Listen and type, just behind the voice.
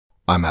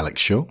I'm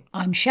Alex Shaw.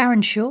 I'm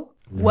Sharon Shaw.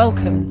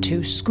 Welcome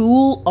to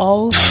School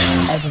of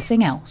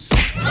Everything Else.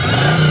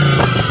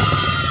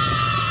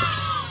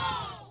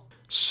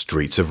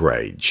 Streets of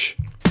Rage.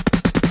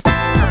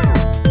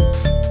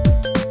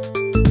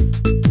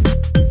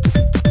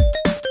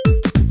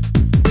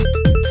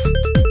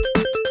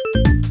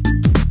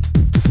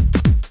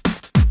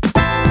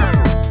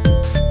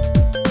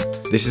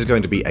 This is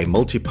going to be a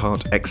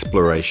multi-part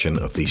exploration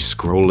of the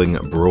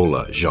scrolling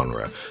brawler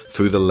genre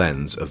through the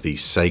lens of the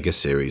Sega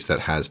series that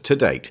has, to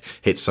date,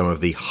 hit some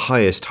of the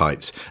highest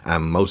heights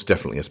and most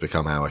definitely has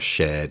become our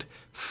shared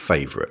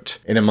favourite.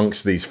 In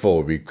amongst these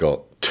four, we've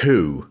got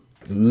two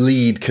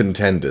lead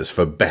contenders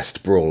for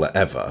best brawler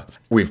ever.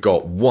 We've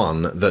got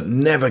one that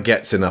never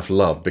gets enough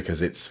love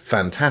because it's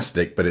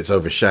fantastic, but it's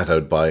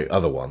overshadowed by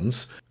other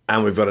ones.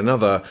 And we've got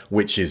another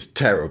which is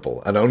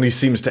terrible and only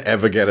seems to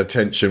ever get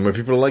attention when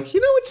people are like,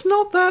 it's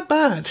not that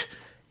bad.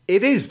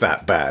 It is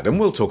that bad, and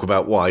we'll talk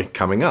about why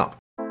coming up.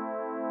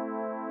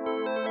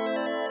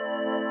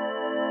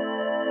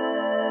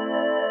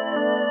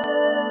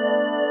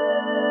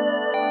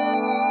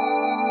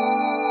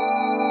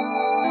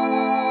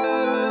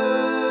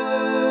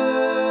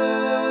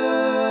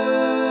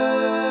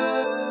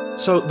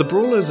 So, the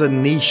brawler's a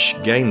niche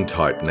game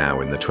type now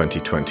in the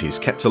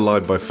 2020s, kept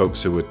alive by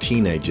folks who were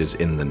teenagers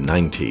in the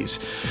 90s.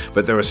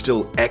 But there are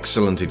still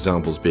excellent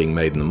examples being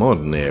made in the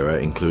modern era,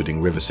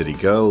 including River City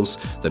Girls,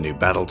 the new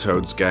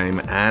Battletoads game,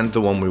 and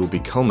the one we will be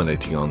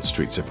culminating on,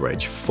 Streets of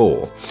Rage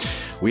 4.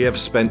 We have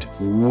spent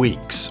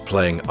weeks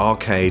playing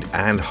arcade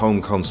and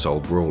home console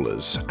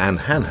brawlers, and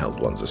handheld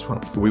ones as well.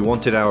 We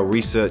wanted our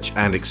research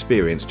and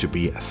experience to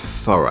be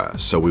thorough,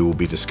 so we will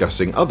be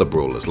discussing other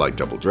brawlers like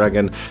Double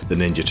Dragon, the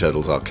Ninja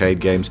Turtles arcade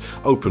games,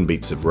 Open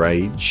Beats of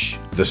Rage,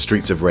 the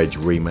Streets of Rage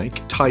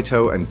remake,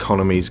 Taito and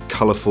Konami's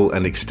colourful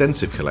and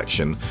extensive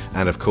collection,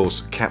 and of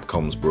course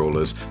Capcom's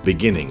brawlers,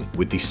 beginning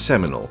with the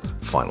seminal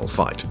Final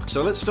Fight.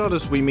 So let's start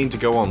as we mean to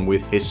go on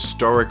with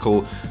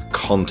historical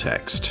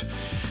context.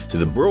 So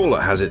the brawler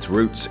has its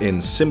roots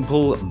in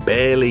simple,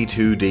 barely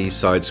 2D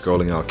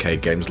side-scrolling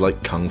arcade games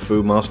like Kung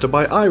Fu Master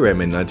by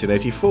Irem in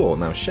 1984.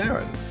 Now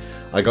Sharon,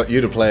 I got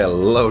you to play a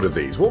load of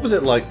these. What was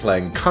it like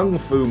playing Kung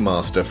Fu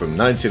Master from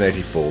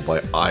 1984 by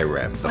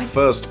Irem, the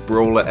first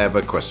brawler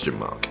ever, ?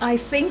 I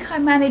think I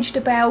managed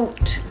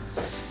about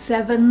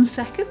 7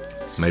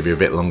 seconds. Maybe a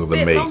bit longer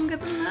than me. Longer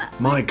than that.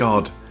 My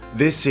God,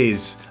 this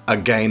is a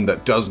game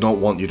that does not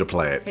want you to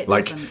play it. It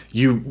doesn't.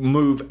 You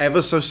move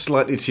ever so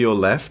slightly to your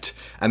left,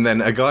 and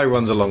then a guy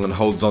runs along and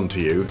holds on to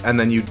you, and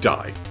then you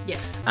die.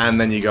 Yes. And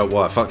then you go,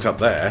 well, I fucked up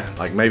there.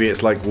 Like, maybe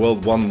it's like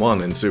World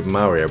 1-1 in Super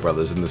Mario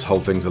Brothers, and this whole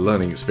thing's a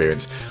learning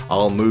experience.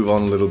 I'll move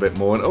on a little bit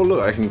more, and oh,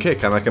 look, I can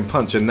kick, and I can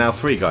punch, and now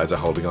 3 guys are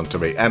holding on to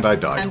me, and I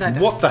died.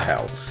 What the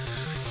hell?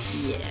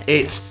 Yes.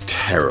 It's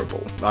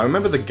terrible. I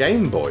remember the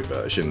Game Boy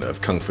version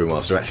of Kung Fu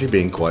Master actually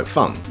being quite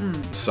fun.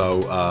 So,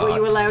 were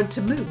you allowed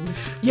to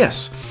move?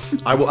 Yes.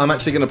 I'm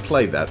actually going to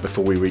play that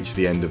before we reach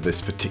the end of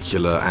this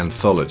particular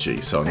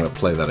anthology, so I'm going to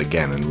play that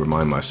again and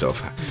remind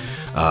myself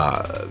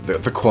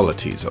the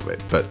qualities of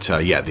it. But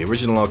the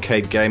original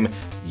arcade game,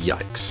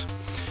 yikes.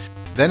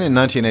 Then in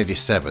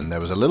 1987, there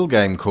was a little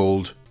game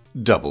called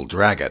Double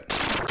Dragon.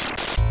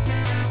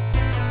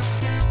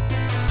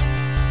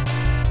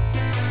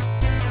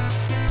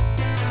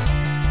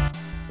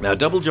 Now,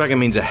 Double Dragon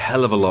means a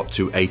hell of a lot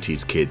to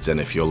 80s kids,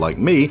 and if you're like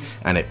me,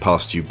 and it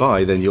passed you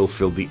by, then you'll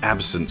feel the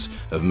absence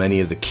of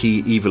many of the key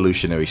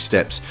evolutionary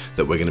steps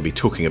that we're going to be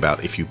talking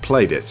about if you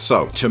played it.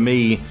 So, to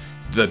me,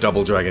 the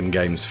Double Dragon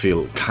games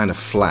feel kind of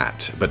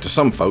flat, but to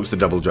some folks, the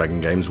Double Dragon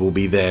games will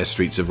be their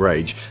Streets of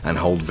Rage and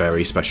hold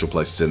very special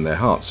places in their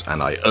hearts,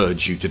 and I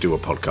urge you to do a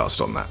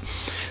podcast on that.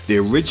 The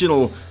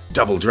original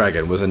Double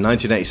Dragon was a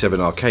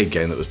 1987 arcade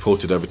game that was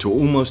ported over to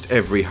almost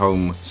every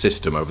home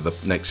system over the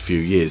next few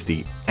years,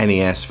 the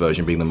NES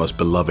version being the most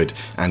beloved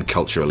and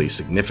culturally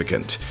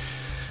significant.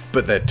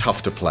 But they're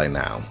tough to play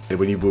now.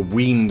 When you were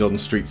weaned on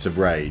Streets of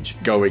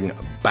Rage, going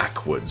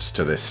backwards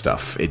to this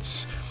stuff,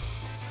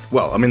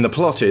 the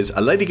plot is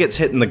a lady gets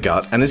hit in the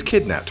gut and is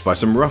kidnapped by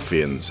some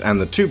ruffians, and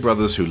the two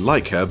brothers who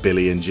like her,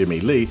 Billy and Jimmy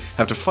Lee,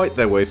 have to fight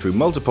their way through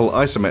multiple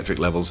isometric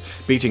levels,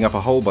 beating up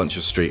a whole bunch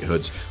of street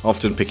hoods,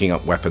 often picking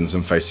up weapons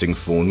and facing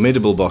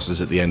formidable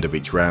bosses at the end of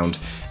each round.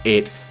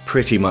 It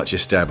pretty much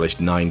established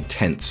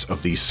 9/10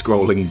 of the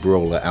scrolling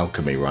brawler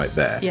alchemy right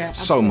there. Yeah,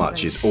 absolutely. So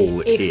much is all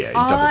here in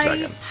Double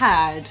Dragon. If I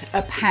had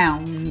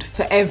 £1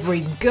 for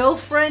every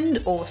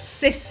girlfriend or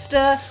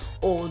sister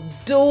or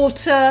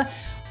daughter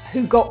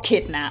who got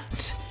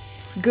kidnapped,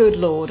 good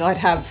lord, I'd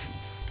have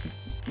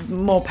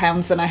more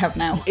pounds than I have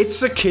now.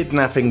 It's a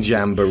kidnapping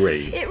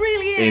jamboree. It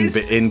really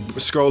is. In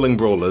scrolling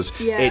brawlers,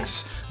 yeah.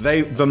 It's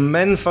the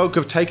men folk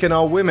have taken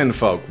our women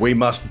folk. We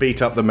must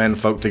beat up the men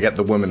folk to get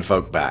the women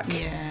folk back.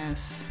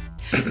 Yes.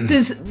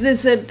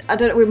 There's a, I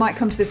don't know, we might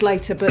come to this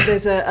later, but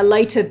there's a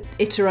later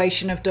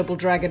iteration of Double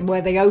Dragon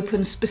where they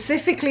open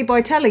specifically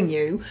by telling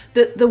you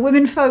that the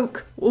woman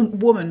folk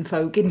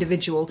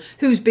individual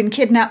who's been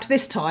kidnapped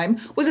this time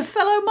was a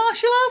fellow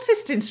martial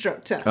artist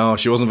instructor. Oh,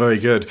 she wasn't very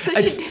good. So she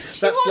wasn't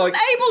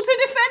able to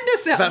defend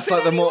herself. That's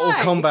like the Mortal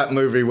Kombat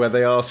movie where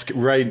they ask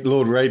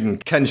Lord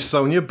Raiden, can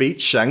Sonya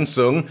beat Shang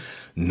Tsung?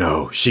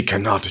 No, she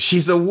cannot.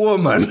 She's a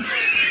woman.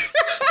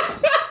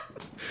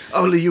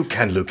 Only you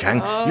can, Liu Kang.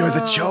 You're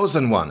the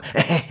chosen one.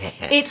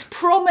 It's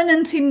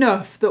prominent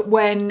enough that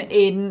when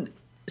in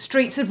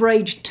Streets of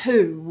Rage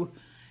 2,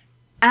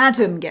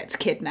 Adam gets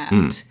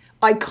kidnapped,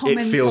 I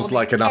comment it feels on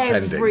like an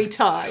upending every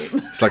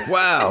time. It's like,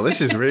 wow, this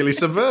is really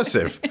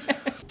subversive.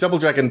 Double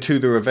Dragon 2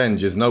 The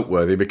Revenge is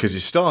noteworthy because you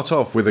start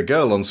off with a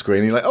girl on screen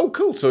and you're like, oh,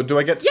 cool, so do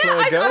I get to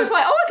play a girl? I was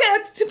like, I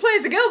get to play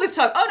as a girl this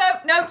time. Oh,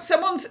 no,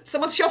 someone's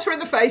shot her in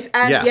the face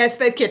and yes,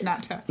 they've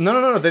kidnapped her.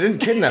 No, they didn't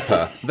kidnap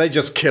her. They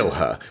just kill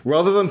her.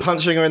 Rather than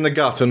punching her in the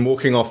gut and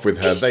walking off with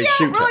her, they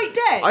shoot her.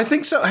 Dead? I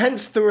think so,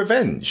 hence The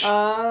Revenge.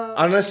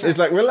 Unless it's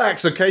like,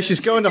 relax, okay,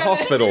 she's going to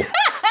hospital.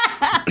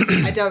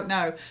 I don't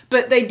know.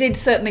 But they did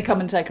certainly come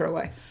and take her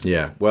away.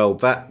 Yeah, well,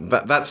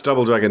 that's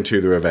Double Dragon 2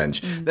 The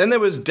Revenge. Then there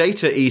was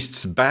Data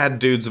East's Bad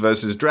Dudes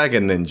vs.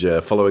 Dragon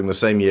Ninja followed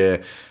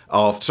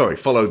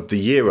the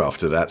year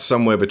after that,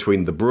 somewhere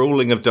between the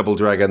brawling of Double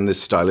Dragon,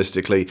 this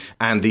stylistically,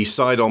 and the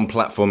side-on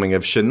platforming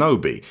of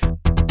Shinobi.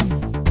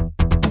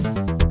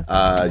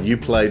 You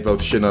played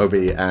both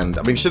Shinobi and...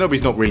 I mean,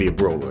 Shinobi's not really a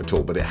brawler at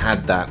all, but it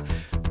had that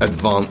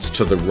advance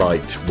to the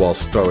right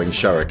whilst throwing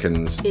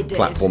shurikens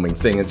platforming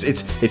thing.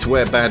 It's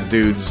where Bad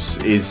Dudes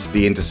is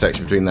the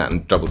intersection between that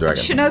and Double Dragon.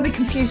 Shinobi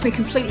confused me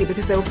completely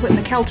because they were putting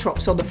the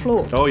caltrops on the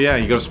floor. Oh yeah,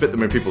 you got to spit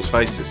them in people's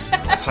faces.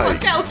 That's how you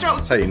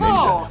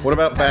ninja. What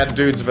about Bad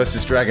Dudes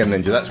versus Dragon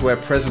Ninja? That's where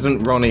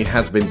President Ronnie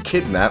has been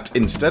kidnapped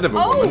instead of a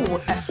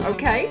woman.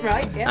 Okay,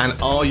 right, yes.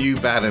 And are you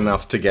bad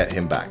enough to get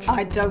him back?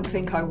 I don't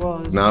think I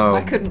was. No.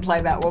 I couldn't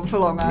play that one for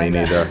long Me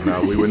neither.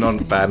 No, we were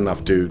not bad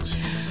enough dudes.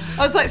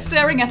 I was like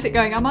staring at it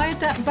going, am I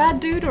a bad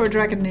dude or a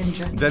dragon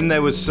ninja? Then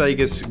there was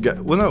Sega's...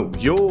 Well, no,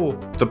 you're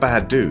the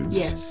Bad Dudes.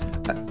 Yes.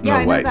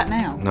 I know that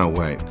now. No,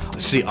 wait.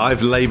 See,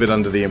 I've laboured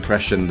under the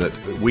impression that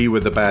we were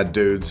the Bad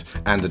Dudes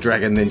and the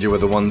Dragon Ninja were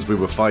the ones we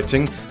were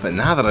fighting. But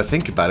now that I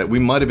think about it, we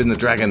might have been the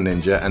Dragon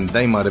Ninja and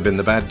they might have been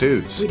the Bad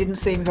Dudes. We didn't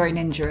seem very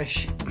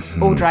ninja-ish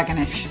or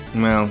dragonish.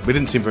 Well, we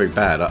didn't seem very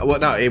bad. Well,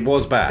 no, it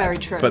was bad. Very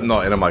true. But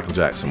not in a Michael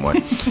Jackson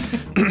way.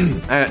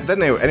 And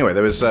then anyway,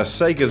 there was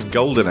Sega's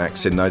Golden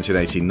Axe in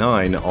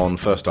 1989 on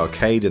First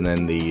Arcade and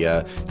then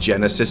the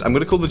Genesis. I'm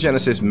going to call the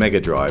Genesis Mega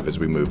Drive as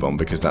we move on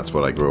because that's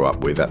what I grew up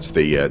with. That's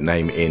the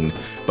name in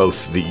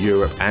both the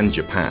Europe and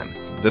Japan.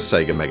 The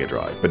Sega Mega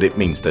Drive, but it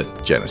means the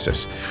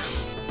Genesis.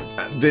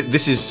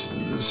 This is...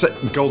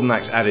 Golden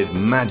Axe added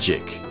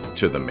magic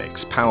to the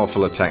mix.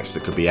 Powerful attacks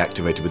that could be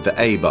activated with the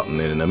A button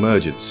in an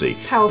emergency.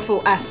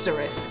 Powerful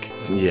asterisk.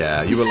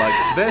 Yeah, you were like,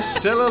 they're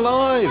still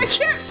alive!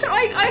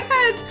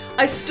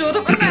 I stood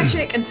up with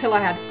magic until I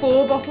had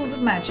 4 bottles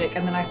of magic,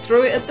 and then I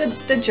threw it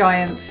at the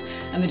giants,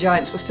 and the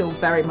giants were still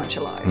very much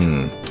alive.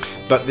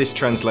 But this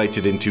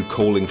translated into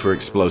calling for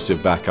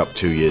explosive backup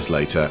 2 years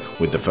later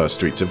with the first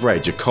Streets of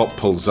Rage. A cop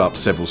pulls up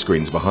several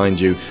screens behind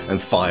you and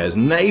fires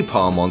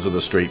napalm onto the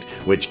street,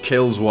 which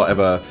kills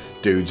whatever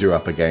dudes you're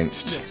up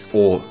against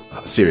or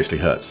seriously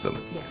hurts them.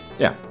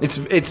 Yeah,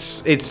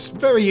 it's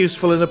very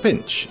useful in a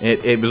pinch.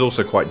 It was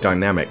also quite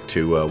dynamic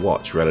to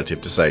watch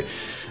relative to, say,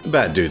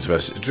 Bad Dudes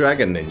vs.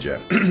 Dragon Ninja.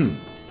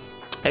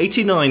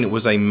 89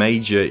 was a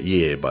major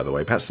year, by the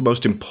way. Perhaps the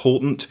most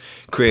important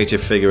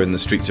creative figure in the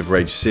Streets of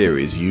Rage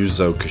series,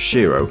 Yuzo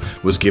Koshiro,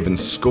 was given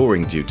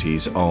scoring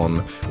duties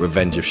on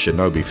Revenge of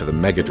Shinobi for the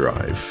Mega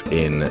Drive.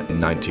 In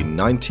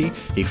 1990,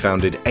 he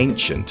founded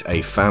Ancient,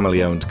 a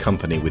family-owned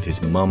company with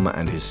his mum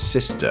and his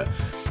sister.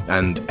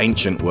 And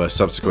Ancient were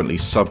subsequently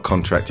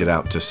subcontracted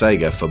out to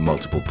Sega for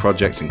multiple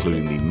projects,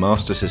 including the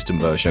Master System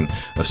version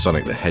of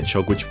Sonic the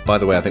Hedgehog, which, by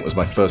the way, I think was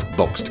my first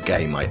boxed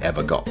game I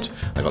ever got.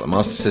 I got the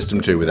Master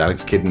System 2 with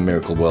Alex Kidd and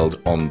Miracle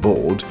World on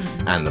board,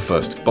 and the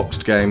first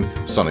boxed game,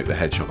 Sonic the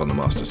Hedgehog on the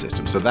Master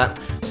System. So that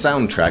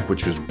soundtrack,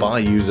 which was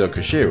by Yuzo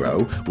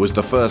Koshiro, was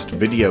the first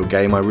video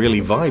game I really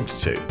vibed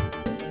to.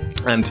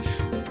 And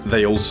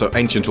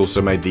Ancient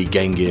also made the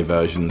Game Gear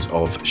versions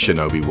of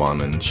Shinobi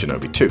 1 and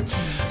Shinobi 2.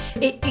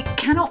 It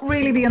cannot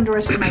really be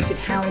underestimated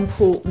how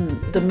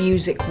important the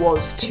music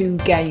was to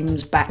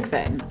games back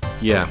then.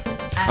 Yeah.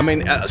 I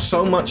mean,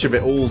 so much of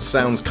it all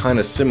sounds kind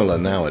of similar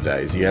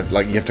nowadays. You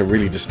have to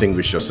really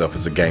distinguish yourself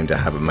as a game to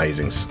have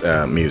amazing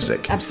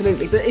music.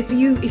 Absolutely, but if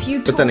you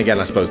But then again,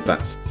 I suppose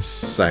that's the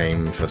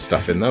same for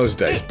stuff in those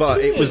days.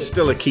 But it was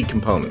still a key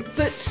component.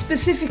 But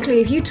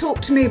specifically, if you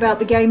talk to me about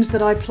the games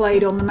that I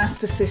played on the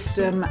Master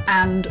System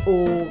and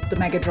or the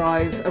Mega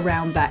Drive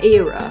around that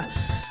era,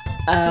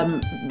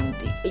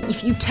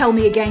 if you tell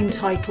me a game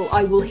title,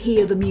 I will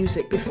hear the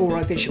music before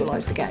I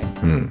visualise the game.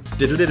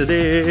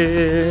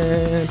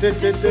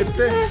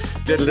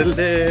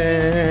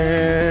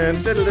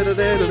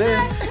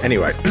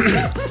 Anyway.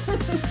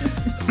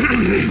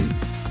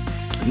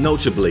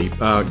 Notably,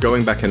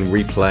 going back and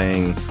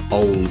replaying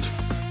old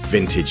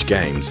vintage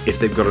games, if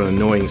they've got an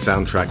annoying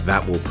soundtrack,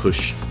 that will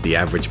push the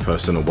average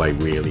person away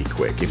really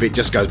quick. If it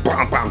just goes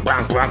bang, bang,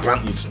 bang, bang,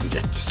 bang, you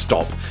just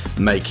stop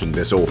making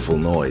this awful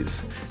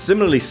noise.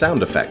 Similarly,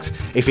 sound effects.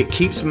 If it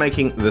keeps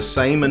making the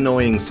same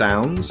annoying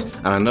sounds,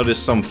 and I notice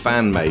some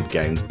fan-made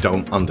games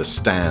don't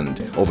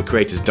understand, or the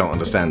creators don't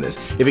understand this,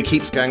 if it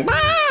keeps going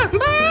blah,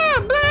 blah,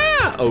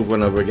 blah, over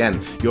and over again,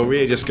 your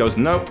ear just goes,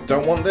 nope,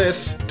 don't want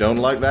this, don't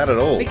like that at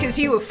all. Because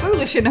you were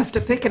foolish enough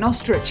to pick an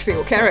ostrich for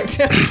your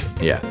character.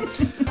 Yeah.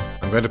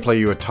 I'm going to play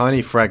you a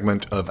tiny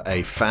fragment of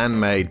a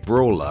fan-made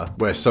brawler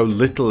where so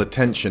little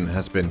attention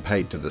has been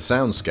paid to the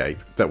soundscape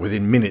that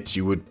within minutes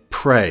you would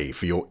pray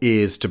for your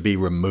ears to be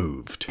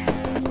removed.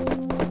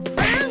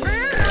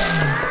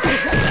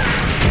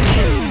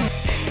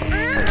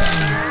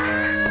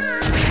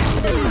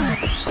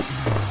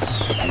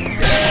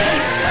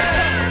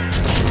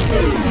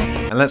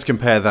 And let's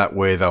compare that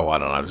with, I don't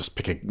know, just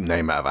pick a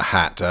name out of a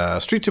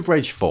hat. Streets of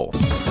Rage 4.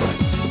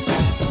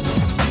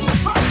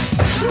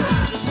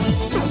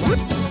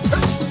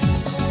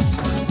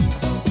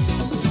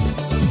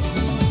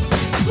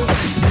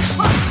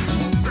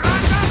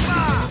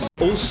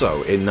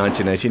 Also, in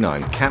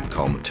 1989,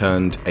 Capcom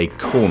turned a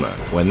corner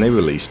when they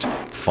released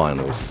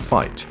Final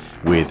Fight.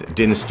 With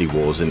Dynasty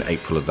Wars in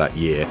April of that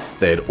year,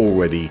 they had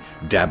already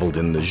dabbled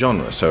in the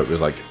genre, so it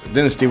was like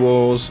Dynasty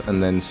Wars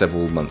and then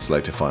several months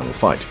later Final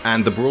Fight.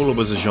 And the brawler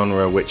was a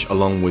genre which,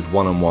 along with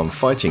one-on-one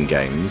fighting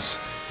games,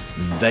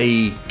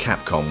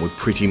 Capcom, would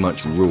pretty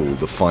much rule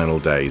the final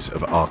days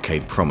of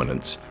arcade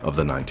prominence of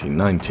the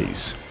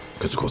 1990s.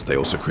 Because, of course, they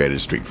also created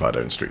Street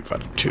Fighter and Street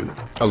Fighter 2,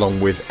 along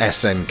with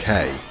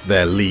SNK,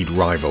 their lead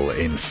rival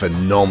in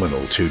phenomenal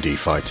 2D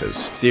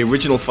fighters. The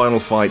original Final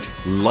Fight,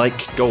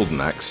 like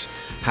Golden Axe,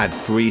 had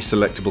 3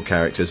 selectable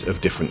characters of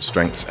different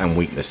strengths and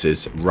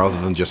weaknesses, rather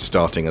than just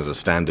starting as a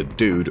standard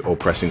dude or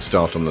pressing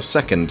start on the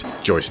second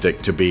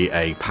joystick to be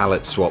a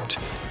palette-swapped,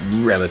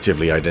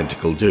 relatively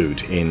identical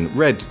dude in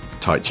red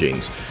tight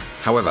jeans.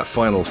 However,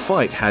 Final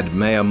Fight had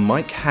Mayor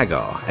Mike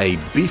Hagar, a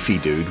beefy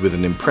dude with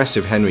an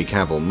impressive Henry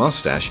Cavill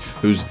mustache,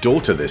 whose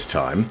daughter this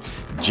time,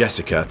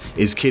 Jessica,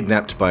 is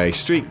kidnapped by a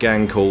street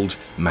gang called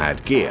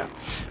Mad Gear.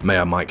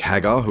 Mayor Mike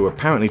Hagar, who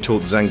apparently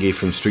taught Zangief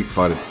from Street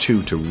Fighter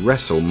 2 to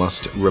wrestle,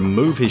 must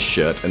remove his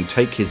shirt and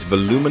take his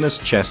voluminous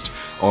chest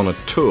on a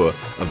tour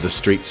of the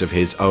streets of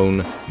his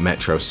own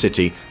metro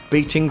city,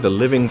 beating the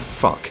living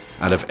fuck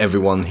out of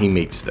everyone he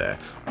meets there,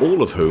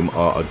 all of whom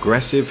are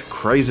aggressive,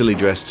 crazily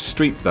dressed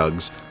street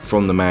thugs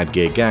from the Mad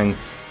Gear gang,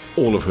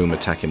 all of whom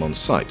attack him on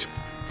sight.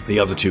 The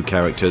other 2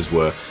 characters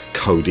were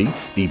Cody,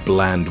 the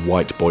bland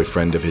white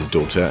boyfriend of his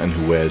daughter and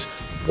who wears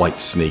white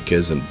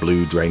sneakers and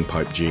blue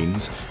drainpipe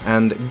jeans,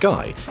 and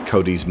Guy,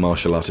 Cody's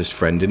martial artist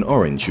friend in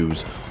orange,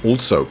 who's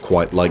also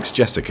quite likes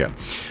Jessica.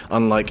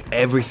 Unlike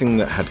everything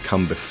that had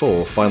come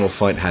before, Final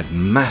Fight had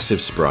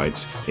massive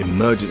sprites,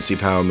 emergency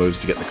power moves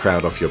to get the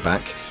crowd off your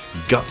back,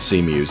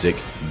 gutsy music,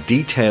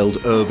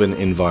 detailed urban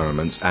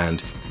environments,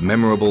 and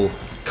memorable,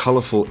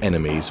 colourful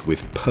enemies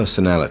with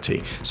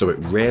personality, so it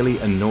rarely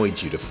annoyed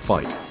you to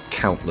fight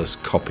countless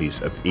copies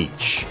of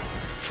each.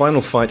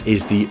 Final Fight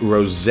is the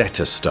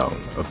Rosetta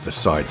Stone of the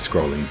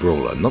side-scrolling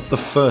brawler, not the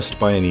first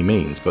by any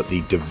means, but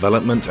the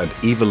development and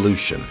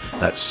evolution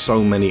that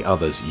so many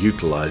others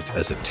utilised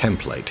as a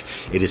template.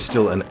 It is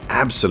still an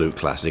absolute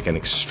classic and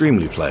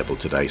extremely playable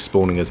today,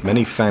 spawning as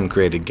many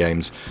fan-created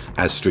games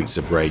as Streets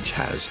of Rage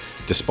has,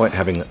 despite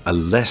having a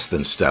less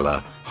than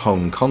stellar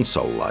home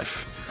console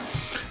life.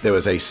 There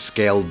was a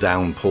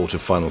scaled-down port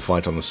of Final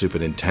Fight on the Super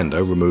Nintendo,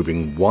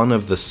 removing one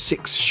of the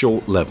 6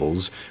 short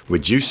levels,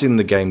 reducing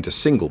the game to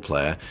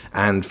single-player,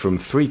 and from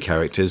 3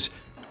 characters,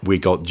 we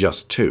got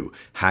just 2,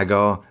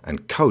 Hagar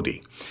and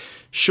Cody.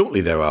 Shortly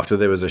thereafter,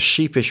 there was a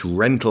sheepish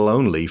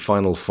rental-only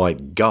Final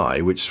Fight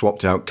Guy, which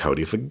swapped out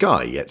Cody for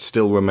Guy, yet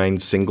still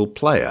remained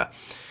single-player.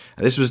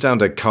 This was down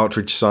to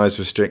cartridge size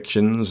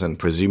restrictions and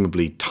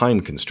presumably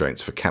time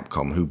constraints for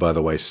Capcom, who, by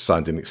the way,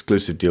 signed an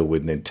exclusive deal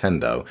with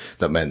Nintendo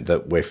that meant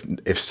that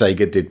if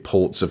Sega did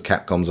ports of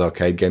Capcom's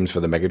arcade games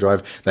for the Mega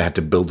Drive, they had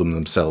to build them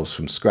themselves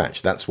from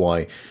scratch. That's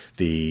why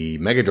the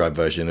Mega Drive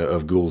version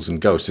of Ghouls and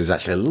Ghosts is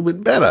actually a little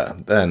bit better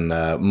than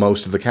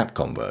most of the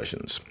Capcom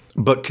versions.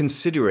 But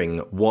considering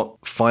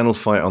what Final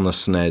Fight on the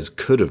SNES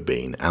could have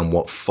been and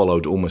what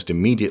followed almost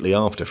immediately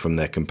after from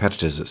their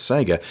competitors at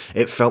Sega,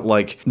 it felt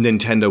like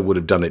Nintendo would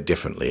have done it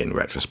differently in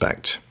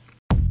retrospect.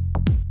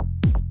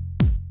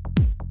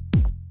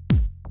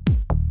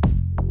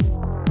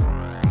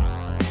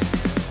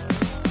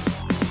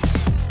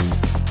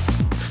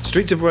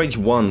 Streets of Rage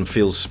 1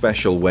 feels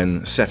special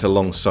when set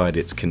alongside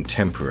its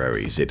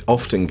contemporaries. It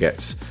often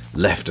gets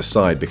left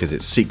aside because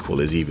its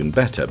sequel is even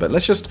better, but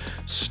let's just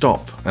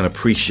stop and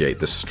appreciate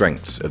the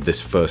strengths of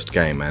this first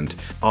game and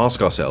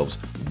ask ourselves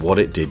what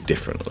it did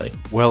differently.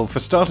 Well, for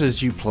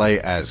starters, you play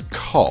as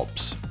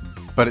cops,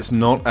 but it's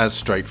not as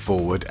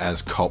straightforward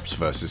as cops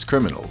versus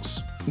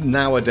criminals.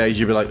 nowadays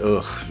you'd be like,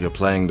 ugh, you're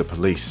playing the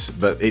police.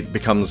 But it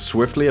becomes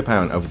swiftly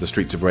apparent over the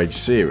Streets of Rage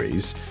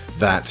series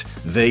that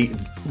they,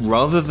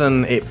 rather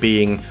than it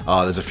being,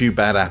 there's a few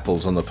bad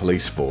apples on the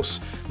police force,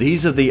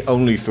 these are the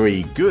only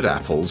 3 good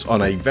apples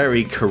on a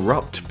very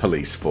corrupt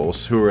police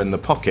force who are in the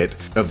pocket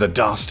of the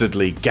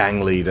dastardly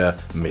gang leader,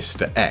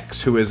 Mr.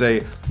 X, who is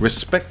a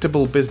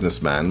respectable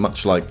businessman,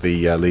 much like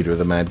the leader of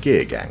the Mad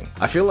Gear gang.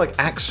 I feel like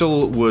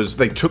Axel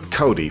they took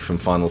Cody from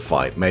Final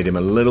Fight, made him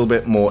a little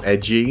bit more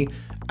edgy,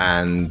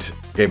 and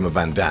gave him a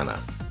bandana.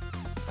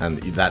 And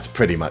that's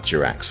pretty much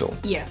your Axel.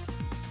 Yeah.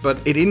 But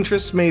it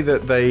interests me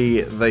that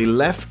they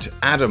left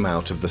Adam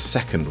out of the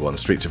second one,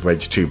 Streets of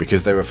Rage 2,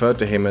 because they referred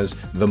to him as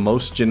the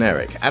most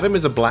generic. Adam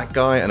is a black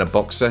guy and a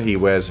boxer. He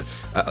wears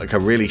like a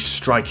really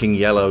striking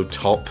yellow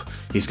top.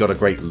 He's got a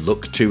great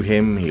look to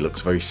him. He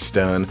looks very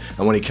stern.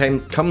 And when he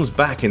comes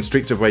back in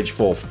Streets of Rage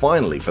 4,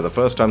 finally, for the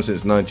first time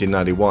since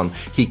 1991,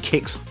 he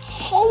kicks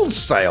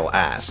wholesale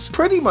ass.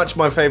 Pretty much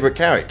my favourite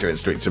character in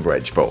Streets of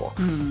Rage 4.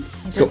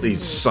 He's got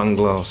these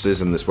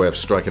sunglasses and this way of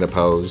striking a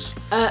pose.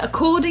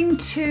 According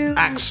to...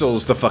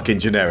 Axel's the fucking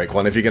generic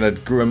one. If you're going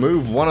to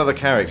remove one of the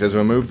characters,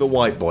 remove the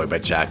white boy,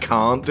 but you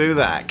can't do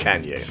that,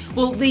 can you?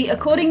 Well,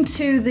 according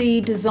to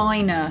the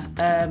designer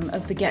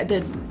of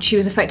she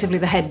was effectively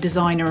the head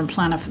designer and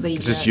planner for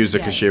the... Is this Yuzo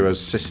Koshiro's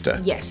sister?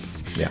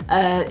 Yes.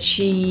 Yeah.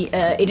 She,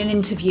 in an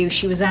interview,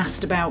 she was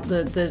asked about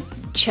the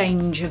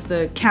change of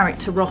the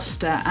character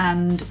roster,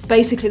 and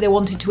basically they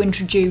wanted to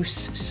introduce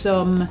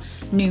some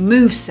new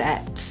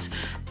movesets.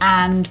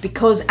 And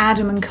because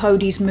Adam and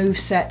Cody's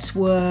movesets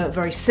were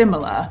very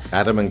similar...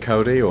 Adam and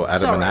Cody or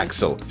Adam and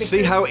Axel?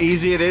 See how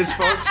easy it is,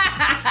 folks?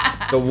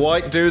 The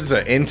white dudes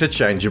are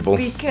interchangeable.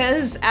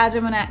 Because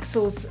Adam and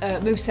Axel's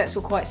movesets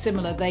were quite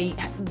similar,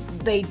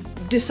 they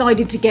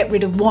decided to get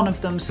rid of one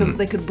of them so that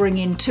they could bring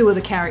in 2 other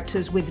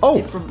characters with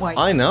different ways.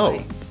 I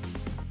know.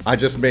 I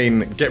just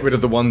mean get rid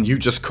of the one you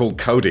just called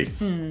Cody.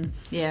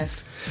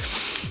 Yes.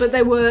 But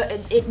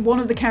one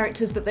of the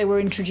characters that they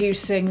were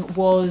introducing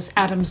was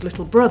Adam's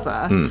little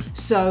brother.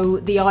 So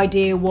the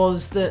idea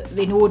was that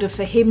in order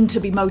for him to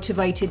be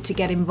motivated to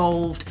get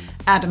involved,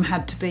 Adam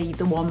had to be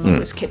the one that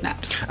was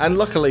kidnapped. And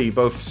luckily,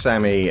 both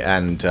Sammy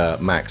and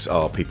Max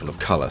are people of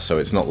colour, so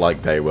it's not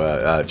like they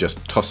were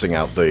just tossing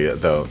out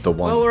the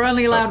one. Well, we're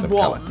only allowed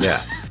one. Colour.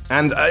 Yeah.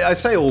 And I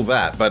say all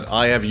that, but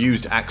I have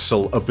used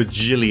Axel a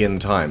bajillion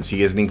times.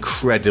 He is an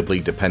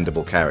incredibly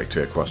dependable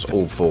character across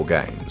all 4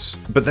 games.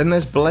 But then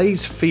there's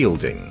Blaze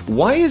Fielding.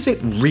 Why is it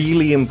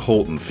really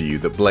important for you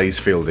that Blaze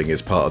Fielding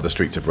is part of the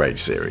Streets of Rage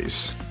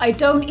series? I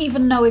don't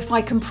even know if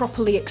I can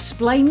properly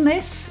explain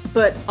this,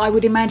 but I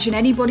would imagine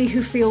anybody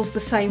who feels the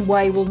same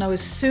way will know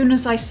as soon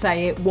as I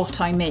say it what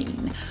I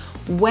mean.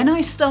 When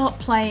I start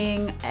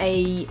playing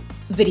a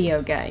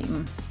video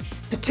game,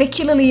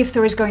 particularly if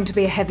there is going to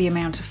be a heavy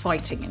amount of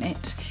fighting in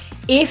it,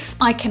 if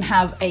I can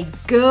have a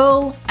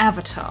girl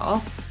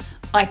avatar,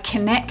 I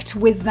connect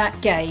with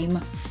that game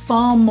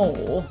far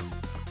more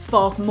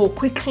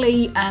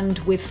quickly and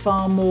with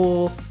far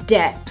more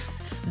depth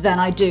than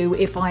I do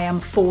if I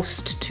am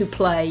forced to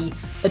play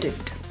a dude.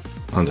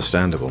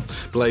 Understandable.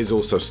 Blaze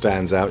also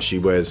stands out. She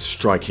wears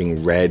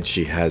striking red.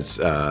 She has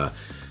a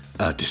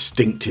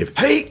distinctive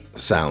hey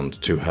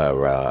sound to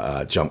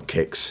her jump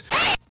kicks.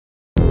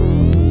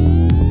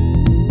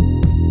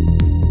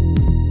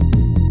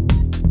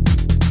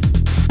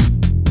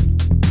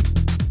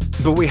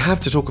 But we have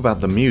to talk about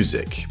the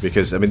music,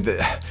 because, I mean,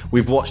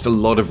 we've watched a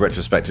lot of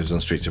retrospectives on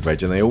Streets of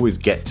Rage, and they always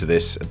get to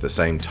this at the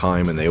same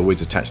time, and they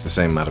always attach the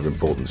same amount of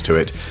importance to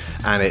it,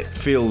 and it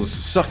feels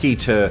sucky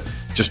to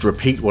just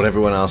repeat what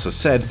everyone else has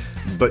said,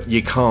 but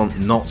you can't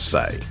not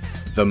say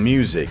the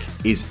music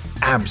is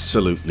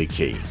absolutely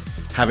key.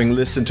 Having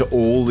listened to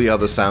all the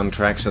other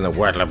soundtracks and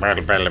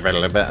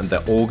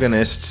the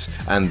organists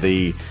and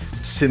the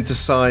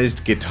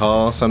synthesized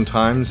guitar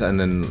sometimes, and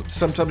then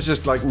sometimes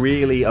just like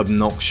really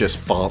obnoxious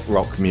fart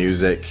rock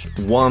music,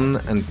 1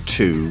 and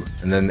 2,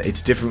 and then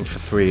it's different for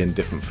 3 and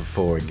different for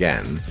 4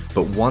 again,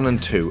 but 1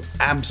 and 2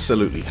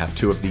 absolutely have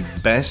 2 of the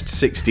best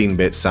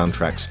 16-bit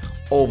soundtracks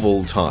of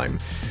all time.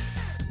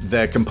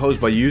 They're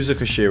composed by Yuzo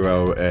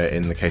Koshiro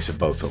in the case of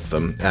both of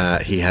them.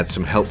 He had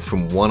some help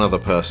from one other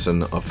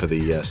person for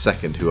the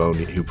second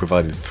who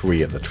provided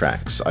 3 of the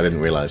tracks. I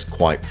didn't realize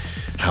quite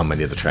how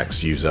many of the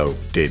tracks Yuzo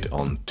did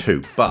on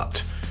 2,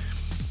 but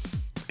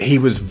he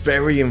was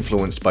very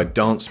influenced by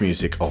dance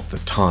music of the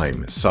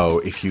time. So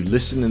if you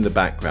listen in the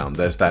background,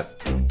 there's that...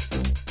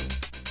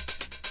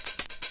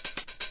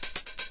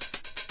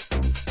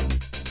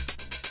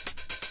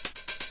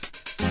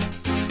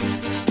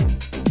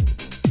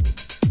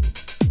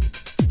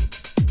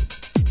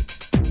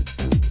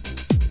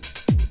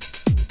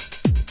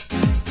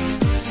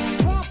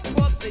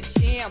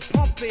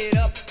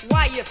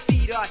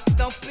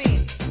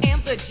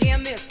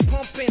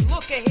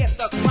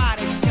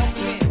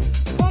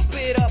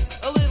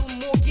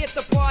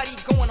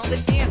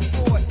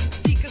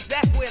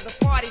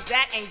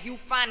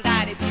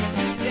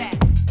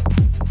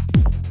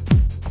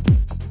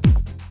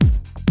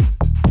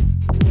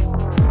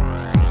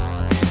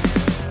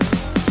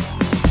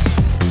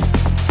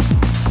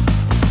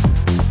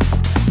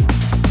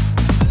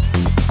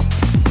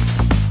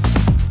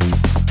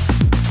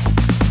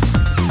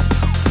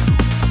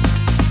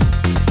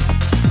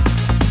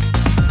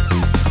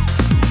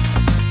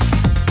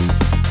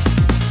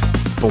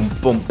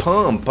 boom,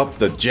 pump up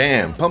the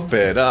jam, pump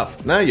it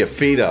up. Now your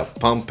feet are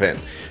pumping.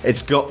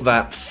 It's got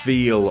that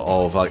feel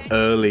of like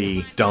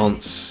early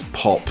dance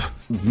pop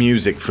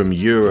music from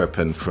Europe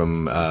and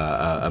from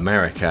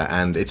America,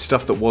 and it's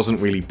stuff that wasn't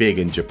really big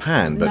in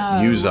Japan, but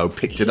Yuzo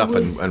picked it up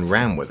and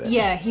ran with it.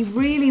 Yeah, he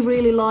really,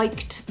 really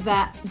liked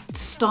that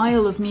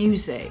style of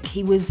music.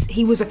 He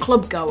was a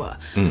club goer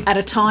at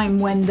a time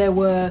when there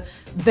were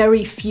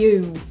very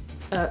few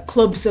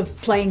clubs of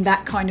playing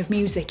that kind of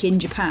music in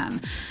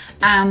Japan,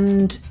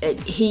 and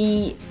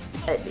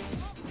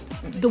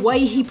the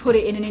way he put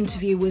it in an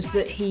interview was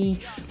that he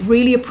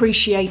really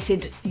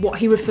appreciated what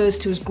he refers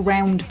to as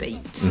ground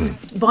beats.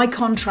 By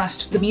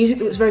contrast, the music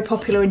that was very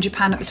popular in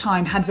Japan at the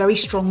time had very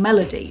strong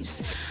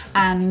melodies,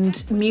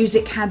 and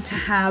music had to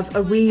have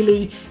a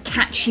really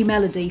catchy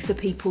melody for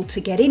people to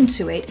get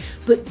into it,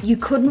 but you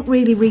couldn't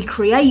really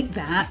recreate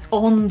that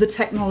on the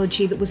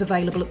technology that was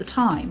available at the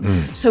time.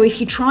 So if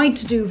you tried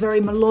to do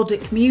very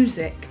melodic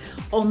music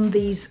on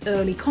these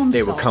early consoles,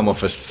 it would come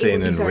off as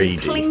thin and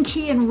reedy,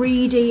 clinky and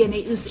reedy, and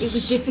it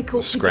was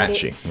difficult to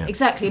scratchy, get it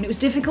exactly, and it was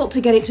difficult to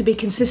get it to be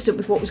consistent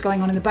with what was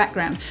going on in the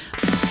background.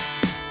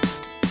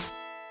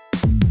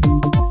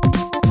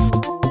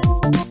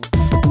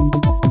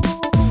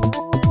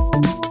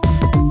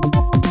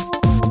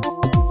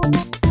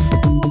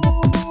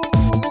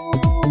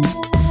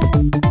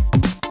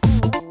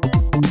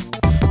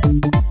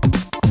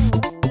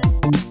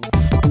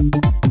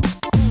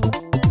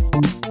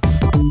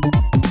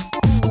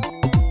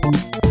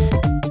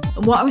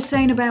 What I was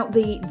saying about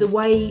the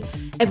way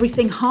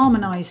everything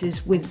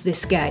harmonises with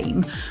this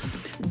game,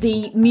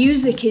 the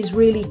music is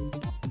really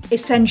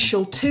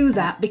essential to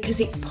that because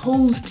it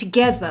pulls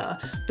together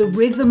the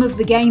rhythm of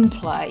the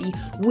gameplay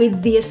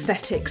with the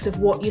aesthetics of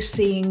what you're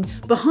seeing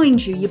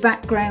behind you, your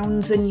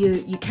backgrounds and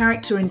your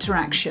character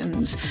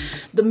interactions.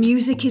 The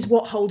music is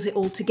what holds it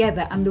all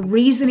together, and the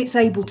reason it's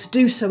able to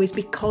do so is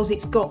because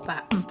it's got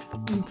that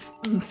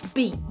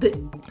beat that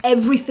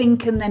everything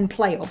can then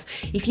play off.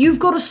 If you've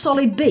got a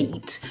solid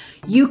beat,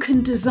 you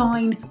can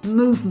design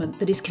movement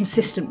that is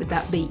consistent with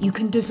that beat. You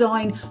can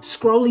design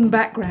scrolling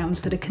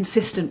backgrounds that are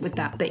consistent with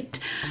that beat.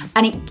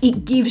 And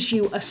it gives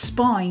you a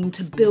spine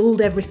to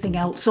build everything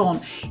else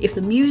on. If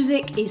the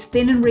music is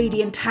thin and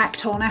reedy and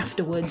tacked on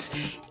afterwards,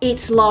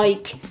 it's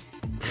like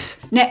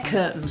net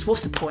curtains.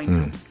 What's the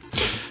point?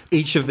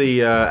 Each of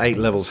the 8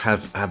 levels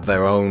have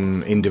their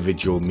own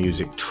individual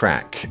music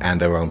track and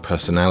their own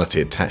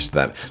personality attached to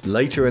that.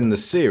 Later in the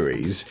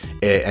series,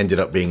 it ended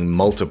up being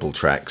multiple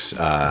tracks,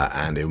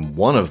 and in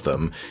one of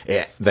them,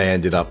 they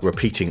ended up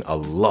repeating a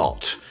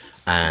lot,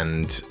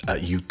 and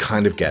you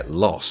kind of get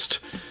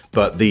lost.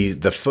 But the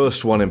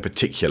first one in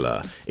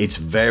particular, it's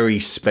very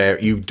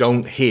spare. You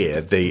don't hear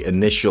the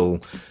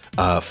initial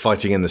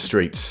fighting in the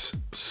streets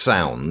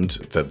sound,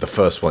 the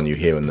first one you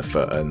hear in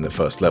the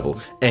first level,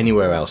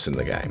 anywhere else in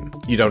the game.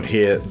 You don't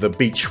hear the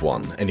beach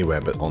one anywhere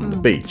but on the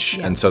beach.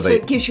 Yeah. And so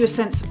it gives you a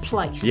sense of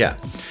place. Yeah,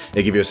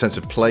 they give you a sense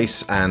of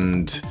place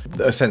and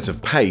a sense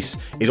of pace.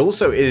 It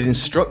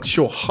instructs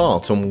your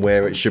heart on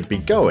where it should be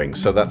going.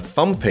 So that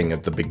thumping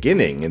at the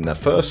beginning in the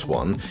first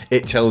one,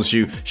 it tells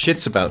you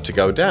shit's about to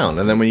go down.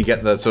 And then when you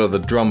get the sort of the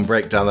drum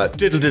breakdown, that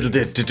diddle diddle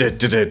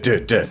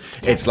diddle,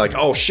 it's like,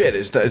 oh shit,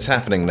 it's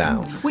happening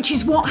now. Which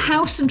is what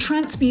house and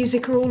trance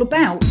music are all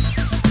about.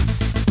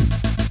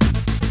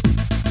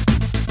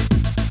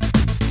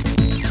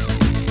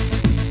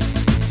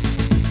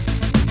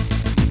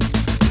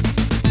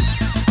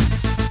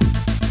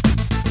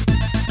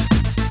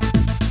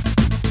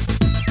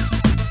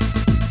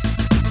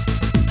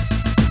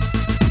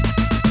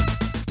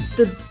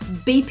 The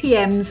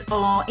BPMs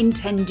are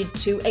intended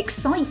to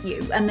excite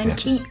you and then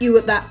keep you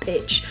at that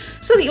pitch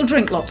so that you'll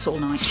drink lots all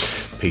night.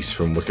 Piece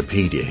from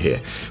Wikipedia here.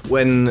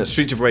 When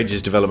Streets of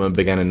Rage's development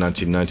began in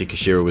 1990,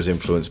 Koshiro was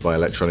influenced by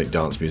electronic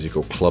dance music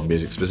or club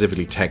music,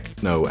 specifically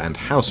techno and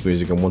house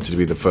music, and wanted to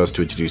be the first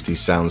to introduce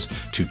these sounds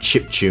to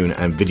chiptune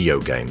and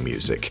video game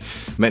music.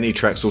 Many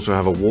tracks also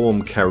have a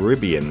warm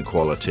Caribbean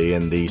quality,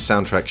 and the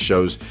soundtrack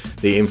shows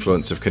the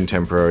influence of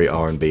contemporary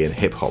R&B and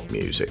hip-hop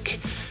music.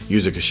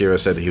 Yuzo Koshiro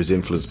said that he was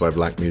influenced by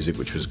black music,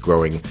 which was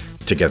growing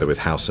together with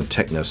house and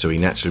techno, so he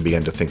naturally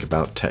began to think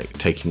about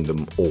taking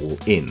them all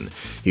in.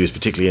 He was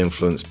particularly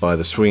influenced by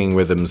the swinging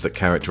rhythms that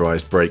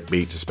characterized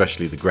breakbeats,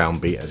 especially the ground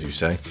beat, as you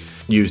say,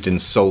 used in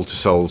Soul to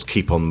Soul's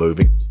Keep On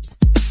Moving.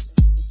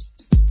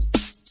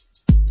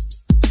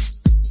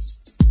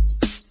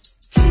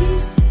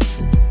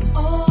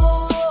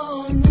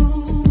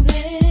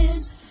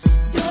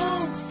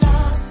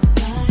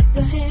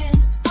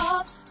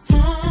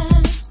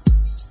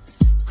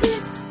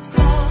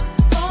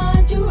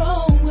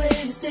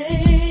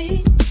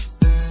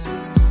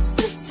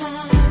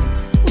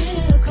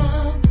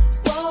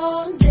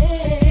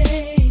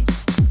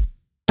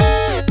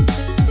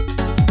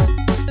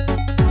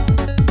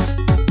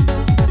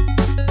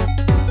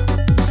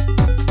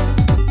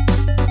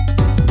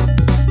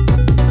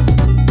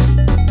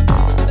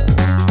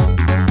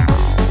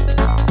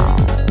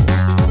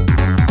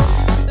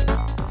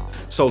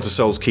 Soul to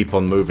Soul's Keep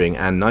On Moving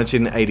and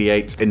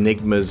 1988's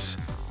Enigma's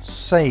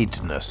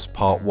Sadness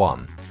Part 1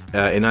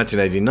 in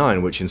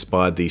 1989, which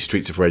inspired the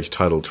Streets of Rage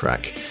title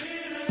track.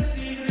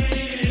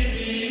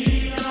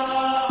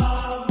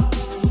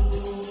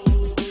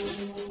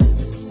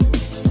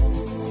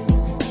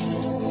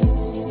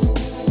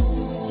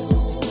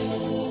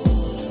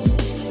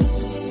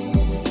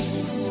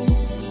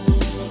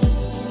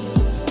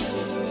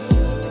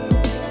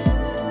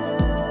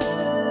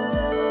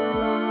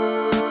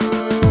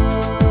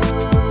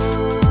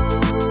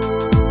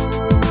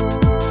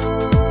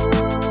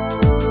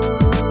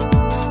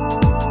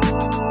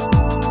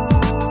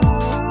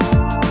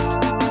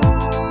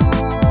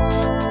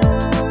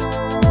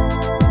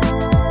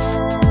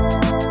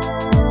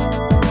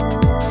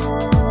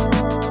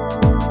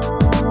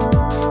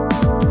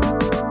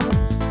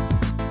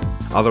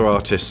 Other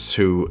artists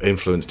who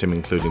influenced him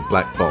including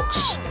Black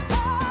Box,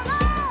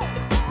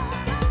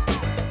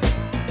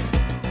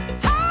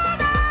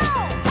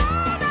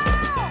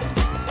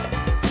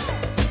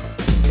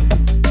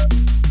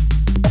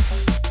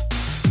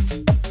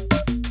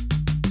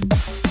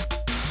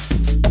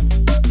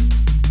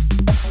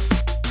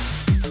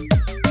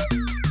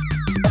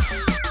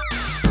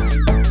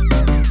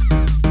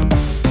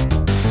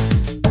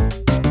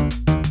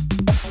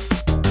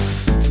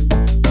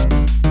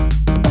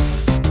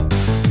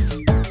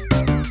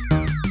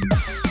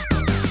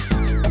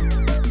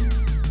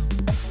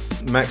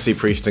 Maxi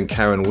Priest and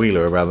Karen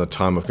Wheeler around the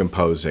time of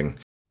composing.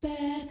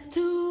 Back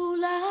to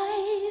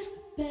life,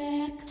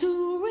 back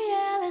to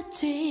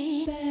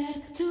reality,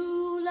 back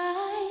to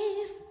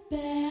life,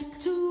 back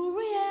to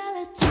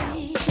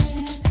reality,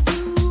 back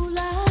to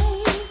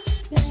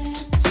life,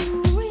 back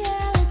to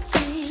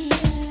reality,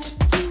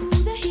 back to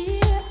the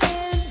here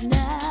and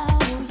now,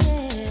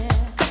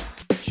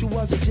 yeah. She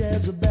was a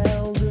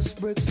Jezebel, this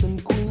Brixton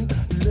queen,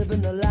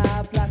 living a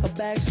life like a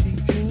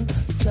backstreet dream,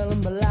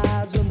 telling my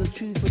lies when the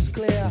truth was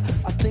clear.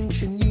 I think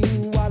she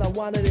knew what I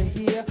wanted to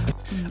hear.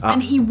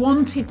 And he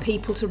wanted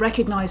people to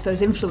recognise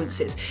those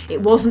influences.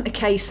 It wasn't a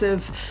case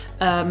of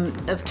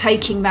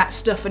taking that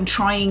stuff and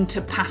trying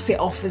to pass it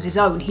off as his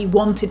own. He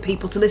wanted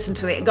people to listen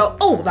to it and go,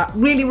 oh, that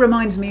really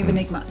reminds me of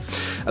Enigma.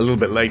 A little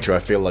bit later, I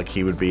feel like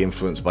he would be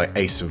influenced by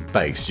Ace of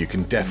Base. You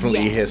can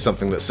definitely hear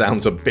something that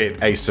sounds a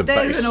bit Ace of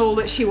Base. There's an All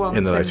That She Wants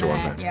in the later there.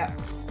 one. Yeah.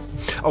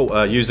 Oh,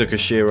 Yuzo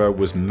Koshiro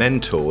was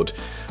mentored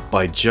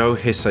by Joe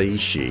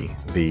Hisaishi,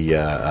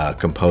 the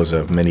composer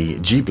of many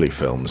Ghibli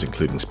films,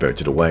 including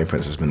Spirited Away,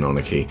 Princess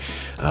Mononoke,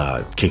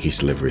 Kiki's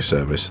Delivery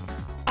Service.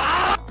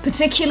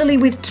 Particularly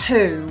with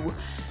 2,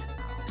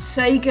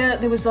 Sega,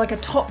 there was like a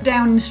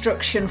top-down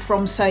instruction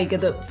from Sega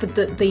that for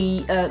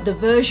the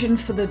version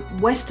for the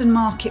Western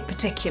market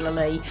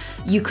particularly,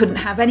 you couldn't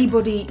have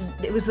anybody.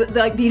 It was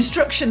like the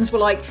instructions were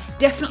like,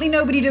 definitely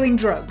nobody doing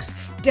drugs,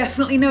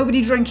 definitely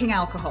nobody drinking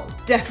alcohol,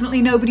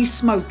 definitely nobody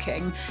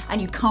smoking, and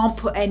you can't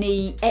put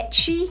any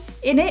ecchi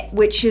in it,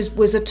 which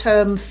was a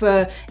term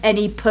for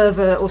any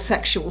pervert or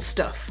sexual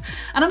stuff.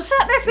 And I'm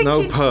sat there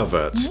thinking, no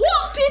perverts.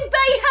 What did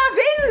they have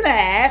in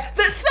there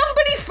that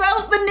somebody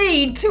felt the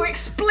need to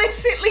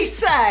explicitly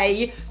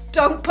say,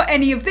 don't put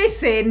any of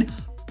this in,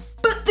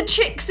 but the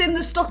chicks in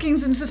the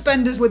stockings and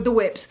suspenders with the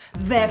whips,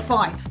 they're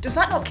fine. Does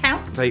that not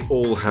count? They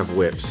all have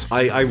whips.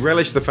 I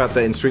relish the fact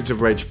that in Streets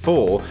of Rage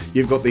 4,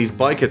 you've got these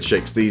biker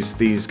chicks,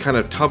 these kind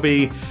of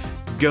tubby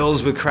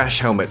girls with crash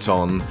helmets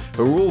on,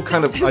 who are all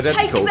kind of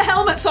identical. Take the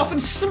helmets off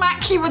and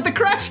smack you with the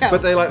crash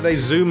helmet. But they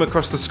zoom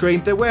across the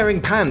screen. They're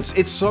wearing pants.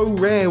 It's so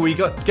rare we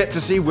get to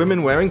see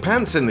women wearing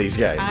pants in these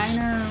games.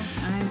 I know.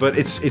 But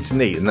it's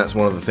neat, and that's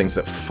one of the things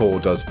that 4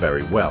 does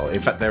very well.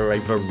 In fact, there are a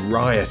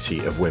variety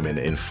of women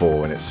in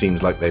 4, and it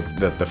seems like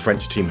the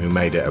French team who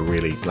made it are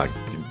really like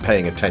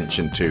paying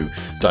attention to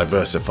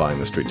diversifying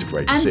the Streets of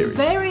Rage series. And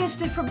various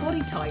different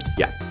body types.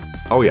 Yeah.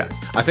 Oh yeah.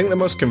 I think the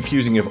most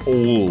confusing of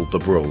all the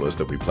brawlers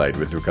that we played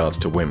with regards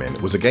to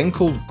women was a game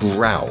called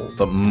Growl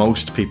that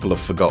most people have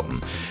forgotten.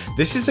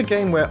 This is a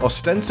game where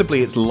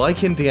ostensibly it's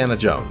like Indiana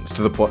Jones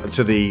to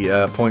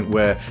the point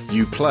where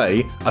you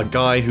play a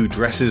guy who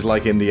dresses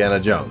like Indiana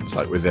Jones,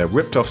 like with their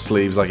ripped off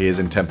sleeves like he is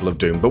in Temple of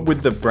Doom, but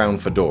with the brown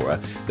fedora.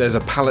 There's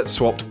a palette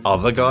swapped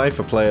other guy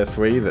for player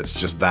 3 that's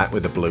just that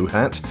with a blue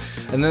hat,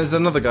 and there's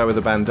another guy with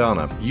a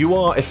bandana. You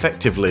are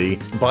effectively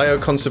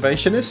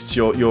bioconservationists.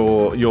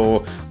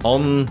 You're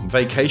on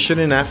vacation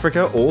in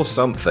Africa or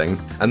something,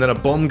 and then a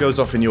bomb goes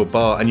off in your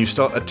bar and you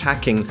start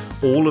attacking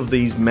all of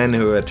these men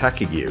who are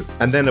attacking you,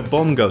 and then a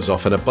bomb goes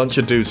off and a bunch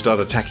of dudes start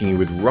attacking you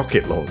with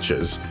rocket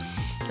launchers,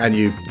 and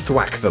you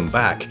thwack them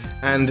back.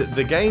 And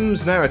the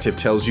game's narrative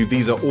tells you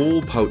these are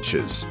all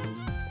poachers.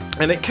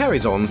 And it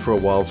carries on for a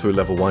while through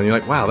level 1. You're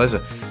like, wow, there's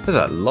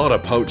a lot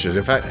of poachers.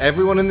 In fact,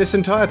 everyone in this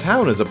entire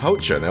town is a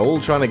poacher, and they're all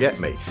trying to get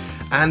me.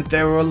 And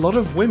there are a lot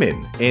of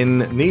women in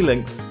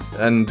knee-length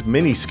and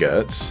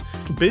mini-skirts,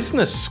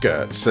 business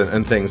skirts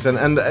and things.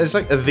 And it's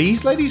like, are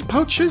these ladies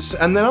poachers?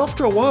 And then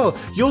after a while,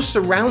 you're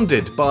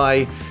surrounded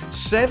by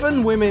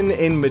 7 women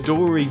in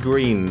Midori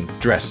green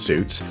dress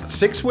suits,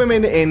 6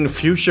 women in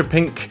fuchsia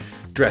pink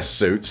dress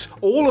suits,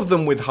 all of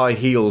them with high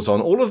heels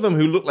on, all of them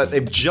who look like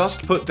they've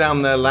just put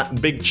down their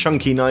big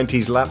chunky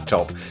 90s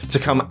laptop to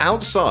come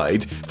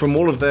outside from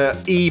all of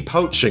their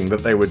e-poaching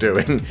that they were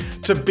doing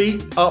to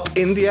beat up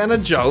Indiana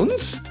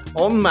Jones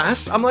en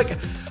masse. I'm like,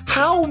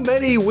 how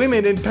many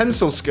women in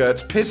pencil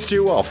skirts pissed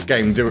you off,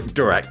 game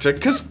director?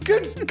 Because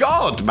good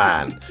God,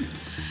 man.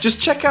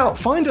 Just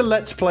find a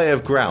Let's Play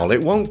of Growl.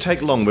 It won't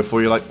take long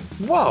before you're like,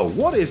 whoa,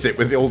 what is it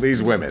with all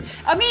these women?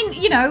 I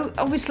mean,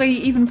 obviously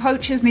even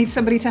poachers need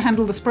somebody to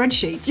handle the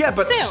spreadsheets. Yeah,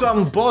 but still.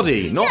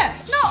 somebody,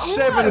 not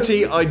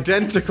 70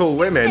 identical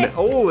women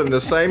all in the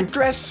same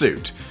dress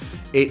suit.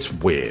 It's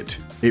weird.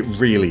 It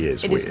really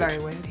is weird. It is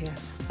very weird,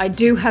 yes. I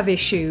do have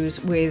issues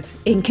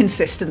with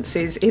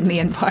inconsistencies in the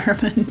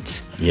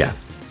environment. Yeah.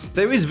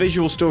 There is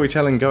visual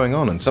storytelling going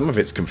on, and some of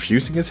it's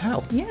confusing as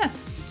hell. Yeah,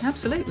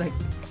 absolutely.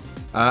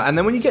 And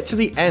then when you get to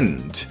the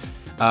end,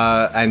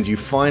 and you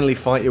finally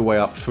fight your way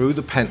up through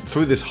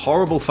through this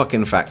horrible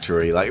fucking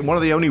factory, like one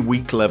of the only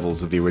weak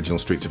levels of the original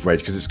Streets of Rage,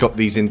 because it's got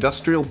these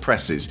industrial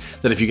presses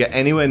that if you get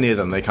anywhere near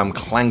them, they come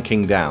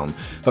clanking down.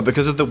 But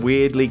because of the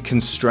weirdly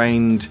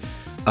constrained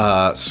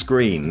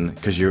screen,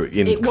 because you're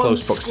in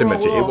close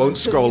proximity, it won't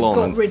scroll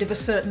on. Got rid of a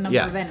certain number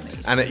of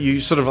enemies. And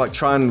you sort of like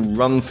try and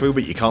run through,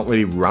 but you can't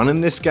really run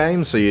in this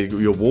game, so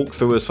you walk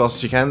through as fast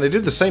as you can. They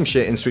did the same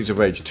shit in Streets of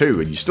Rage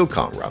 2, and you still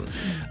can't run.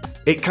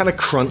 It kind of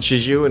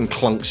crunches you and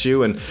clunks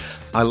you, and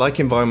I like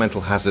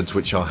environmental hazards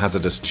which are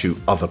hazardous to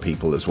other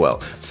people as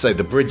well. Say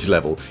the bridge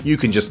level, you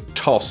can just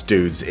toss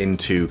dudes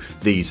into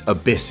these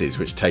abysses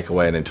which take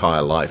away an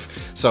entire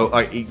life. So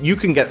you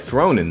can get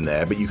thrown in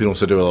there, but you can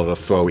also do a lot of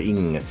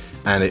throwing,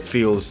 and it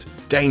feels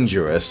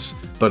dangerous,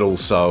 but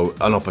also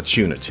an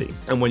opportunity.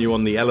 And when you're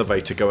on the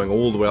elevator going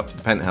all the way up to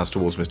the penthouse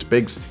towards Mr.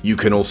 Biggs, you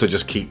can also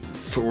just keep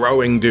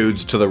throwing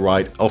dudes to the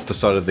right off the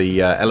side of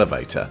the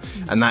elevator.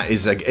 And that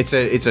is it's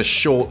a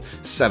short,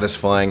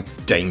 satisfying,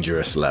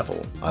 dangerous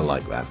level. I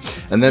like that.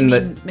 And then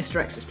Mr.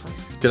 X's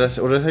place. What did I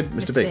say?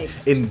 Mr. Big.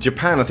 In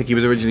Japan, I think he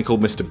was originally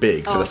called Mr.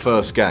 Big for the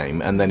first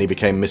game, and then he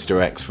became Mr.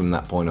 X from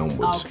that point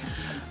onwards. Okay.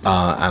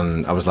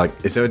 And I was like,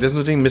 is there a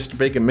difference between Mr.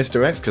 Big and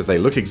Mr. X? Because they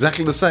look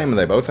exactly the same, and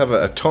they both have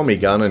a Tommy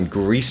gun and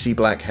greasy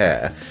black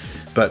hair.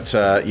 But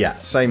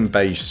same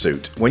beige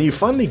suit. When you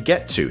finally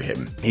get to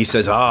him, he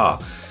says,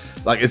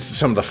 it's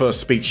some of the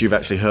first speech you've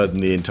actually heard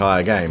in the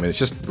entire game, and it's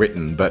just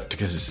written, but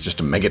because it's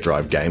just a Mega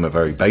Drive game, a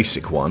very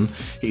basic one,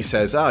 he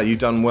says, you've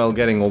done well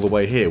getting all the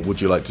way here,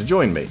 would you like to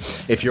join me?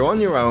 If you're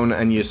on your own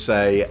and you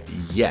say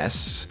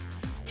yes,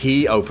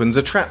 he opens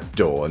a trap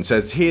door and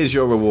says, here's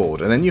your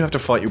reward, and then you have to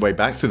fight your way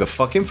back through the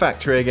fucking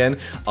factory again,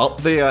 up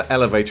the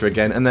elevator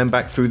again, and then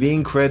back through the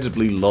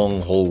incredibly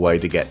long hallway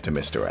to get to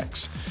Mr.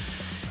 X.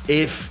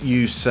 If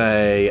you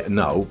say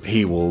no,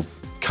 he will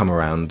come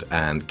around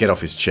and get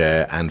off his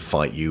chair and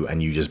fight you,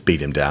 and you just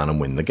beat him down and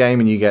win the game,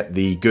 and you get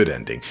the good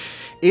ending.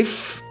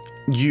 If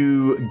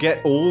you get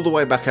all the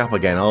way back up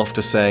again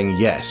after saying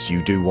yes,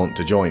 you do want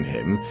to join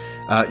him,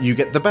 you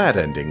get the bad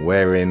ending,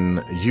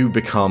 wherein you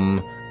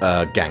become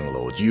a gang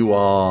lord. You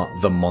are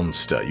the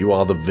monster. You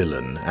are the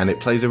villain. And it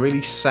plays a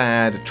really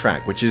sad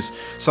track, which is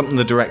something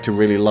the director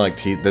really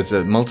liked. There's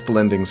multiple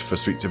endings for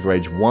Streets of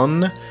Rage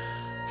 1,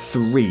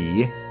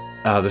 3,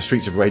 the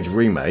Streets of Rage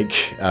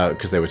remake,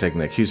 because they were taking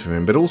their cues from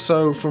him, but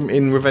also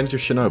in Revenge of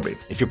Shinobi.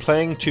 If you're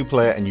playing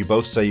two-player and you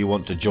both say you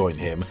want to join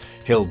him,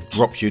 he'll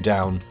drop you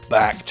down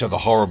back to the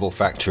horrible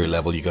factory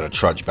level you got to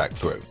trudge back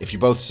through. If you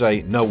both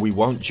say, no, we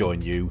won't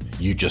join you,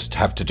 you just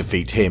have to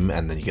defeat him,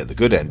 and then you get the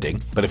good ending.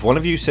 But if one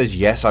of you says,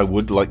 yes, I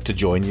would like to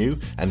join you,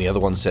 and the other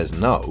one says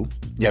no,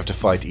 you have to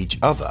fight each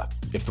other.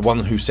 If the one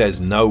who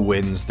says no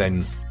wins,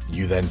 then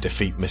you then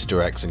defeat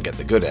Mr. X and get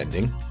the good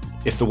ending.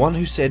 If the one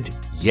who said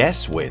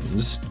yes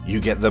wins, you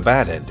get the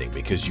bad ending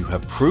because you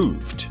have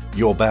proved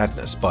your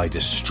badness by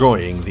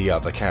destroying the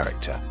other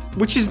character.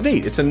 Which is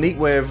neat. It's a neat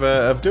way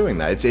of doing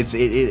that.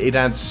 It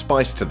adds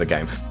spice to the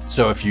game.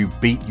 So if you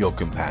beat your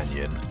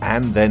companion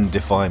and then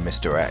defy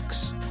Mr.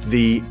 X,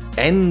 the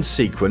end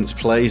sequence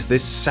plays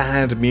this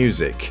sad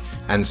music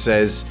and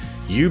says,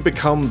 you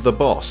become the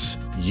boss.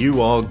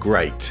 You are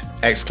great! !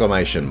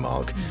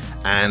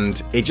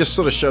 And it just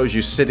sort of shows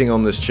you sitting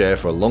on this chair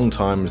for a long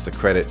time as the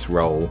credits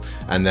roll,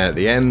 and then at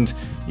the end,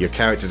 your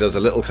character does a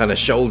little kind of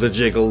shoulder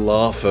jiggle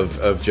laugh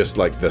of just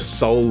like the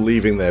soul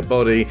leaving their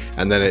body,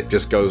 and then it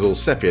just goes all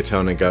sepia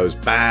tone and goes,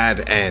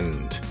 bad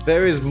end.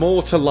 There is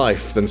more to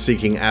life than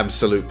seeking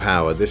absolute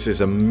power. This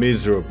is a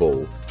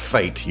miserable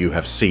fate you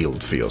have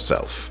sealed for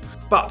yourself.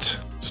 But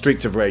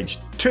Streets of Rage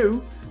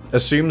 2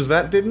 assumes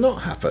that did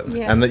not happen,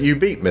 yes, and that you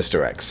beat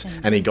Mr. X,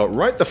 and he got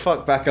right the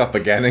fuck back up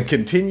again and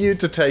continued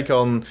to take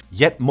on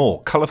yet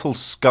more colourful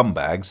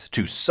scumbags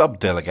to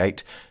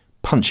subdelegate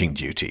punching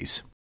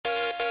duties.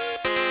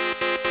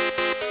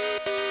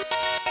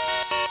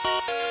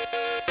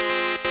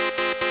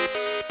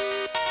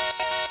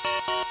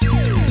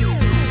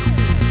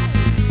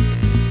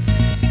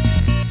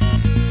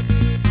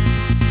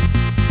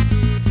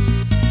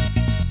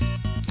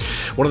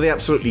 One of the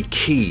absolutely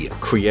key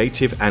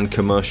creative and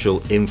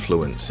commercial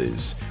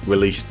influences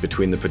released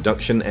between the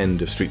production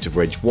end of Streets of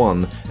Rage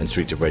 1 and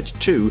Streets of Rage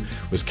 2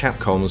 was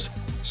Capcom's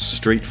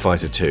Street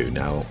Fighter 2.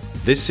 Now,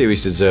 this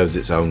series deserves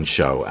its own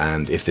show,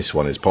 and if this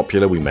one is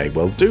popular, we may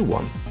well do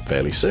one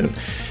fairly soon.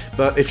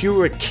 But if you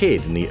were a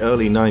kid in the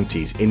early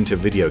 90s into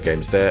video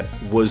games, there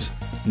was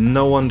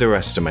no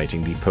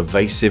underestimating the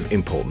pervasive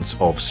importance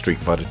of Street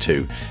Fighter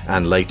 2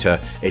 and later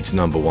its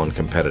number one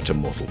competitor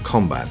Mortal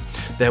Kombat.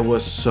 There were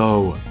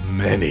so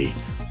many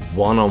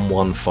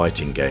one-on-one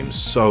fighting games,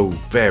 so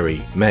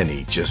very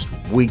many just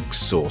weak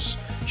sauce,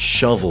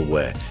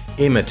 shovelware,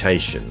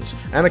 imitations,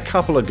 and a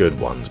couple of good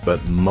ones,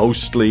 but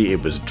mostly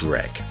it was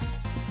dreck,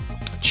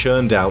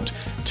 churned out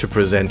to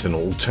present an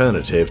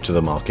alternative to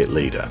the market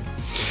leader.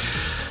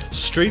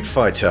 Street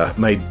Fighter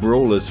made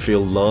brawlers feel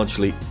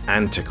largely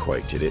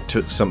antiquated. It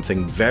took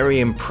something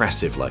very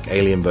impressive like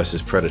Alien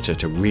vs Predator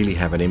to really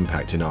have an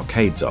impact in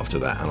arcades after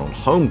that, and on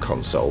home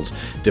consoles,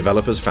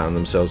 developers found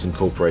themselves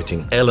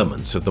incorporating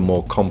elements of the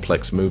more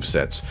complex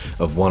movesets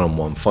of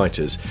one-on-one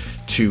fighters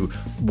to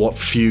what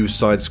few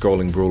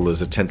side-scrolling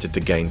brawlers attempted to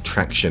gain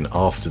traction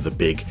after the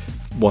big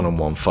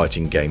one-on-one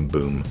fighting game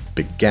boom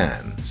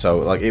began. So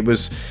like it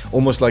was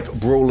almost like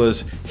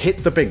brawlers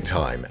hit the big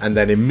time and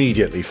then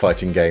immediately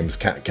fighting games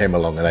came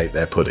along and ate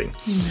their pudding.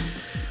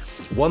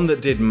 One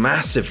that did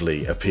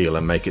massively appeal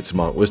and make its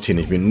mark was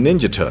Teenage Mutant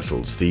Ninja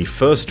Turtles. The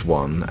first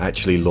one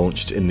actually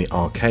launched in the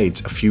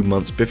arcades a few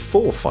months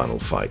before Final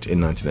Fight in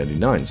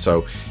 1989,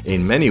 so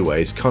in many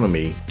ways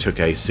Konami took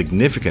a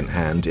significant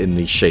hand in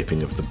the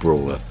shaping of the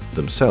brawler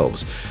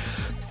themselves.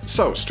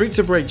 So, Streets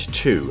of Rage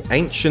 2,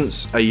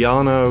 Ancient's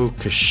Ayano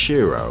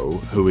Koshiro,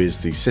 who is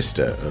the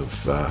sister of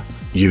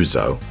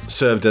Yuzo,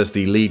 served as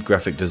the lead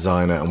graphic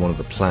designer and one of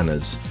the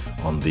planners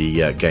on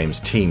the game's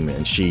team,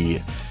 and she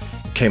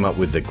came up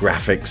with the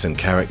graphics and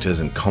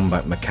characters and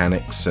combat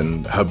mechanics,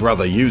 and her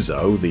brother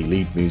Yuzo, the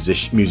lead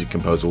music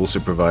composer, also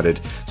provided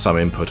some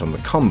input on the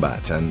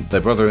combat, and their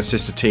brother and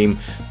sister team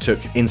took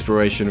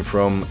inspiration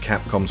from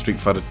Capcom Street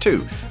Fighter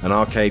 2, an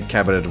arcade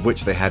cabinet of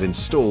which they had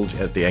installed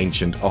at the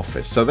Ancient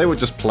office. So they were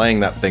just playing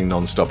that thing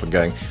non-stop and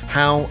going,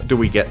 how do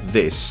we get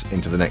this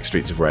into the next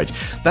Streets of Rage?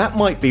 That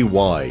might be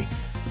why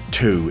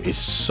 2 is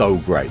so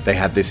great. They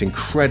had this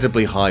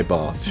incredibly high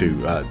bar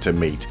to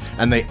meet,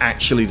 and they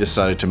actually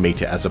decided to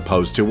meet it as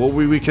opposed to, well,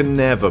 we can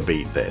never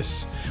beat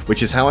this,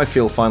 which is how I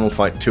feel Final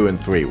Fight 2 and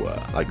 3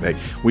 were. Like,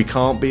 we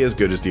can't be as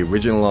good as the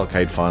original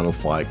arcade Final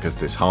Fight because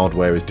this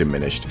hardware is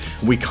diminished.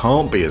 We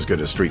can't be as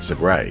good as Streets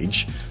of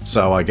Rage,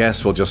 so I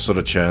guess we'll just sort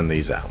of churn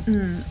these out.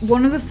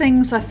 One of the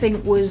things I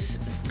think was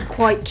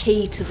quite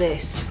key to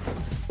this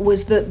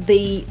was that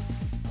the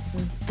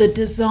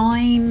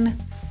design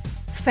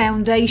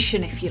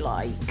foundation, if you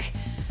like,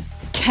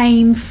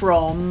 came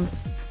from,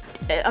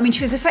 I mean,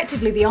 she was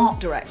effectively the art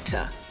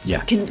director. Yeah.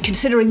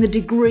 Considering the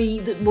degree,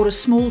 what a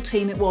small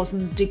team it was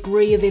and the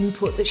degree of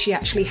input that she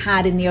actually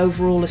had in the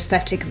overall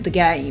aesthetic of the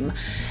game,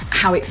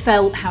 how it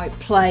felt, how it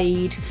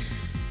played,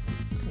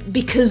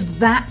 because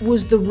that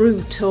was the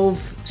root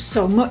of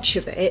so much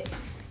of it.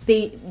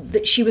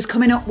 That she was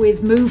coming up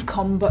with move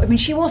combo. I mean,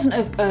 she wasn't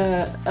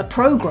a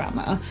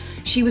programmer.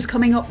 She was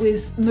coming up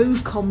with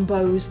move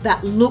combos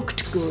that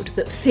looked good,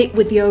 that fit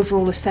with the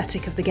overall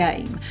aesthetic of the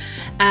game,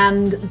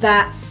 and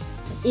that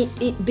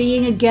it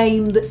being a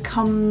game that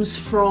comes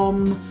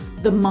from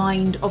the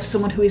mind of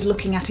someone who is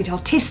looking at it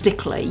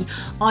artistically,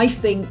 I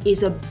think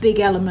is a big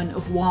element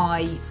of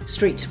why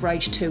Streets of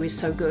Rage 2 is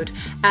so good.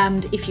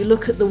 And if you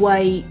look at the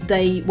way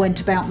they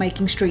went about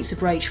making Streets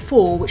of Rage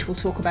 4, which we'll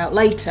talk about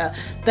later,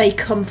 they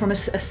come from a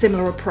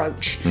similar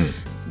approach.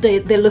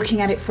 They're looking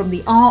at it from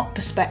the art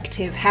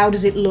perspective. How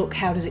does it look?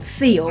 How does it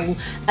feel?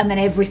 And then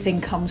everything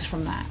comes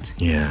from that.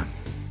 Yeah.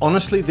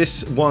 Honestly,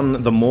 this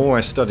one, the more I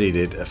studied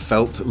it,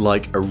 felt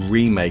like a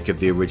remake of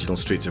the original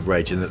Streets of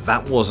Rage, and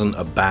that wasn't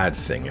a bad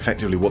thing.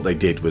 Effectively, what they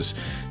did was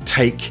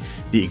take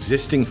the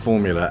existing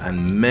formula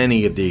and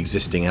many of the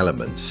existing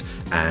elements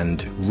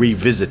and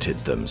revisited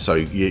them. So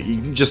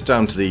you just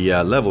down to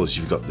the levels,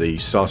 you've got the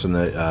start in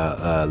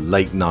the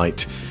late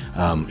night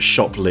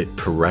shop-lit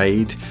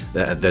parade,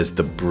 there's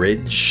the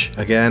bridge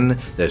again,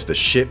 there's the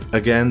ship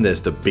again,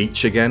 there's the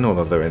beach again,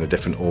 although they're in a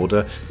different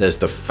order, there's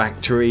the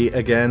factory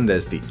again,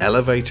 there's the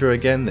elevator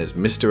again, there's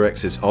Mr.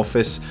 X's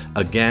office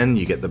again,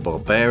 you get the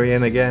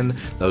barbarian again,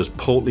 those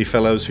portly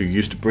fellows who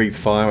used to breathe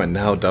fire and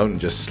now don't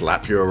and just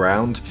slap you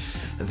around.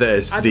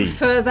 I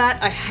prefer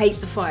that. I hate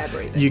the fire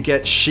breathing. You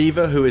get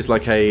Shiva, who is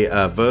like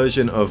a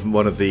version of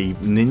one of the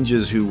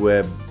ninjas who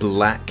wear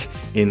black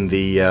in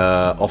the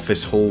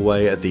office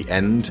hallway at the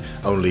end,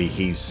 only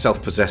he's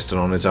self-possessed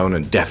and on his own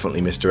and definitely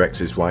Mr.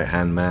 X's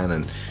right-hand man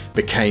and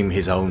became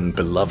his own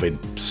beloved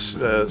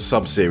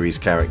sub-series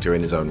character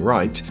in his own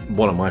right.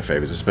 One of my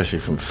favourites, especially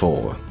from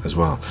 4 as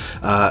well.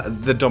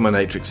 The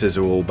Dominatrixes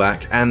are all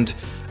back, and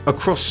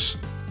across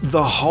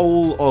the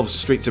whole of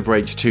Streets of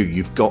Rage 2,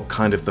 you've got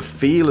kind of the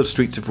feel of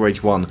Streets of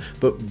Rage 1,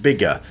 but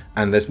bigger,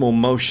 and there's more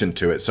motion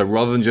to it. So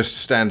rather than just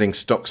standing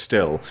stock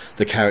still,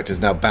 the characters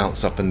now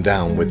bounce up and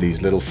down with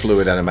these little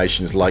fluid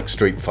animations like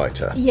Street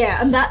Fighter.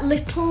 Yeah, and that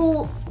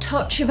little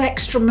touch of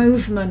extra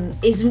movement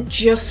isn't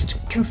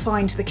just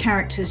confined to the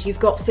characters. You've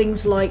got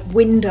things like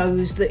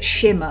windows that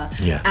shimmer,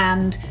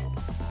 and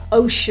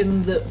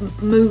ocean that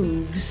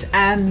moves,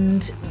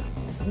 and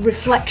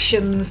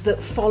reflections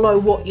that follow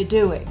what you're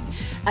doing,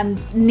 and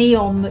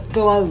neon that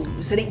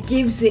glows, and it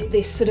gives it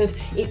this sort of,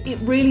 it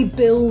really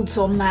builds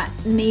on that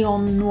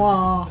neon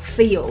noir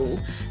feel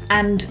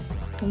and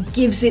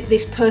gives it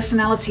this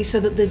personality so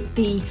that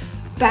the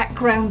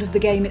background of the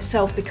game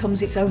itself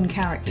becomes its own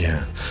character.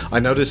 Yeah, I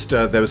noticed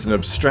there was an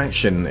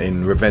abstraction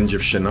in Revenge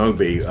of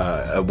Shinobi.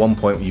 At one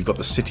point you've got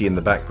the city in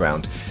the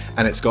background,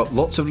 and it's got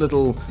lots of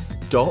little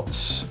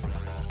dots,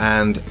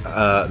 and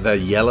they're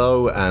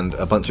yellow, and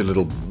a bunch of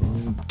little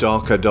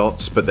darker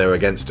dots, but they're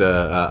against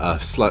a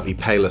slightly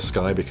paler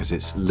sky because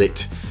it's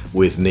lit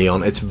with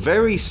neon. It's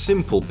very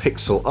simple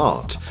pixel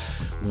art.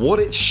 What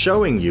it's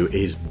showing you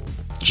is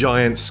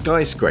giant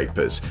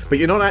skyscrapers, but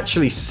you're not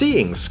actually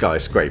seeing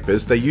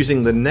skyscrapers. They're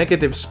using the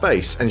negative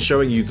space and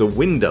showing you the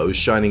windows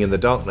shining in the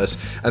darkness,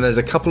 and there's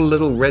a couple of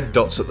little red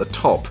dots at the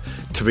top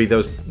to be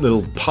those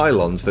little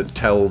pylons that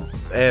tell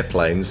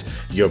airplanes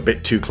you're a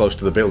bit too close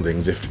to the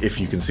buildings if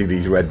you can see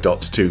these red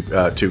dots too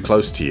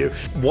close to you.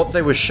 What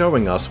they were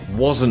showing us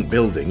wasn't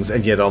buildings,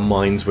 and yet our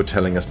minds were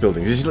telling us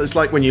buildings. It's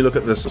like when you look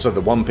at this, so the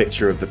one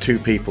picture of the two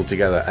people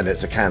together and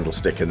it's a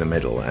candlestick in the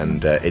middle,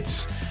 and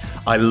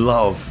I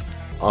love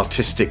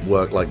artistic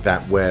work like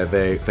that where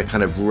they're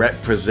kind of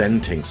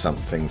representing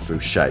something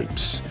through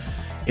shapes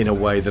in a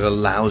way that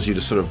allows you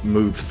to sort of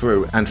move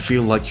through and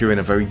feel like you're in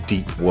a very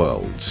deep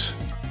world.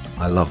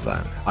 I love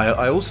that.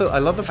 I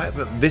love the fact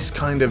that this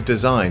kind of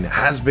design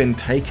has been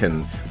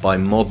taken by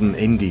modern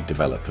indie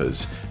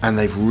developers and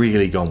they've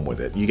really gone with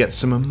it. You get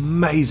some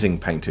amazing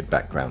painted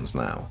backgrounds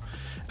now,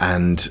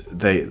 and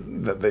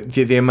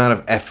the amount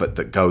of effort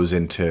that goes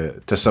into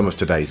some of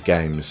today's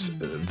games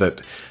that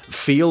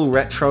feel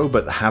retro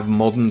but have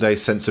modern day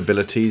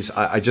sensibilities.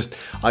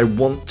 I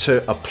want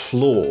to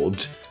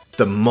applaud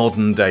the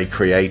modern day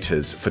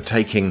creators for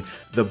taking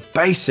the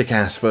basic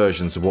ass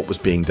versions of what was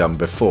being done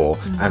before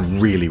and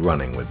really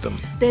running with them.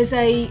 There's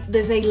a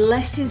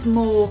less is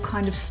more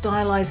kind of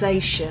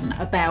stylization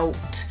about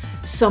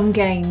some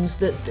games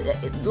that,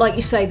 like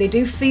you say, they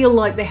do feel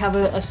like they have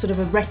a sort of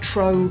a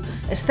retro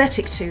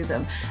aesthetic to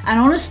them. And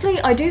honestly,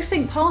 I do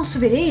think part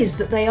of it is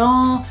that they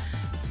are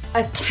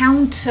a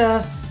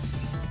counter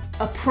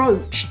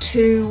approach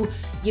to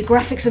your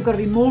graphics have got to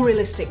be more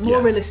realistic,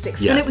 fill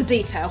it with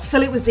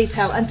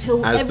detail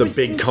until as the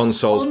big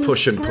consoles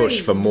push and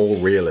push for more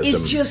realism.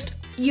 It's just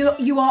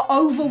you are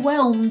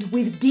overwhelmed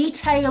with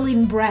detail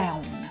in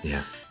brown.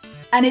 Yeah.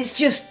 And it's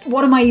just,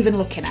 what am I even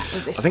looking at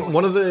this I think point?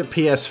 one of the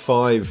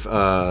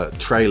PS5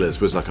 trailers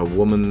was like a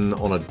woman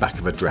on the back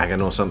of a dragon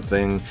or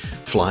something,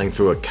 flying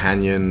through a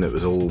canyon that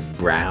was all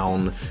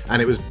brown,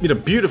 and it was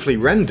beautifully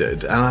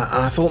rendered. And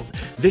I thought,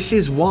 this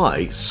is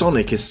why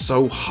Sonic is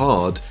so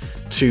hard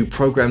to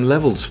program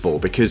levels for,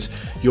 because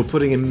you're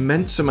putting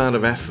immense amount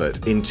of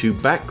effort into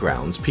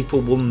backgrounds people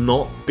will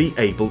not be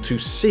able to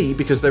see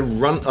because they're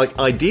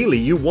ideally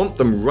you want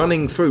them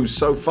running through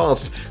so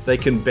fast they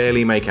can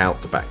barely make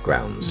out the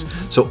backgrounds.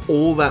 So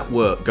all that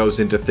work goes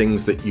into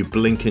things that you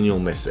blink and you'll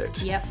miss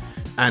it. Yep.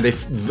 And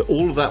if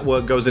all of that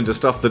work goes into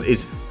stuff that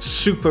is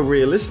super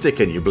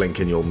realistic and you blink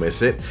and you'll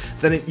miss it,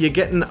 then you're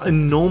getting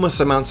enormous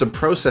amounts of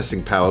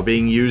processing power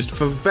being used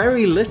for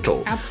very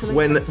little. Absolutely.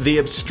 When the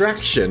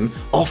abstraction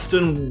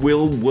often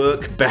will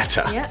work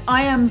better. Yeah,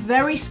 I am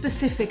very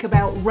specific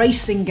about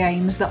racing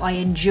games that I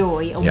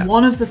enjoy, and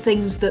one of the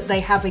things that they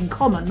have in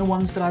common, the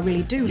ones that I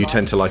really do You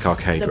tend to like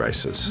arcade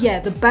racers. Yeah,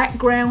 the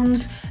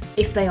backgrounds,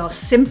 if they are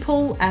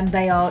simple and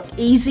they are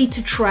easy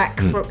to track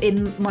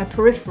in my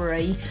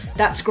periphery,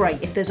 that's great.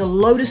 If there's a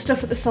load of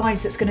stuff at the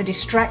sides that's going to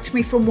distract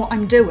me from what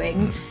I'm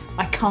doing,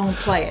 I can't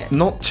play it.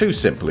 Not too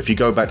simple. If you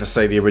go back to,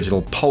 say, the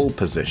original pole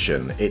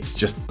position, it's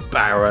just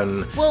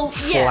barren,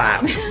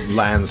 flat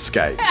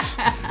landscapes.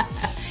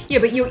 Yeah,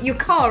 but your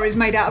car is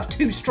made out of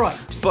two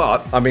stripes.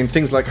 But, I mean,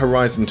 things like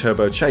Horizon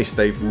Turbo Chase,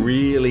 they've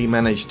really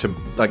managed to,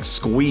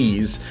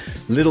 squeeze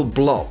little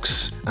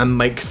blocks and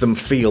make them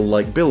feel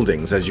like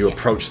buildings as you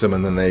approach them,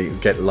 and then they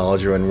get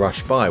larger and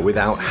rush by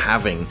without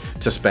having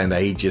to spend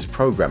ages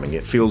programming.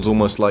 It feels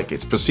almost like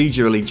it's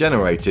procedurally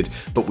generated,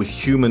 but with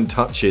human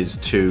touches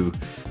to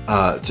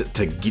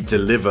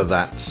deliver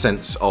that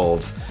sense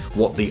of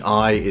what the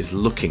eye is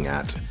looking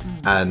at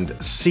and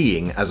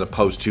seeing, as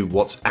opposed to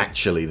what's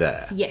actually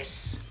there.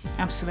 Yes,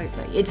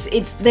 absolutely.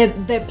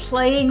 They're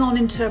playing on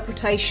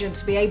interpretation.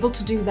 To be able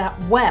to do that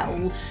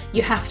well,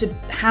 you have to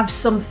have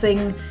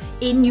something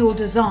in your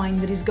design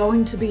that is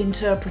going to be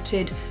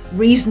interpreted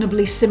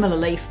reasonably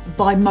similarly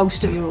by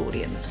most of your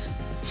audience.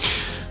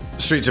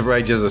 Streets of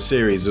Rage as a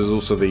series was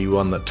also the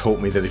one that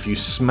taught me that if you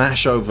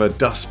smash over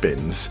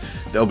dustbins,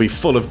 they'll be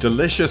full of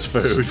delicious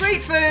food.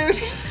 Street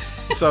food!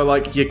 So,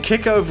 like, you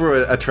kick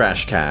over a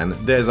trash can,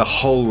 there's a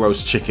whole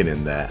roast chicken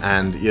in there,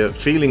 and you're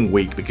feeling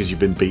weak because you've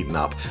been beaten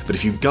up. But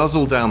if you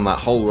guzzle down that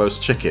whole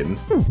roast chicken,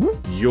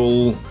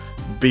 you'll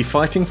be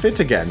fighting fit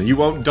again. You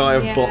won't die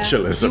of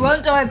botulism. You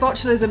won't die of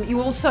botulism.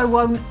 You also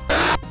won't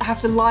have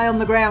to lie on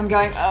the ground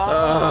going,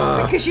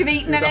 because you've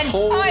eaten an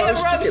entire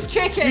roast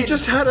chicken. You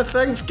just had a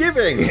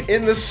Thanksgiving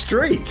in the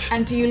street.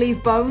 And do you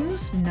leave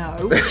bones? No,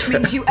 which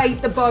means you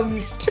ate the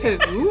bones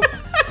too.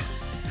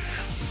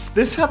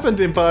 This happened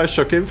in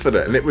Bioshock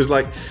Infinite, and it was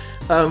like,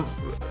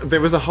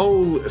 there was a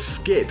whole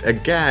skit, a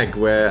gag,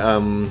 where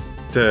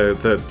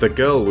the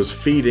girl was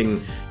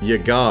feeding your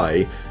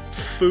guy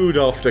food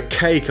after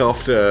cake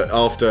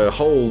after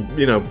whole,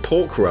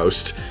 pork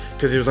roast,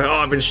 because he was like,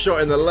 I've been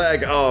shot in the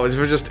leg. If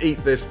I just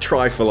eat this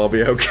trifle, I'll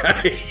be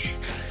okay.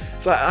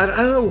 So I don't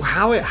know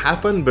how it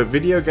happened, but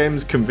video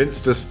games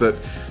convinced us that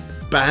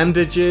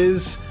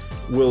bandages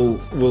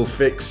will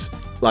fix,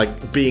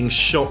 like, being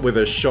shot with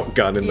a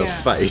shotgun in the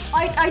face.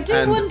 I do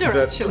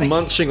wonder, actually.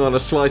 Munching on a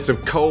slice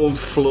of cold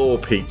floor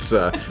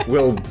pizza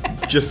will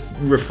just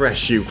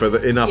refresh you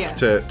enough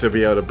to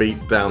be able to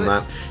beat down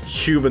that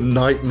human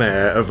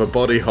nightmare of a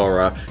body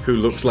horror who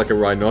looks like a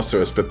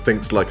rhinoceros but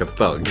thinks like a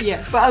thug.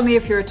 Yeah, but only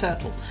if you're a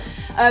turtle.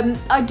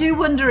 I do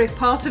wonder if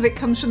part of it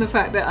comes from the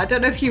fact that, I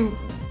don't know if you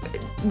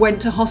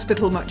went to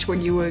hospital much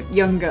when you were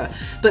younger,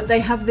 but they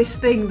have this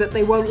thing that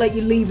they won't let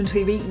you leave until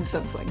you've eaten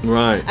something.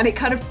 Right. And it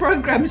kind of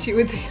programs you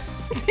with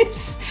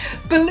this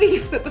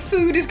belief that the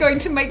food is going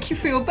to make you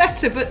feel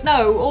better, but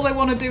no, all they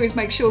want to do is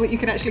make sure that you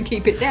can actually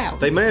keep it down.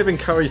 They may have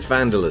encouraged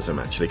vandalism,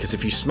 actually, because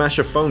if you smash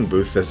a phone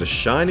booth, there's a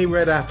shiny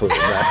red apple in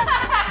there.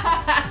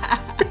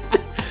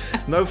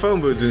 No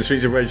phone booths in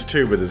Streets of Rage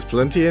 2, but there's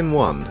plenty in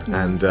 1.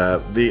 And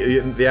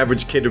the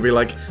average kid would be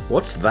like,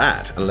 what's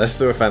that? Unless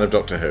they're a fan of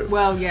Doctor Who.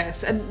 Well,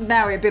 yes. And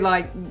now it'd be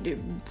like,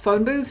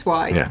 phone booths?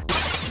 Why? Yeah.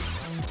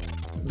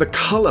 The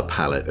colour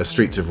palette of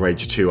Streets of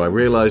Rage 2, I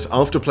realised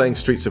after playing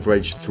Streets of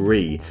Rage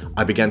 3,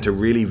 I began to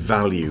really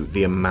value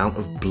the amount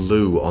of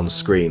blue on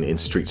screen in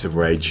Streets of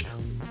Rage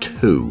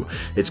 2.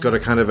 It's got a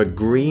kind of a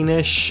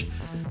greenish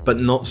but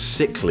not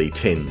sickly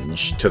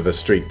tinge to the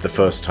street the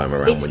first time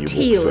around when you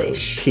walk through.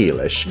 It's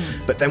tealish.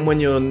 But then when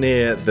you're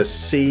near the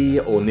sea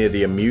or near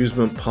the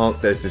amusement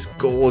park, there's this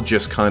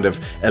gorgeous kind of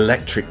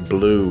electric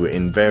blue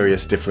in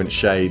various different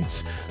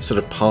shades, sort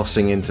of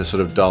passing into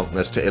sort of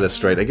darkness to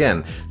illustrate,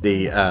 again,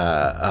 the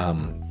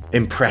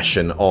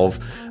impression of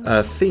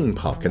a theme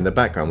park in the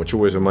background, which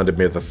always reminded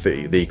me of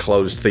the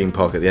closed theme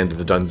park at the end of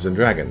the Dungeons and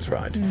Dragons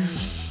ride.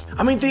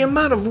 I mean, the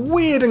amount of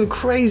weird and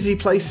crazy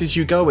places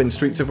you go in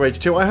Streets of Rage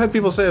 2. I heard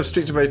people say of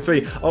Streets of Rage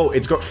 3,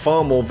 it's got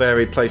far more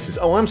varied places.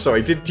 Oh, I'm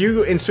sorry, did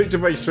you in Streets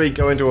of Rage 3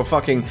 go into a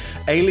fucking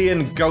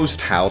alien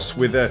ghost house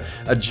with a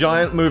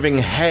giant moving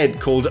head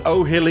called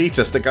Oh He'll Eat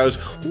Us that goes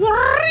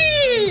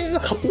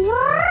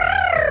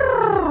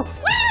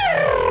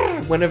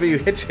whenever you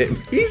hit him?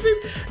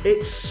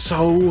 It's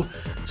so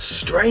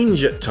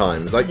strange at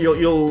times. Like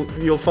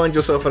you'll find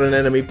yourself on an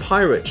enemy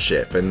pirate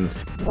ship and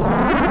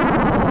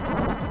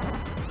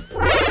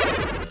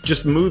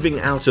just moving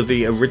out of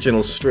the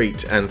original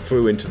street and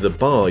through into the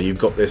bar, you've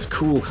got this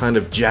cool kind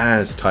of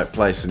jazz type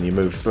place, and you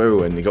move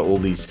through and you've got all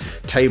these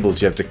tables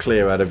you have to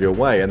clear out of your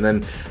way, and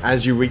then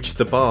as you reach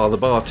the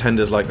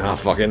bartender's like,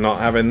 fucking not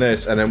having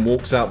this, and then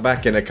walks out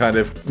back in a kind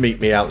of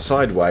meet me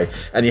outside way,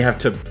 and you have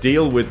to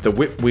deal with the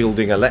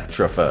whip-wielding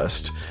Electra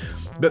first,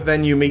 but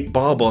then you meet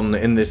Barbon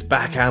in this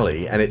back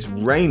alley, and it's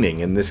raining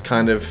in this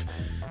kind of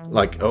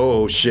like,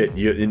 oh shit,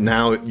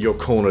 now you're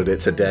cornered,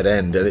 it's a dead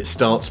end, and it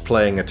starts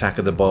playing Attack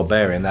of the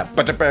Barbarian, that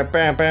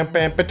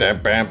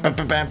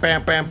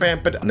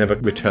Never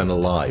Return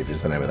Alive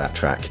is the name of that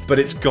track, but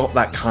it's got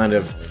that kind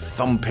of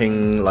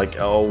thumping, like,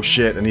 oh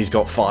shit, and he's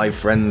got 5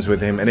 friends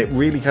with him, and it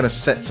really kind of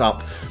sets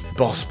up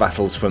boss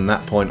battles from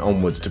that point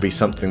onwards to be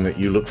something that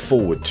you look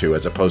forward to,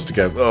 as opposed to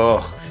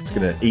go, it's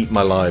going to eat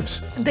my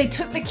lives. They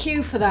took the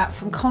cue for that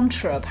from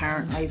Contra,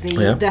 apparently,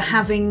 the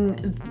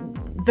having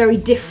very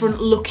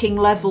different looking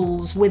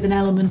levels with an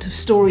element of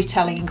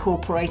storytelling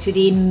incorporated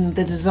in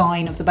the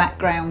design of the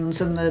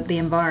backgrounds and the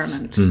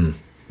environment.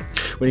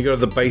 When you go to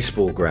the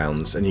baseball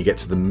grounds and you get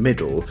to the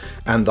middle,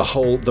 and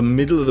the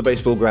middle of the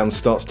baseball ground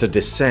starts to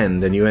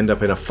descend, and you end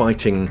up in a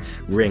fighting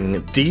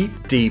ring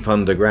deep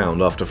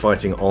underground after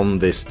fighting on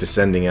this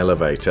descending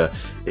elevator,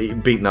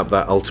 beating up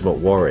that Ultimate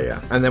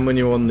Warrior. And then when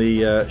you're on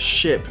the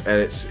ship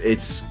and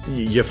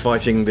you're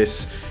fighting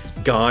this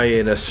guy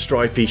in a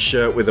stripy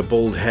shirt with a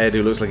bald head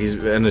who looks like he's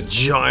and a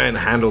giant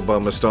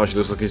handlebar moustache who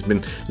looks like he's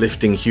been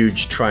lifting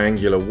huge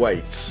triangular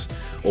weights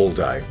all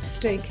day.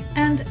 Steak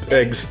and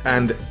eggs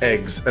and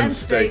eggs and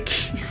steak.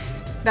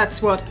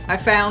 That's what I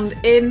found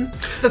in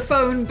the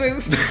phone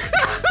booth.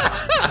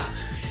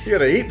 You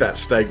gotta eat that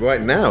steak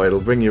right now, it'll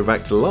bring you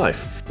back to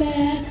life.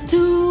 Back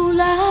to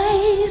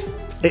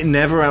life. It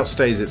never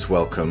outstays its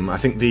welcome. I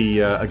think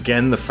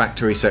the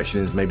factory section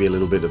is maybe a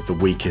little bit of the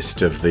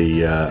weakest of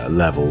the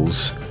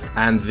levels.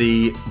 And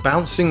the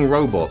bouncing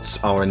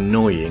robots are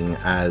annoying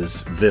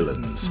as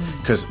villains,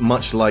 because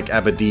much like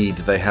Abadid,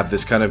 they have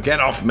this kind of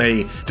get off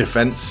me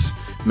defense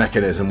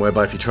mechanism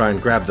whereby if you try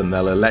and grab them,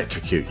 they'll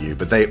electrocute you.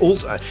 But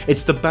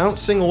it's the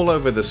bouncing all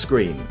over the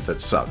screen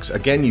that sucks.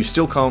 Again, you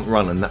still can't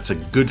run, and that's a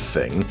good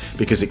thing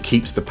because it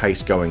keeps the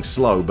pace going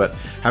slow. But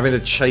having to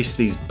chase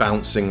these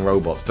bouncing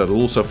robots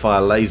that'll also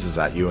fire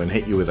lasers at you and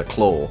hit you with a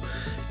claw,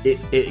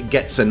 it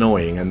gets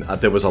annoying. And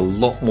there was a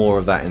lot more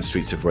of that in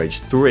Streets of Rage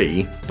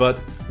 3. But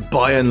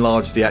by and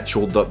large,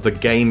 the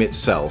game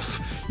itself,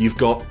 you've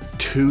got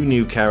 2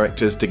 new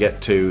characters to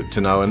get to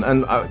know,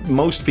 and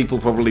most people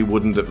probably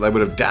wouldn't have. They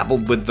would have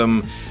dabbled with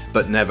them,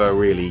 but never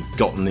really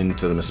gotten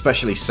into them.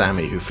 Especially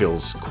Sammy,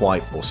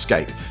 or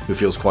Skate, who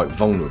feels quite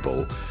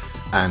vulnerable,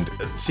 and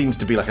seems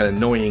to be like an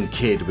annoying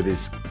kid with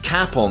his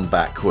cap on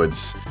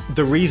backwards.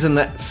 The reason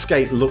that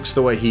Skate looks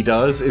the way he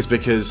does is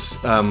because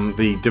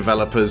the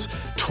developers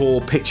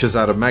tore pictures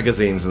out of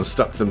magazines and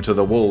stuck them to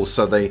the wall.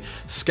 So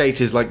Skate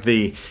is like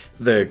the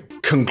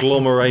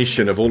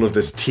conglomeration of all of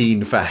this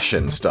teen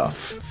fashion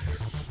stuff,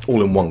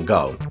 all in one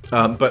go.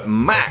 But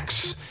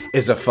Max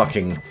is a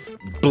fucking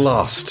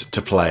blast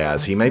to play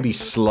as. He may be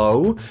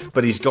slow,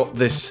 but he's got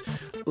this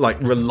like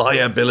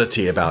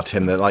reliability about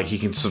him that like he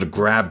can sort of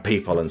grab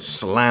people and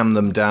slam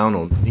them down,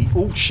 or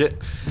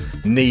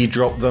knee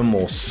drop them,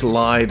 or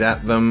slide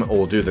at them,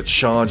 or do the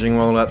charging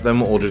roll at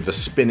them, or do the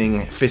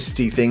spinning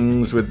fisty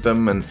things with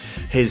them. And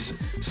his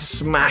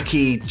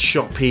smacky,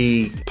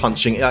 choppy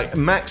punching, like,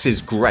 Max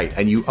is great,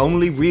 and you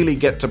only really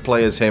get to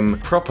play as him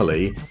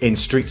properly in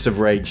Streets of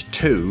Rage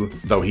 2,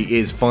 though he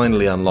is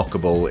finally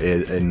unlockable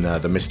in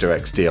the Mr.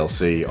 X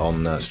DLC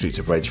on Streets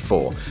of Rage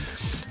 4.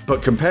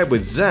 But compared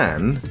with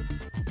Zan,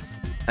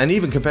 and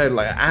even compared,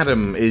 like,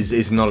 Adam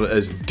is not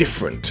as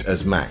different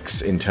as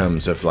Max in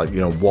terms of, like,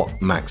 you know,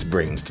 what Max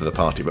brings to the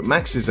party. But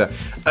Max is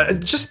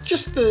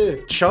just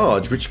the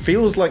charge, which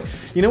feels like,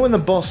 you know, when the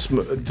boss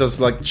does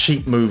like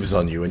cheap moves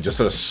on you and just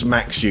sort of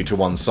smacks you to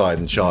one side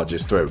and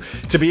charges through.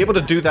 To be able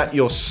to do that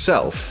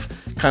yourself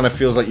kind of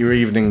feels like you're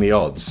evening the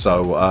odds.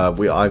 So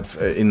I've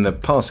in the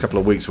past couple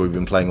of weeks we've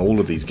been playing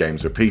all of these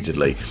games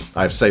repeatedly.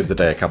 I've saved the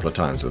day a couple of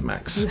times with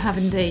Max. You have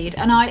indeed,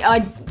 and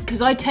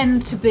because I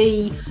tend to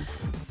be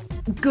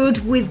good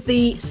with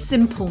the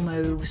simple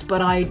moves,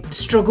 but I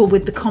struggle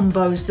with the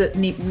combos that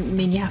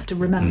mean you have to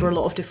remember a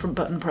lot of different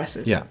button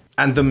presses. Yeah,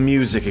 and the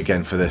music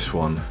again for this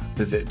one,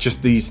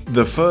 just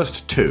the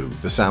first 2,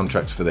 the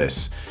soundtracks for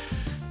this,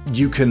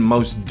 you can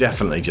most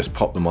definitely just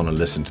pop them on and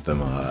listen to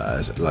them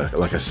as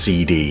like a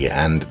CD,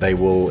 and they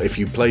will, if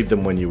you played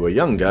them when you were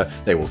younger,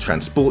 they will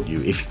transport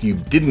you. If you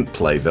didn't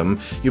play them,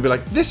 you'll be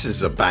like, this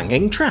is a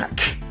banging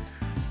track.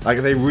 Like,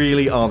 they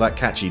really are that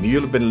catchy.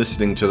 You'll have been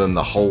listening to them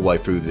the whole way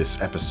through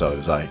this episode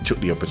as I took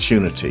the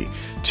opportunity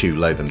to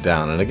lay them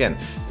down. And again,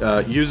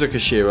 Yuzo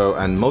Koshiro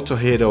and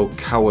Motohiro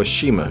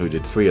Kawashima, who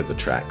did 3 of the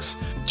tracks,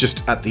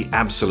 just at the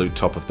absolute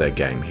top of their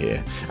game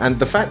here. And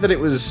the fact that it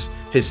was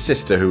his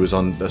sister who was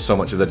on so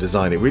much of the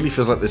design, it really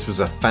feels like this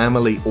was a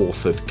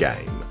family-authored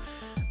game.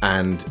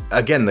 And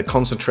again, the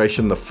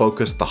concentration, the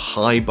focus, the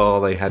high bar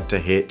they had to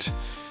hit,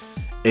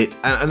 they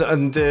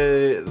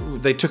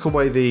took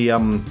away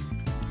the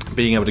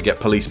being able to get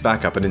police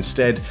backup, and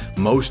instead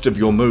most of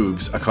your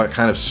moves are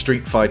kind of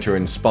Street Fighter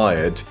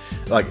inspired.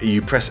 Like,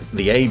 you press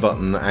the A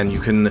button and you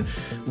can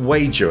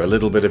wager a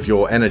little bit of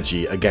your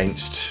energy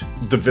against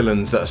the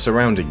villains that are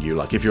surrounding you.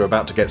 Like, if you're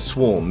about to get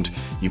swarmed,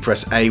 you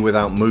press A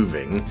without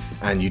moving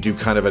and you do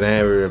kind of an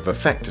area of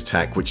effect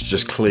attack which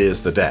just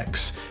clears the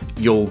decks.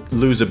 You'll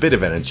lose a bit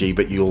of energy,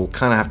 but you'll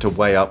kind of have to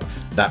weigh up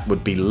that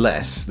would be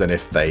less than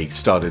if they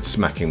started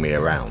smacking me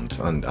around,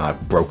 and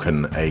I've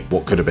broken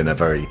what could have been a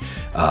very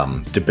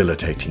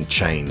debilitating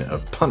chain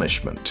of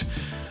punishment.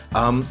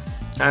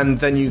 And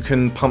then you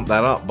can pump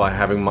that up by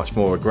having much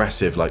more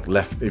aggressive, like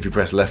left. If you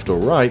press left or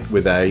right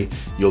with A,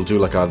 you'll do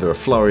like either a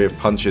flurry of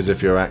punches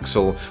if you're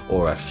Axel,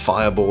 or a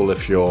fireball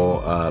if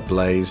you're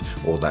Blaze,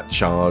 or that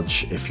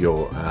charge if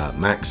you're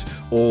Max,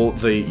 or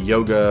the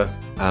yoga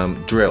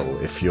drill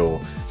if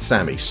you're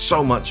Sammy.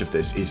 So much of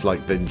this is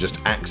like them just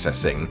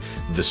accessing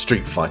the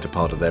Street Fighter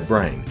part of their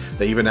brain.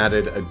 They even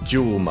added a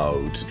duel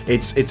mode.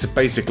 It's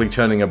basically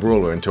turning a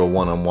brawler into a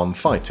one-on-one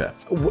fighter.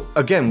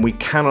 Again, we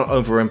cannot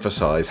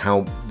overemphasize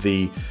how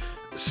the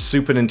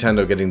Super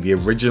Nintendo getting the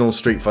original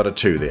Street Fighter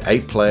 2, the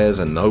 8 players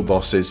and no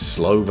bosses,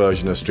 slow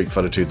version of Street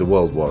Fighter 2 The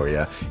World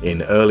Warrior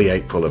in early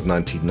April of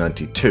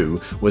 1992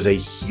 was a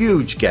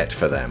huge get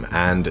for them,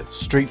 and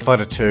Street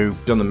Fighter 2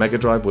 on the Mega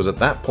Drive was at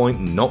that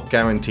point not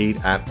guaranteed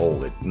at all.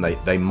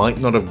 They might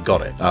not have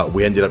got it.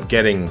 We ended up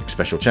getting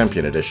Special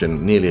Champion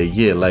Edition nearly a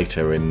year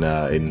later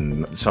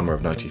in summer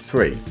of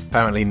 93.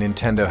 Apparently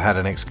Nintendo had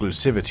an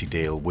exclusivity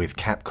deal with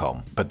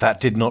Capcom, but that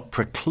did not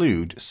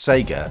preclude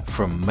Sega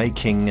from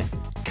making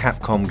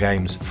Capcom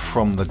games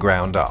from the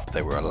ground up.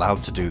 They were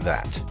allowed to do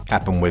that.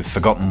 Happened with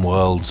Forgotten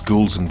Worlds,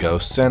 Ghouls and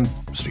Ghosts, and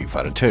Street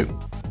Fighter 2.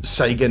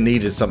 Sega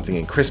needed something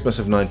in Christmas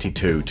of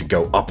 92 to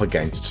go up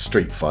against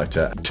Street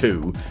Fighter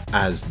 2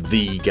 as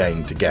the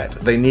game to get.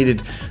 They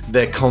needed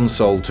their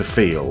console to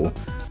feel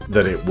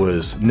that it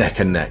was neck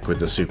and neck with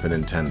the Super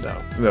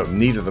Nintendo. No,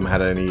 neither of them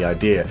had any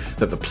idea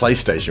that the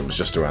PlayStation was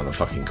just around the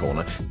fucking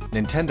corner.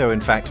 Nintendo,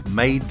 in fact,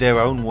 made their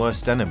own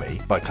worst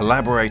enemy by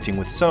collaborating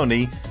with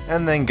Sony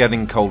and then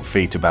getting cold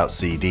feet about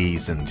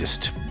CDs and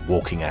just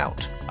walking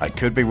out. I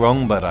could be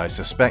wrong, but I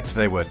suspect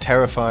they were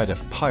terrified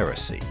of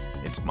piracy.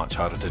 It's much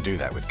harder to do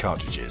that with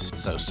cartridges,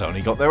 so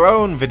Sony got their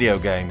own video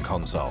game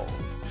console.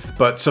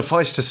 But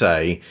suffice to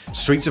say,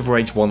 Streets of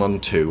Rage 1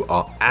 and 2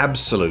 are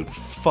absolute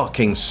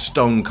fucking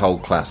stone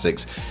cold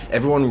classics.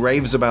 Everyone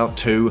raves about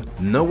 2,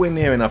 nowhere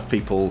near enough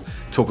people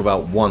talk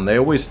about 1. They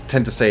always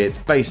tend to say it's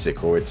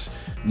basic or it's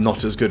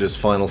not as good as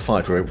Final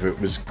Fight, or if it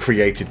was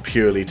created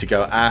purely to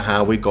go,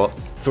 aha, we've got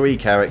 3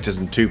 characters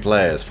and 2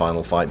 players,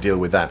 Final Fight, deal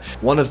with that.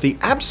 One of the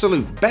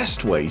absolute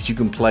best ways you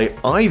can play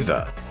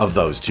either of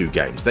those 2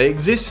 games. They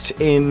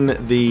exist in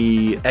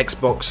the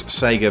Xbox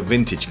Sega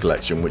Vintage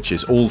Collection, which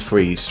is all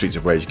 3 Streets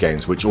of Rage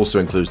games, which also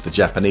includes the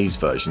Japanese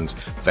versions,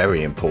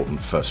 very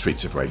important for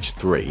Streets of Rage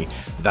 3.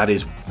 That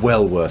is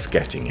well worth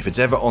getting. If it's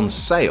ever on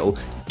sale,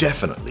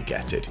 definitely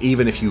get it.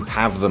 Even if you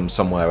have them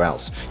somewhere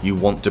else, you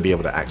want to be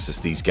able to access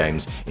these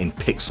games in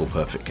pixel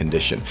perfect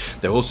condition.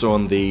 They're also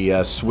on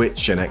the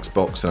Switch and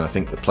Xbox, and I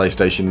think the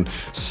PlayStation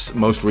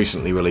most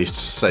recently released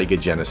Sega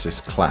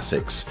Genesis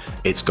Classics.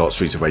 It's got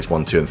Streets of Rage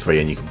 1, 2 and 3,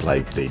 and you can play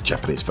the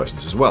Japanese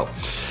versions as well.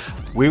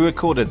 We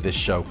recorded this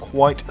show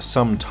quite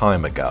some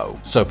time ago,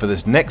 so for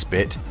this next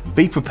bit,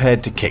 be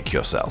prepared to kick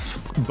yourself.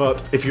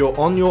 But if you're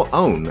on your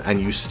own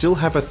and you still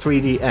have a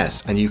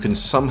 3DS and you can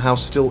somehow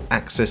still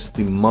access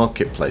the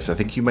marketplace, I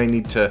think you may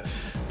need to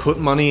put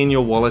money in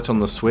your wallet on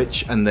the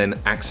Switch and then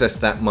access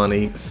that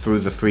money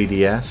through the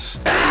 3DS.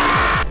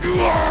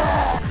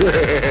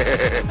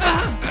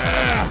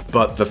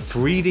 But the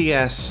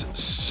 3DS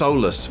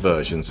Solus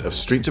versions of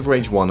Streets of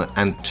Rage 1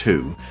 and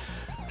 2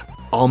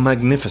 are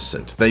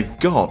magnificent. They've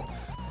got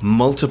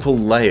multiple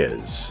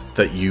layers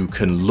that you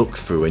can look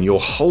through, and you're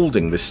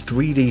holding this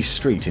 3D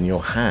street in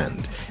your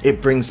hand.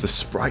 It brings the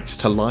sprites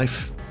to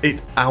life. It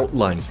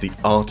outlines the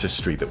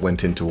artistry that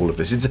went into all of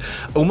this. It's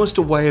almost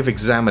a way of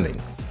examining,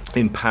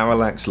 in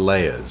parallax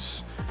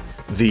layers,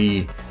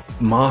 the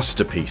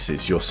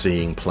masterpieces you're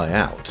seeing play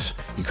out.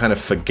 You kind of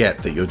forget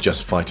that you're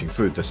just fighting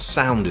through. The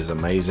sound is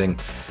amazing.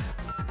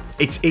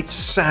 It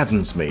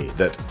saddens me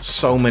that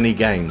so many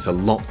games are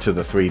locked to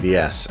the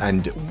 3DS,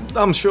 and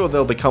I'm sure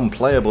they'll become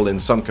playable in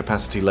some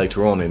capacity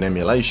later on in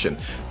emulation,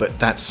 but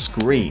that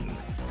screen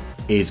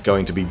is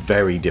going to be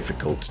very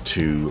difficult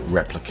to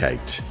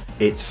replicate.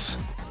 It's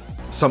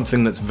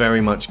something that's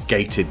very much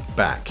gated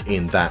back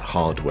in that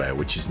hardware,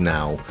 which is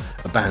now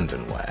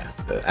abandonware,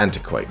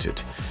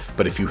 antiquated.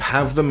 But if you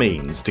have the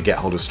means to get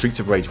hold of Streets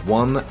of Rage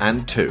 1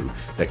 and 2,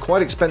 they're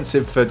quite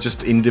expensive for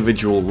just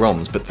individual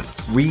ROMs, but the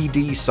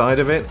 3D side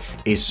of it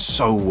is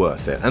so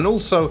worth it. And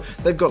also,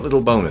 they've got little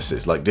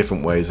bonuses, like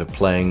different ways of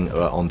playing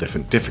on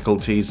different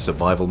difficulties,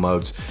 survival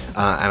modes,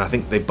 and I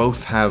think they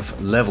both have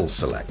level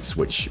selects,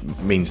 which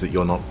means that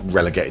you're not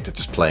relegated to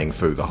just playing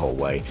through the whole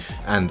way.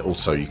 And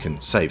also you can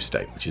save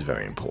state, which is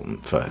very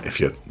important for if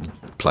you're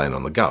playing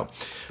on the go.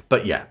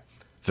 But yeah,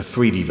 the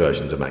 3D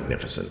versions are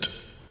magnificent.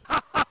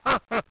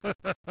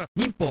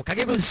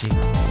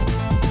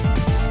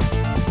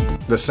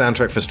 The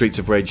soundtrack for Streets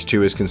of Rage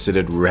 2 is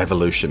considered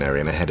revolutionary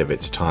and ahead of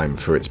its time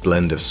for its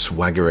blend of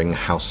swaggering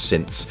house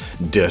synths,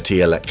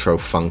 dirty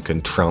electro-funk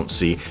and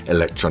trancey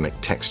electronic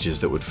textures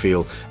that would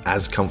feel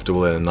as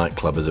comfortable in a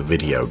nightclub as a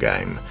video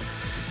game.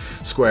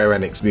 Square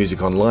Enix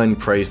Music Online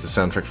praised the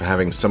soundtrack for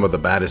having some of the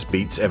baddest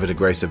beats ever to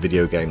grace a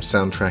video game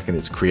soundtrack, and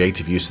its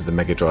creative use of the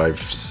Mega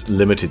Drive's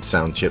limited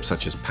sound chips,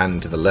 such as panning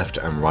to the left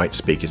and right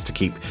speakers to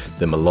keep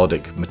the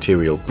melodic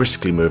material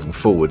briskly moving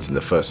forwards in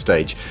the first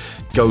stage.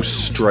 Go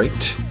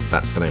Straight,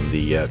 that's the name of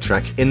the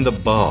track. In the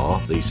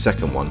Bar, the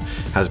second one,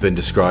 has been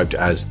described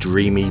as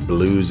dreamy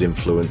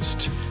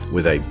blues-influenced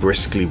with a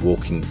briskly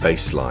walking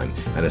bass line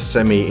and a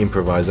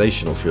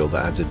semi-improvisational feel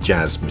that adds a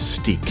jazz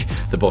mystique.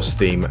 The boss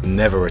theme,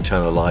 Never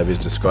Return Alive, is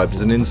described as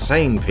an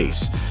insane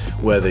piece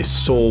where the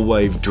saw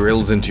wave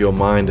drills into your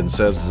mind and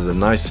serves as a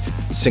nice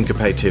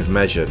syncopative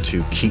measure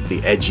to keep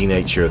the edgy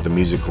nature of the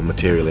musical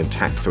material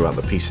intact throughout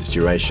the piece's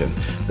duration.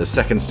 The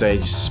second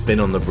stage, Spin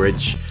on the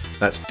Bridge,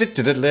 that's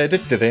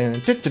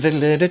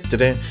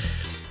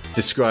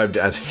described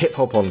as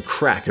hip-hop on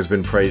crack, has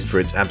been praised for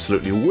its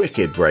absolutely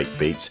wicked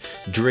breakbeats.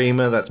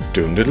 Dreamer, that's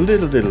doom diddle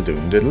diddle diddle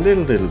doom diddle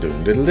diddle diddle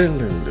doom diddle diddle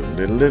diddle doom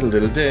diddle diddle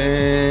diddle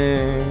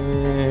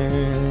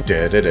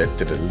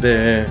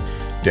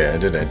da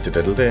da da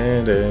da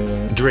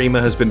da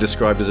Dreamer has been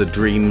described as a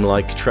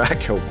dream-like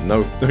track, oh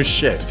no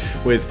shit,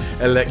 with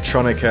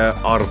electronica,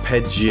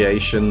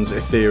 arpeggiations,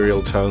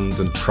 ethereal tones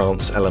and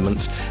trance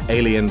elements.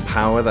 Alien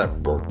Power, that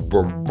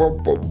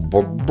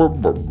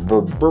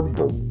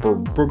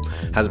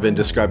has been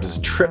described as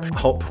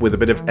trip-hop with a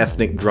bit of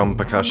ethnic drum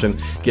percussion,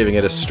 giving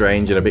it a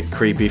strange and a bit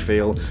creepy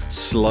feel.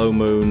 Slow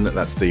Moon,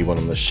 that's the one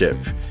on the ship,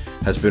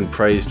 has been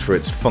praised for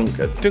its funk.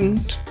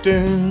 Dun,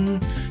 dun,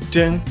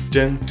 dun,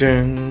 dun,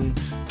 dun.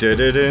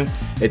 Du-du-du.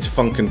 Its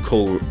funk and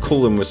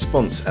call and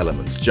response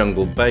elements,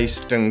 jungle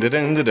bass, has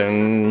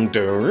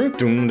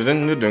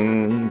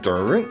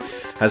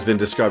been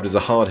described as a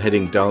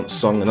hard-hitting dance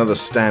song. Another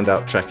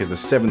standout track is the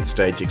 7th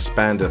stage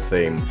expander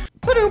theme,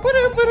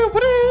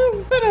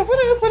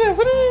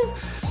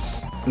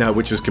 now,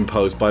 which was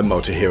composed by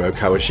Motohiro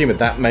Kawashima.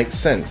 That makes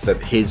sense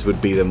that his would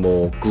be the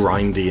more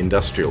grindy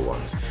industrial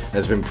ones. It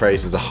has been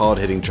praised as a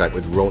hard-hitting track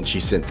with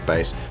raunchy synth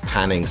bass,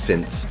 panning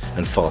synths,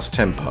 and fast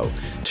tempo.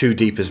 Too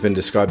Deep has been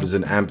described as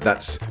an amp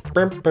that's...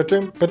 That's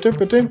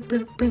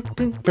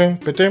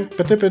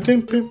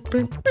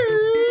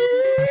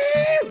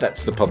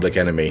the Public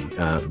Enemy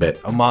bit.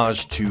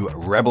 Homage to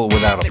Rebel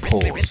Without a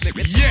Pause.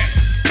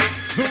 Yes!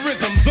 The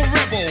rhythm's a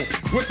rebel.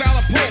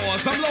 Without a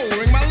pause, I'm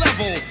lowering my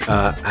level.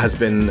 Has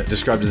been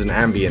described as an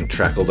ambient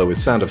track, although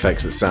with sound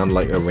effects that sound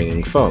like a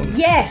ringing phone.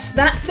 Yes,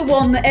 that's the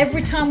one that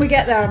every time we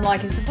get there, I'm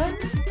like, is the phone?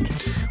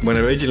 When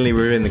originally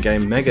we were in the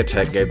game,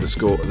 Megatech gave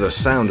the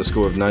sound a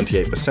score of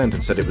 98%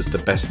 and said it was the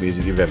best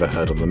music you've ever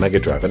heard on the Mega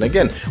Drive. And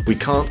again, we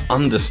can't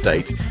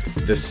understate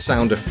the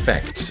sound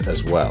effects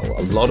as well,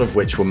 a lot of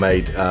which were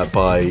made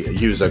by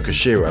Yuzo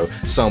Koshiro,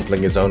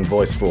 sampling his own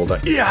voice for all the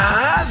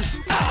yes!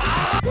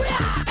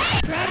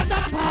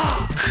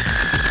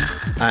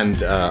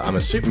 And I'm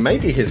assuming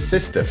maybe his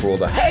sister for all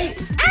the hey!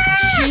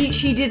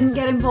 She didn't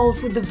get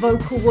involved with the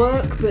vocal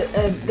work, but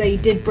they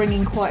did bring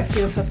in quite a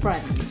few of her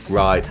friends.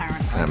 Right,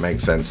 apparently. that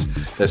makes sense.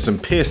 There's some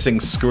piercing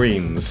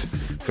screams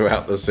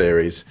throughout the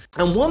series.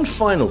 And one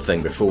final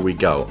thing before we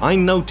go, I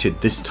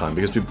noted this time,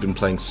 because we've been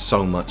playing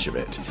so much of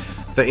it,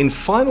 that in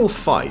Final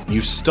Fight,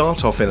 you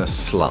start off in a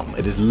slum.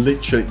 It is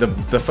literally,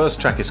 the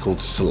first track is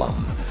called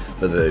Slum.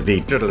 And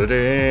it's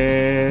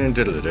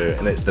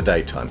the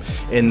daytime.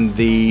 In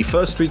the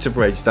first Streets of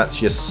Rage,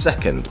 that's your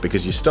second,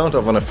 because you start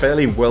off on a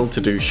fairly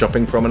well-to-do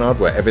shopping promenade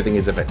where everything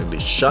is effectively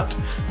shut,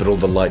 but all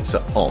the lights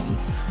are on.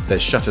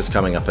 There's shutters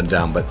coming up and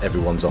down, but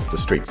everyone's off the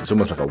streets. It's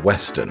almost like a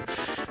western.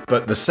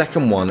 But the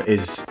second one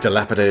is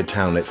Dilapidated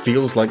Town. It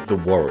feels like The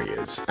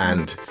Warriors,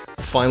 and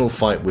Final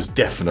Fight was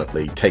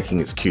definitely taking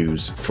its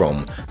cues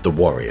from The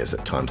Warriors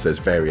at times. There's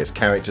various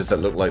characters that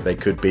look like they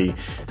could be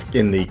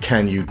in the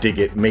Can You Dig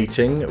It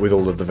meeting with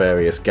all of the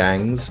various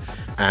gangs,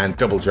 and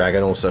Double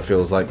Dragon also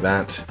feels like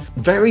that.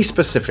 Very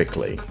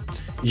specifically,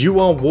 you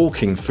are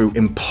walking through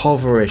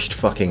impoverished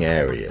fucking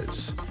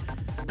areas,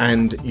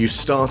 and you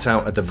start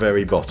out at the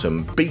very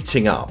bottom,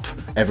 beating up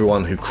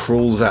everyone who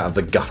crawls out of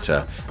the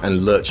gutter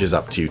and lurches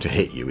up to you to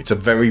hit you. It's a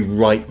very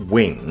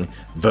right-wing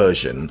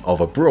version of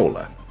a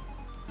brawler.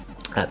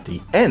 At the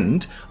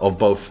end of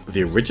both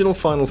the original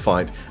Final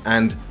Fight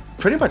and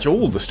pretty much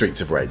all the Streets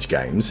of Rage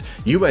games,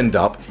 you end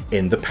up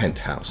in the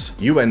penthouse.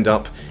 You end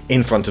up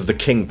in front of the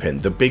Kingpin,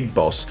 the big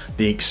boss,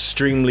 the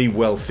extremely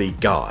wealthy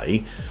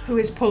guy Who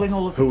is pulling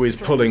all of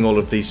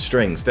these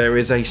strings. There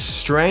is a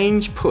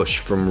strange push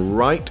from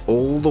right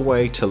all the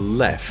way to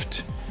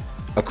left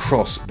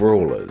across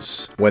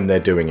brawlers when they're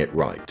doing it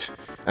right.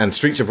 And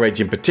Streets of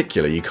Rage in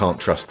particular, you can't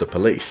trust the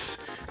police.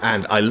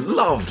 And I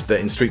loved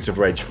that in Streets of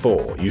Rage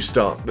 4, you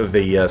start,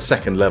 the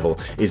second level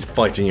is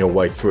fighting your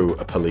way through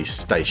a police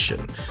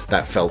station.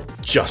 That felt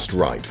just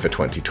right for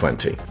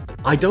 2020.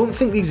 I don't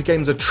think these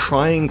games are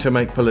trying to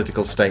make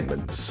political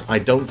statements. I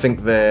don't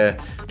think they're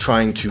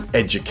trying to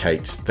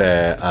educate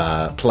their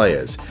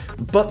players.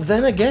 But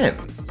then again,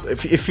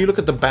 if you look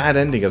at the bad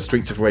ending of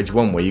Streets of Rage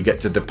 1, where you get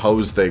to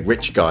depose the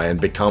rich guy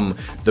and become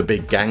the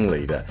big gang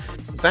leader,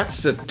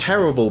 that's a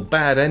terrible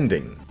bad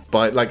ending.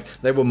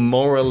 They were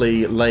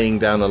morally laying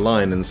down a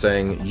line and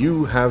saying,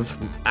 you have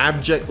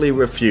abjectly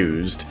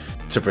refused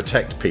to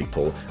protect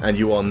people, and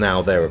you are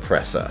now their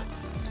oppressor.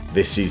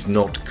 This is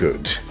not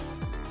good.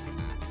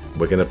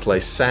 We're going to play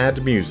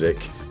sad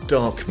music,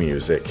 dark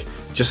music,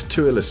 just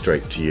to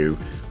illustrate to you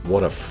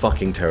what a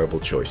fucking terrible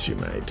choice you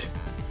made.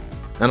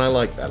 And I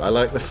like that. I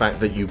like the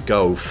fact that you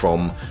go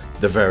from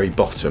the very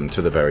bottom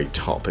to the very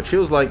top. It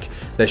feels like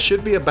there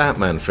should be a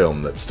Batman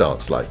film that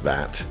starts like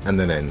that and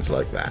then ends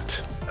like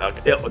that.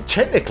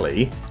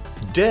 Technically,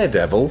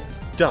 Daredevil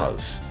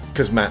does,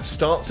 because Matt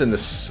starts in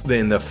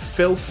the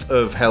filth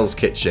of Hell's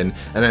Kitchen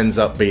and ends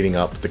up beating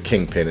up the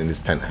Kingpin in his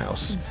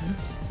penthouse.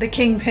 Mm-hmm. The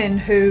Kingpin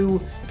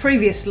who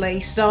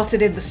previously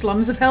started in the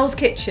slums of Hell's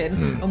Kitchen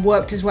and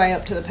worked his way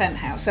up to the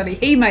penthouse. So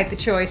he made the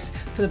choice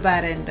for the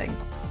bad ending.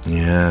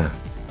 Yeah.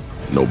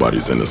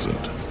 Nobody's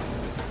innocent.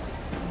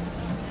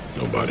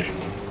 Nobody.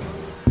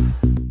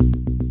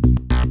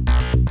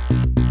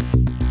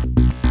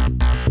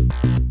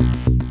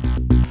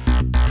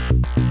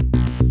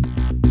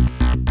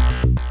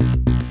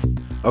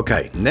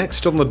 Okay,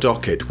 next on the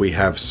docket we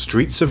have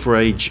Streets of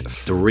Rage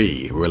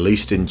 3,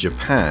 released in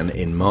Japan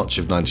in March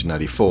of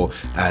 1994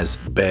 as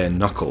Bare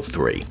Knuckle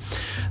 3.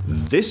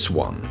 This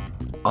one,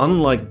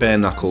 unlike Bare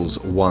Knuckles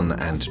 1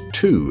 and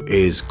 2,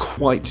 is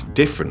quite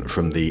different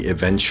from the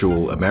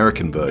eventual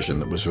American version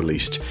that was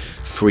released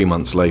 3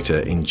 months later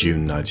in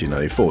June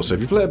 1994. So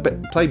if you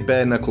play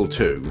Bare Knuckle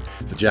 2,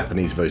 the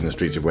Japanese version of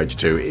Streets of Rage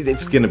 2,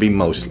 it's going to be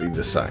mostly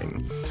the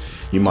same.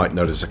 you might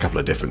notice a couple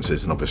of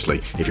differences. And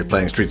obviously, if you're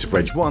playing Streets of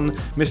Rage 1,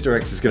 Mr.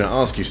 X is going to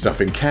ask you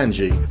stuff in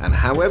kanji, and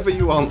however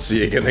you answer,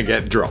 you're going to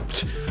get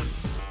dropped.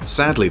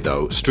 Sadly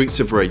though, Streets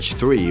of Rage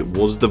 3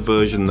 was the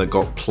version that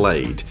got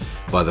played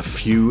by the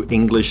few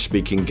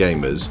English-speaking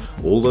gamers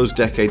all those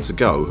decades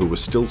ago who were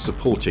still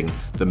supporting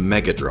the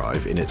Mega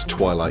Drive in its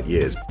twilight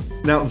years.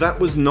 Now, that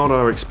was not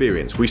our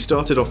experience. We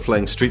started off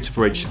playing Streets of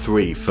Rage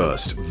 3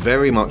 first,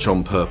 very much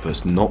on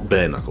purpose, not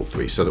Bare Knuckle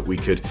 3, so that we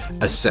could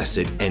assess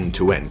it end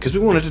to end, because we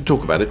wanted to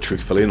talk about it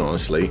truthfully and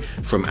honestly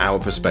from our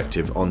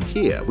perspective on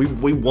here.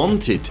 We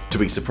wanted to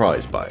be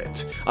surprised by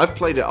it. I've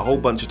played it a whole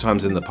bunch of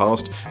times in the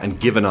past and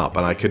given up,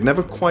 and I could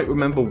never quite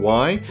remember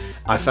why.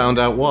 I found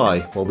out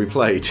why while we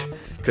played.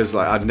 Because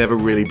I'd never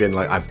really been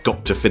like, I've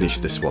got to finish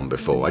this one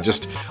before.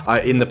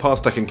 In the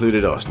past I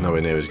concluded, it's nowhere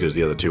near as good as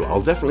the other two.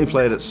 I'll definitely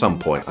play it at some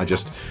point.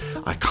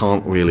 I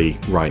can't really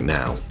right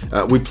now.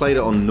 We played it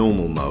on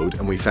normal mode,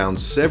 and we found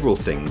several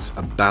things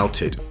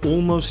about it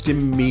almost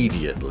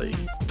immediately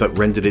that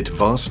rendered it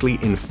vastly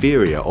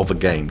inferior of a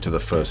game to the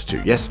first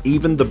two. Yes,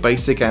 even the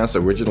basic-ass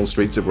original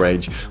Streets of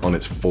Rage on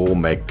its 4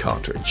 meg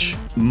cartridge.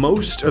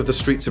 Most of the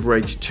Streets of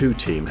Rage 2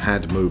 team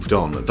had moved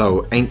on,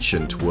 though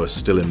Ancient were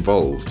still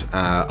involved.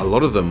 A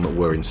lot of them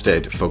were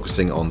instead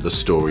focusing on the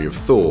story of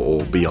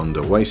Thor, or Beyond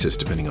Oasis,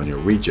 depending on your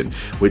region,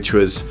 which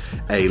was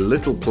a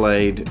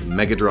little-played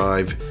Mega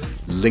Drive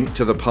Link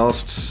to the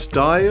Past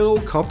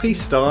copy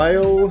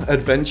style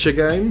adventure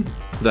game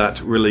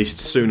that released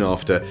soon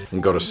after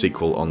and got a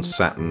sequel on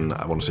Saturn,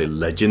 I want to say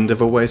Legend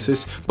of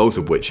Oasis, both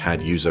of which had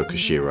Yuzo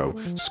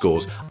Koshiro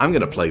scores. I'm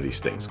going to play these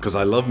things because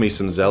I love me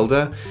some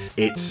Zelda.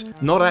 It's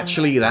not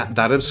actually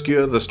that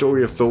obscure. The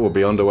story of Thor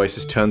Beyond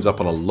Oasis turns up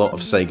on a lot of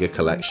Sega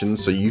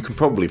collections, so you can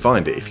probably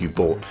find it if you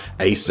bought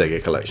a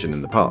Sega collection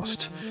in the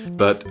past.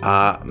 But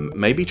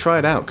maybe try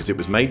it out, because it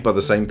was made by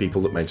the same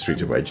people that made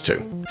Streets of Rage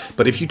 2.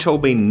 But if you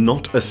told me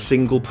not a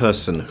single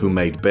person who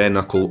made Bare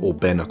Knuckle or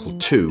Bare Knuckle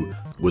 2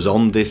 was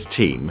on this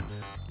team,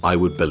 I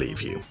would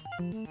believe you.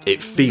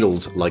 It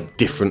feels like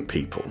different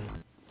people.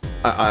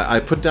 I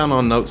put down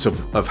our notes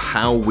of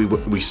how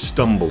we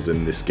stumbled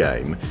in this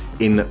game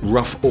in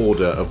rough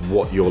order of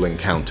what you'll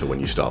encounter when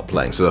you start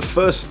playing. So the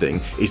first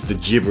thing is the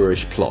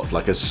gibberish plot.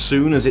 Like, as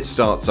soon as it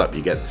starts up,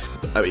 you get,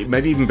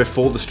 maybe even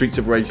before the Streets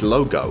of Rage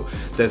logo,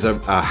 there's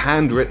a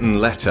handwritten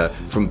letter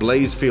from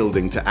Blaze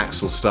Fielding to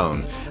Axel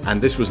Stone.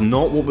 And this was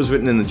not what was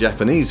written in the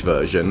Japanese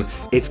version.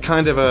 It's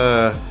kind of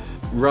a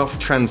rough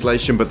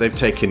translation, but they've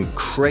taken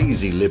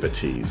crazy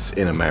liberties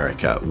in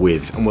America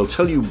with, and we'll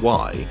tell you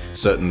why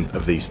certain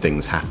of these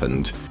things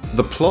happened.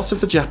 The plot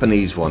of the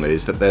Japanese one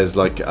is that there's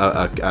like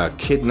a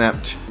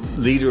kidnapped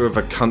leader of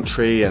a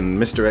country, and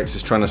Mr. X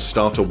is trying to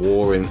start a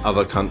war in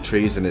other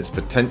countries, and it's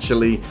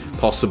potentially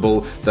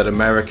possible that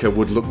America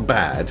would look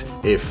bad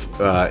if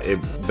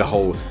the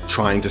whole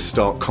trying to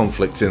start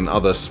conflicts in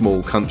other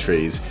small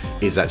countries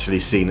is actually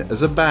seen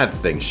as a bad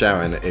thing.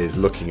 Sharon is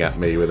looking at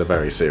me with a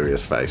very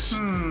serious face.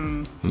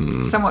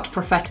 Somewhat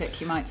prophetic,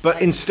 you might say.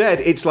 But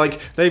instead, it's like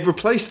they've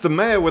replaced the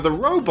mayor with a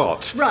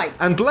robot. Right.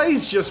 And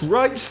Blaze just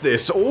writes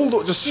this all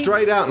just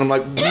straight out, and I'm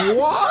like,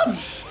 what?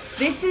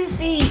 This is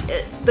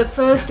the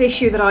first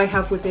issue that I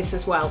have with this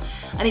as well.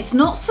 And it's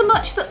not so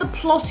much that the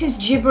plot is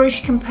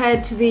gibberish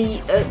compared to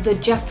the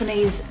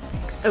Japanese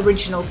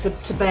original to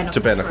Bare Knuckle 3.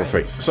 To Bare Knuckle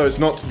 3. So it's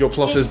not, your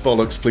plot is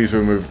bollocks, please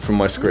remove it from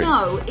my screen.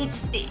 No,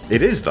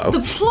 it is, though.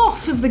 The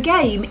plot of the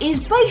game is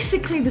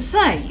basically the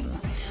same.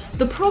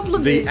 The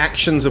problem is... the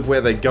actions of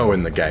where they go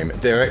in the game,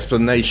 their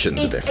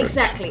explanations are different.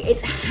 Exactly.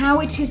 It's how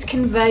it is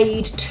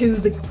conveyed to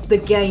the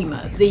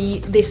gamer.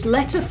 This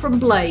letter from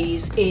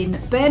Blaze in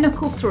Bare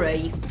Knuckle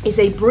 3 is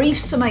a brief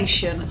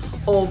summation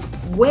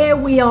of where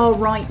we are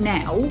right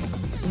now,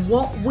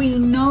 what we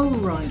know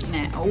right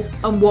now,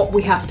 and what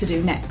we have to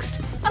do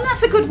next. And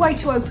that's a good way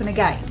to open a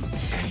game.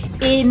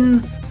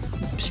 In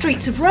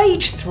Streets of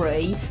Rage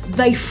 3,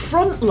 they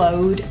front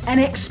load an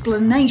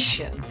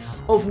explanation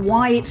of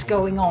why it's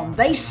going on.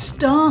 They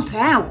start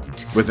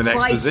out with an by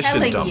exposition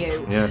telling dump.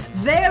 you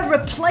they're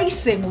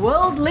replacing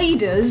world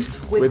leaders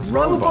with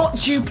robot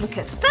robots.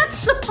 duplicates. That's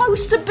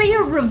supposed to be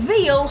a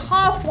reveal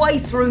halfway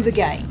through the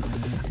game.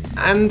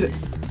 And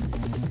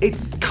it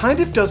kind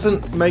of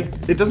doesn't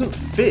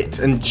fit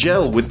and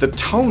gel with the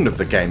tone of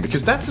the game,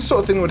 because that's the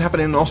sort of thing that would happen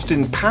in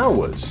Austin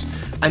Powers,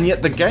 and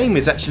yet the game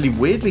is actually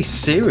weirdly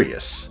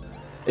serious.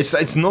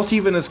 It's not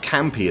even as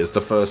campy as the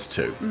first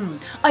two.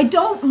 I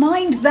don't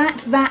mind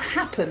that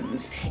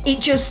happens. It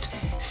just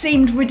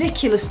seemed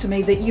ridiculous to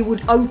me that you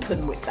would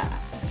open with that.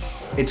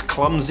 It's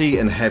clumsy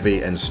and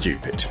heavy and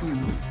stupid.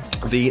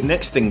 The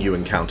next thing you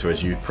encounter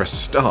is you press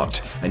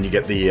start and you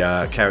get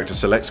the character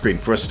select screen.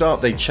 For a start,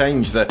 they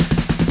change the...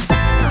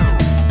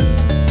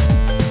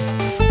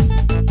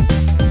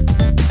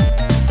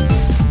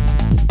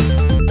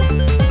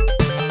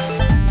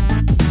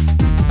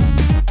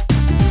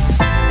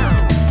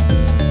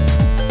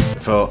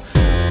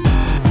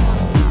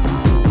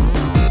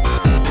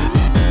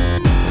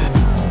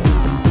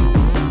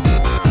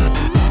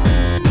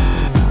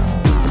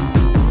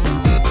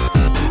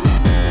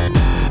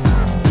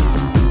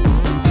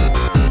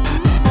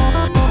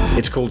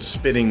 for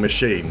spinning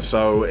machine,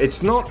 so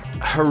it's not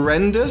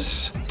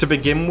horrendous to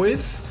begin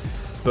with,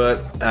 but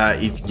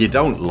you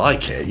don't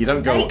like it. You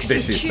don't go,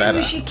 this is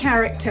better. Choose your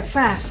character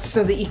fast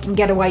so that you can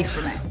get away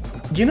from it.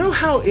 You know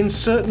how in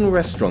certain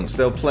restaurants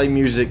they'll play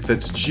music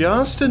that's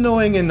just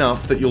annoying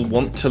enough that you'll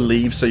want to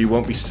leave so you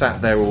won't be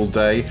sat there all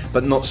day,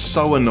 but not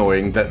so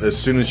annoying that as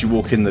soon as you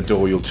walk in the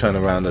door you'll turn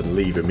around and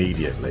leave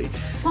immediately?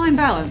 It's a fine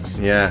balance.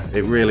 Yeah,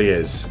 it really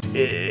is.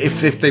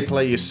 If they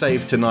play you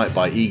Save Tonight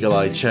by Eagle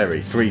Eye Cherry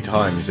 3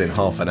 times in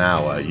half an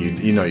hour,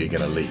 you know you're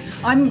going to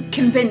leave. I'm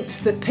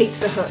convinced that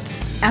Pizza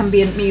Hut's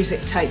ambient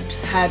music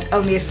tapes had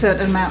only a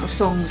certain amount of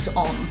songs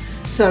on,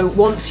 so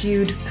once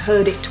you'd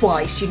heard it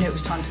twice, you knew it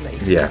was time to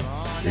leave. Yeah.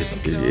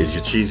 Is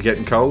your cheese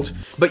getting cold?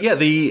 But yeah,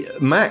 the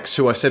Max,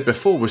 who I said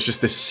before, was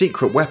just this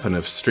secret weapon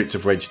of Streets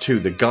of Rage 2,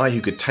 the guy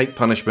who could take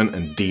punishment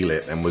and deal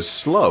it and was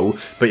slow,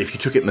 but if you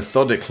took it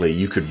methodically,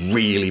 you could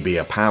really be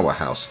a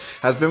powerhouse,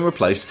 has been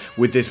replaced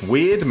with this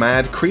weird,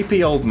 mad,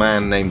 creepy old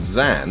man named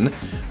Zan,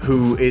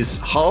 who is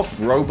half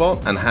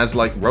robot and has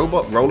like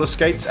robot roller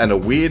skates and a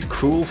weird,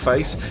 cruel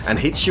face and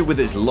hits you with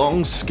his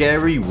long,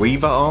 scary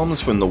Reaver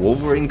arms from the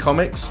Wolverine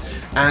comics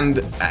and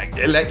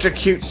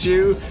electrocutes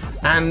you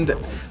and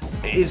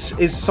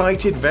is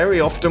cited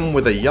very often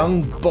with a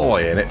young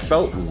boy, and it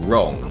felt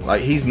wrong.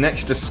 Like, he's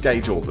next to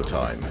Skate all the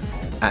time.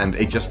 And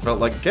it just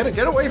felt like, get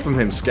away from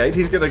him, Skate.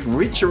 He's gonna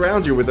reach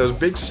around you with those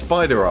big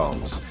spider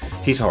arms.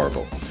 He's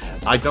horrible.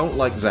 I don't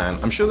like Zan.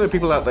 I'm sure there are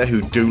people out there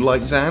who do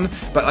like Zan,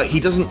 but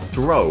he doesn't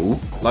throw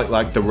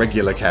like the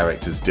regular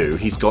characters do.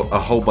 He's got a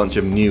whole bunch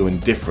of new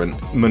and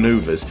different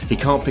maneuvers. He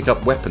can't pick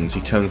up weapons, he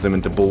turns them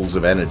into balls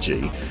of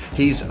energy.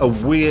 He's a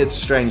weird,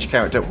 strange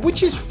character,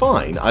 which is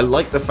fine. I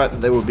like the fact that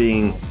they were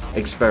being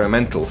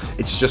experimental.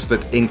 It's just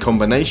that in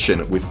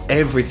combination with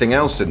everything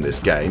else in this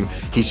game,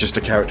 he's just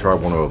a character I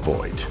want to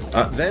avoid.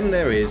 Then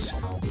there is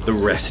the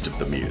rest of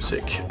the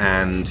music,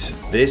 and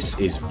this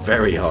is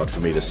very hard for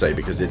me to say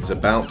because it's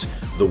about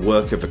the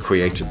work of a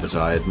creator that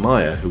I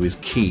admire who is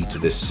key to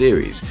this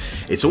series.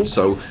 It's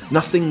also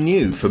nothing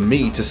new for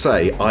me to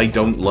say I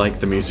don't like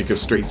the music of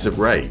Streets of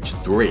Rage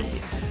 3.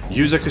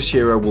 Yuzo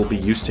Koshiro will be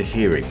used to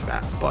hearing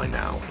that by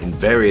now. In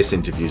various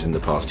interviews in the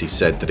past, he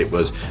said that it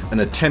was an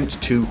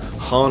attempt to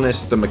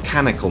harness the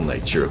mechanical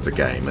nature of the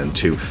game and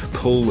to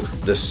pull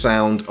the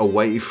sound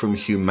away from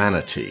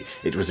humanity.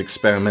 It was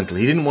experimental.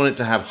 He didn't want it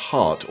to have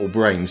heart or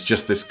brains,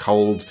 just this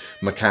cold,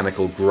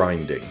 mechanical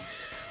grinding.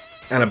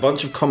 And a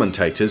bunch of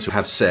commentators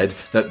have said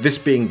that this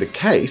being the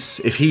case,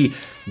 if he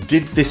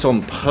did this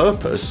on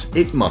purpose,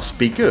 it must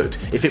be good.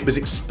 If it was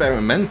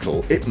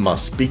experimental, it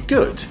must be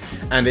good.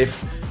 And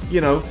if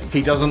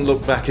he doesn't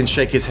look back and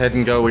shake his head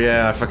and go,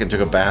 yeah, I fucking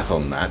took a bath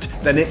on that,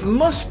 then it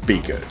must be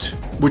good.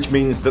 Which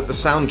means that the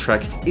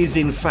soundtrack is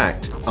in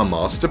fact a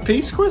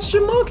masterpiece, ?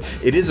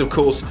 It is, of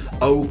course,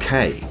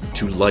 okay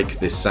to like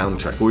this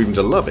soundtrack or even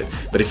to love it,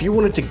 but if you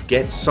wanted to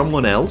get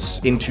someone else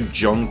into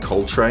John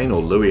Coltrane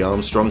or Louis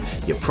Armstrong,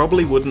 you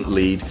probably wouldn't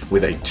lead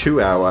with a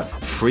 2-hour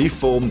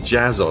free-form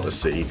jazz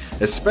odyssey,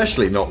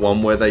 especially not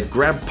one where they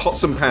grab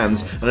pots and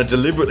pans and are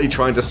deliberately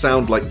trying to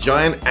sound like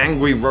giant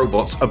angry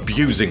robots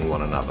abusing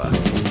one another.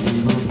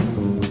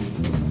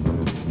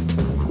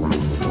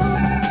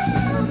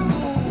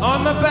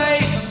 On the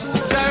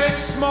bass, Derek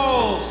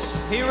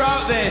Smalls. He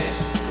wrote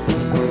this.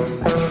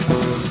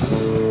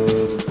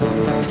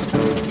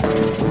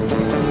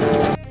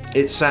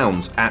 It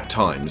sounds, at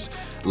times,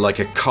 like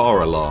a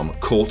car alarm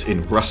caught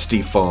in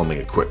rusty farming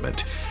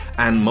equipment.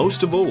 And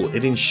most of all,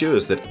 it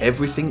ensures that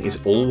everything is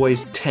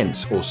always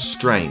tense or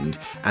strained,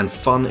 and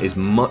fun is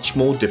much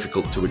more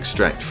difficult to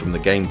extract from the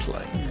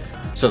gameplay.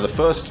 So the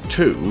first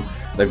two,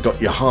 they've got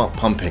your heart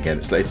pumping and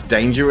it's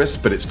dangerous,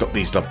 but it's got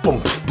these like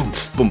bump, bump,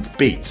 bump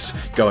beats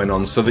going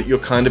on so that you're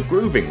kind of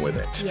grooving with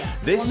it. Yeah.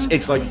 This,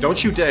 it's like,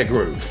 don't you dare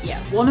groove.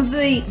 Yeah, one of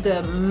the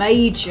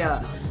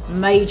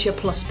major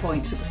plus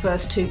points of the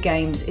first two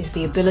games is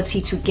the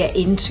ability to get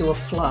into a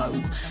flow,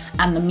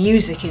 and the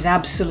music is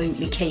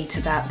absolutely key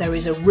to that. There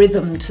is a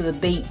rhythm to the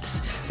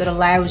beats that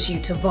allows you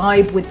to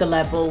vibe with the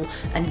level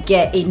and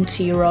get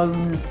into your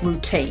own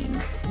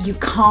routine. You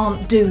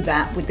can't do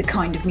that with the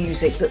kind of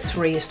music that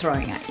 3 is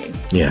throwing at you.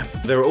 Yeah.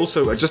 There are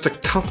also just a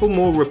couple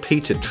more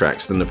repeated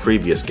tracks than the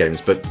previous games,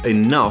 but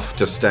enough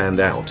to stand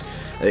out.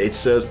 It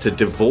serves to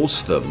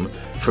divorce them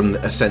from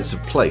a sense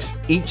of place.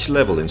 Each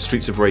level in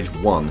Streets of Rage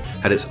 1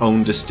 had its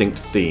own distinct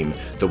theme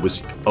that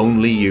was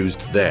only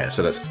used there.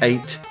 So that's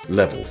 8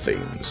 level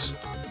themes.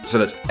 So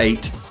that's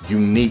 8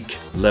 unique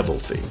level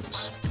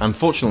themes.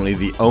 Unfortunately,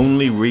 the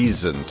only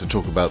reason to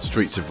talk about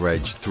Streets of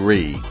Rage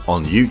 3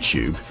 on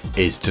YouTube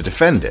is to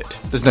defend it.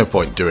 There's no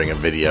point doing a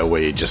video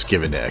where you're just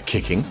giving it a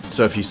kicking.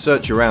 So if you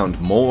search around,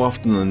 more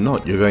often than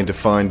not, you're going to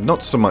find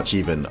not so much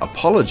even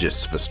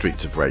apologists for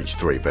Streets of Rage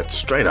 3, but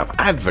straight up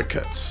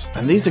advocates.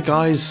 And these are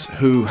guys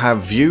who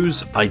have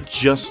views I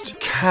just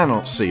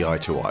cannot see eye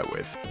to eye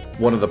with.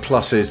 One of the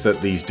pluses that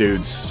these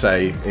dudes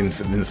say in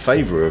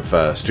favour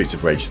of Streets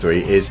of Rage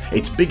 3 is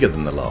it's bigger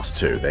than the last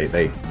two. They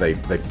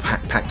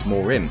packed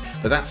more in.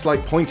 But that's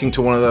like pointing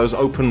to one of those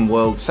open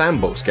world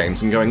sandbox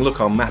games and going,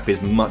 look, our map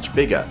is much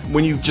bigger.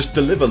 When you just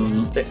deliver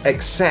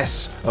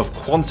excess of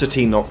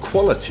quantity, not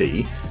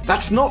quality,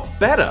 that's not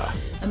better.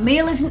 A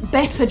meal isn't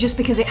better just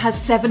because it has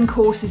 7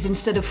 courses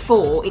instead of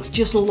 4, it's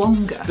just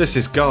longer. This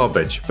is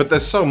garbage, but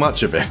there's so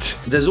much of it.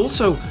 There's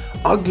also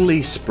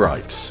ugly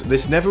sprites.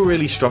 This never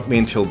really struck me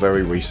until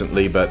very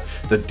recently, but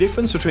the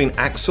difference between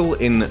Axel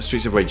in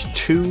Streets of Rage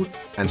 2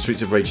 and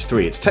Streets of Rage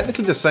 3, it's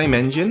technically the same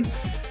engine,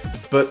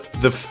 but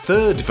the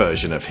third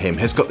version of him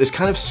has got this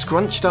kind of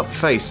scrunched up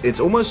face. It's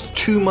almost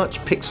too much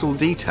pixel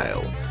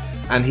detail.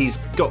 And he's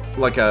got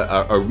like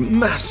a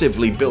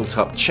massively built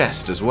up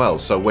chest as well,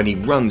 so when he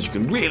runs you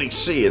can really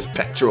see his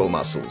pectoral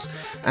muscles.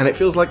 And it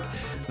feels like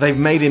they've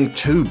made him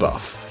too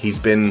buff. He's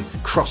been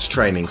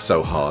cross-training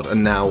so hard,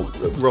 and now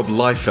Rob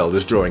Liefeld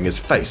is drawing his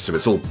face, so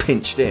it's all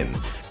pinched in.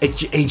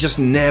 He just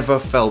never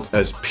felt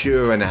as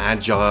pure and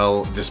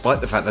agile, despite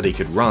the fact that he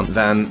could run,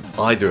 than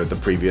either of the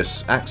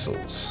previous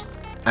Axels.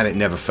 And it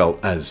never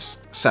felt as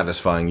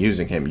satisfying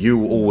using him.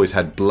 You always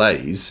had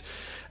Blaze,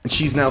 and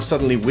she's now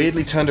suddenly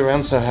weirdly turned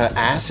around so her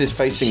ass is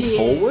facing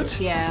forward?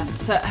 Yeah.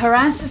 So her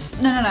ass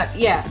is... No.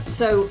 Yeah.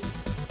 So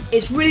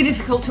it's really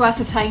difficult to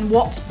ascertain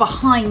what's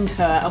behind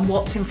her and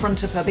what's in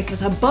front of her because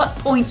her butt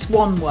points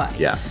one way.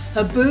 Yeah.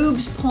 Her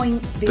boobs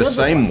point the other way. The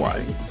same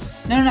way?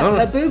 No.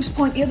 Her boobs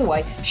point the other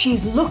way.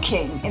 She's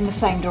looking in the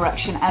same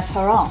direction as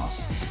her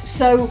ass.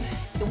 So...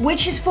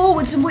 which is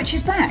forwards and which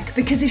is back?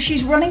 Because if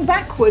she's running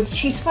backwards,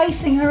 she's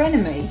facing her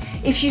enemy.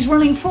 If she's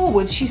running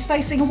forwards, she's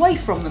facing away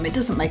from them. It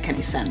doesn't make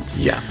any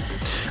sense. Yeah.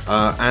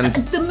 And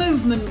the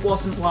movement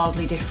wasn't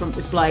wildly different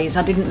with Blaze.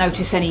 I didn't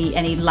notice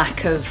any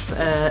lack of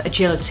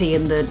agility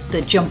in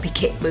the jumpy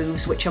kick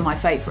moves, which are my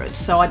favourites.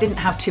 So I didn't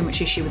have too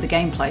much issue with the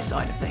gameplay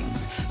side of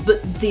things.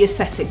 But the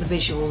aesthetic, the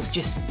visuals,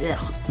 just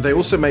ugh. They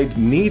also made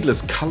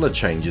needless colour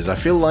changes. I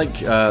feel like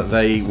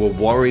they were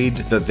worried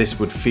that this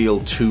would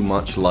feel too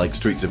much like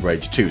Streets of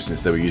Rage 2,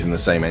 since they were using the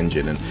same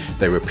engine and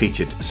they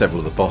repeated several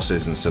of the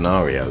bosses and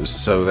scenarios.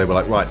 So they were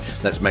like, right,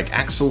 let's make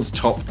Axel's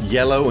top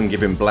yellow and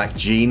give him black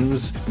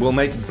jeans. We'll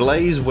make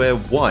Blaze wear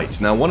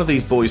white. Now, one of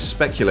these boys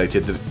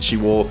speculated that she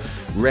wore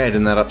red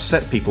and that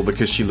upset people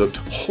because she looked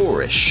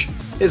whorish.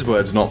 His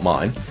words, not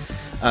mine.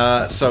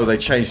 So they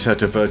changed her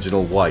to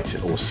virginal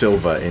white or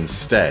silver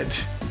instead.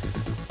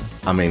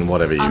 I mean,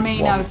 whatever you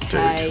want,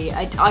 okay.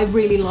 Dude. I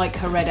really like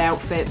her red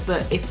outfit,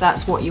 but if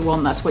that's what you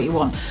want, that's what you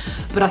want.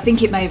 But I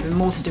think it may have been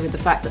more to do with the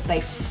fact that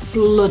they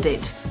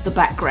flooded the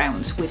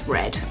backgrounds with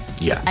red.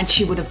 Yeah. And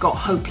she would have got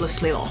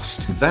hopelessly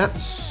lost.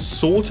 That's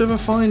sort of a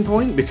fine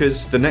point,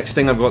 because the next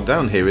thing I've got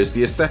down here is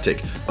the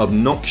aesthetic.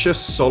 Obnoxious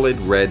solid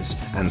reds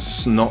and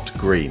snot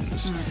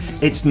greens.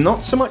 Mm-hmm. It's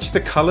not so much the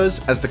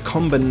colours as the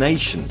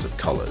combinations of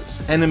colours.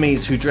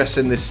 Enemies who dress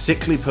in this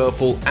sickly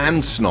purple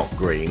and snot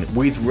green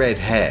with red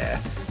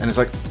hair. And it's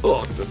like,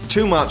 oh,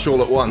 too much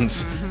all at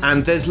once. Mm-hmm.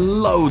 And there's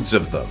loads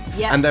of them.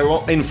 Yep. And they're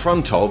all in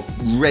front of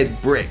red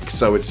brick.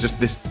 So it's just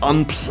this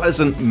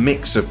unpleasant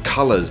mix of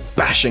colours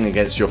bashing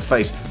against your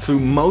face through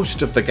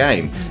most of the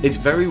game. Mm-hmm. It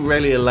very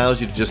rarely allows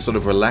you to just sort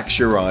of relax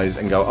your eyes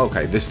and go,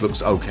 okay, this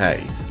looks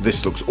okay.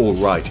 This looks all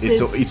right.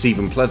 It's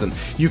even pleasant.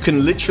 You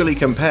can literally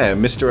compare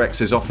Mr.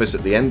 X's office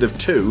at the end of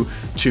 2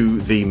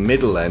 to the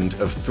middle end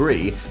of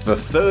 3. The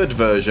third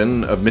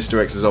version of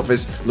Mr. X's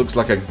office looks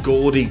like a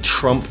gaudy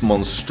Trump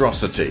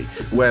monstrosity,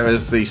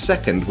 whereas the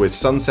second, with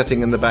sun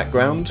setting in the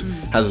background,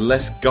 has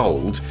less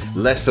gold,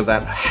 less of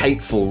that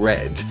hateful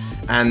red,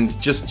 and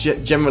just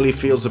generally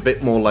feels a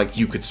bit more like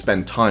you could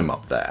spend time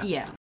up there.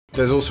 Yeah.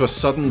 There's also a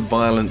sudden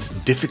violent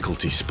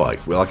difficulty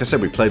spike. Well, like I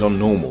said, we played on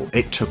normal.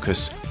 It took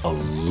us a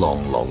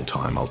long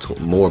time. I'll talk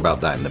more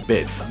about that in a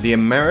bit. The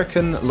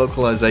American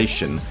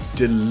localization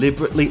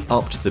deliberately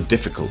upped the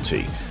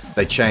difficulty.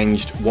 They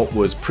changed what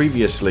was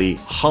previously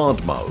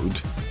hard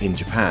mode in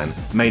Japan,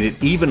 made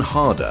it even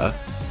harder,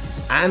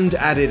 and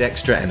added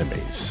extra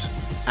enemies.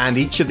 And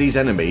each of these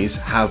enemies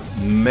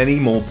have many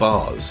more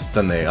bars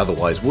than they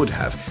otherwise would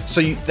have.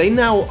 So they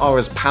now are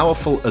as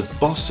powerful as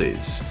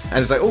bosses. And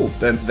it's like, oh,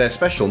 they're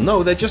special.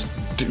 No, they're just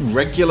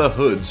regular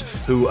hoods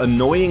who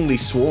annoyingly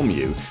swarm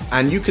you,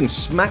 and you can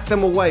smack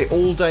them away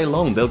all day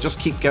long. They'll just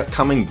keep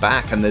coming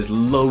back, and there's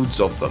loads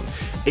of them.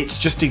 It's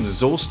just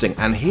exhausting.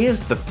 And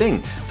here's the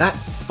thing, that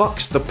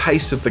fucks the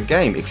pace of the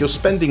game. If you're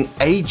spending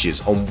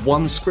ages on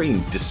one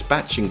screen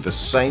dispatching the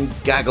same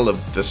gaggle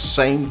of the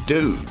same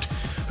dude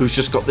who's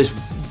just got this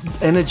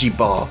energy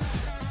bar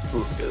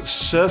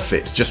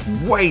surfeit, just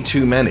way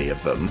too many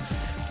of them,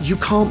 you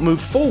can't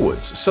move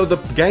forwards. So the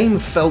game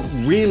felt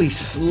really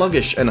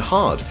sluggish and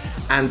hard.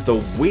 And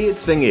the weird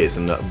thing is,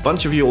 and a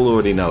bunch of you all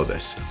already know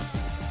this,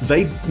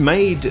 they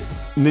made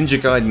Ninja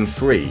Gaiden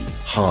 3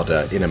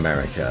 harder in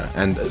America,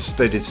 and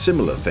they did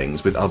similar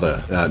things with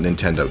other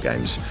Nintendo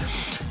games.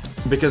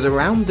 Because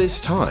around this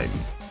time,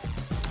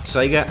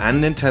 Sega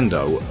and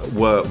Nintendo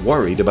were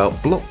worried about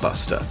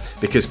Blockbuster,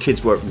 because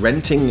kids were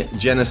renting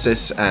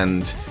Genesis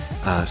and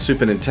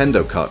Super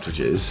Nintendo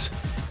cartridges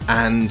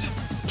and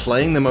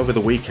playing them over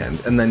the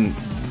weekend, and then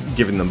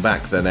giving them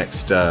back the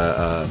next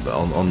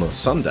on the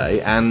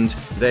Sunday, and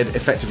they'd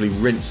effectively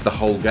rinse the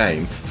whole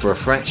game for a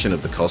fraction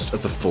of the cost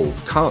of the full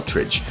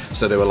cartridge.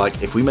 So they were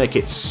like, if we make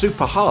it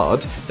super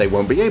hard, they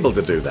won't be able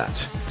to do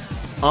that.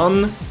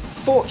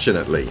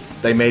 Unfortunately,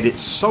 they made it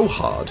so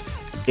hard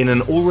in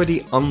an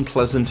already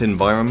unpleasant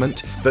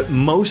environment that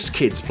most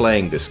kids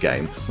playing this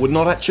game would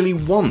not actually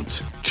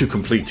want to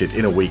complete it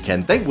in a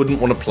weekend. They wouldn't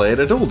want to play it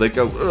at all. They'd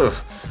go, ugh,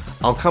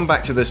 I'll come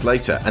back to this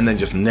later, and then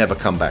just never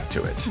come back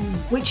to it.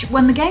 Which,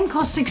 when the game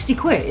costs 60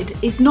 quid,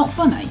 is not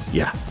funny.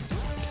 Yeah.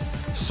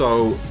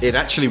 So it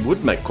actually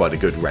would make quite a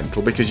good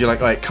rental, because you're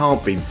like, oh, it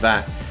can't be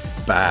that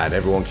bad.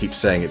 Everyone keeps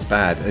saying it's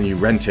bad, and you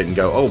rent it and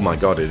go, oh my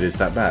god, it is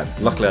that bad.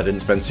 Luckily I didn't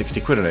spend 60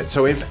 quid on it.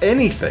 So if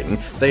anything,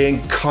 they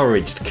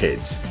encouraged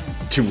kids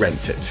to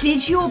rent it.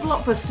 Did your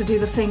Blockbuster do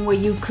the thing where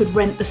you could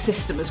rent the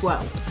system as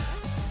well?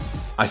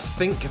 I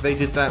think they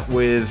did that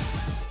with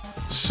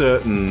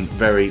certain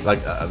very,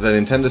 like the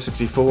Nintendo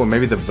 64 or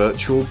maybe the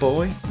Virtual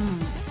Boy.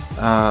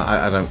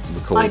 I don't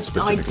recall it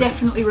specifically. I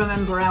definitely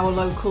remember our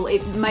local,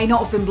 it may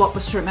not have been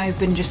Blockbuster, it may have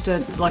been just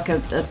a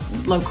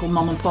local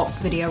mom and pop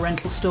video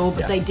rental store,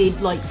 but they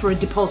did, like, for a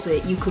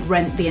deposit you could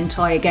rent the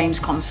entire games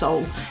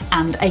console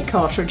and a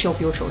cartridge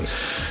of your choice.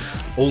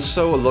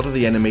 Also, a lot of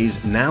the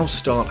enemies now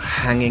start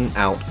hanging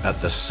out at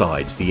the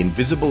sides, the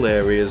invisible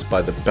areas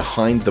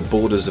behind the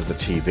borders of the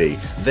TV.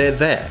 They're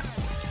there.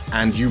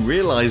 And you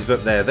realise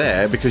that they're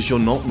there because you're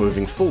not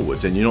moving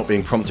forwards and you're not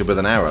being prompted with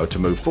an arrow to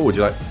move forward.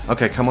 You're like,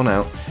 okay, come on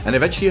out. And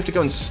eventually you have to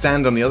go and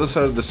stand on the other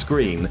side of the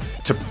screen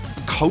to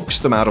coax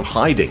them out of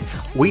hiding.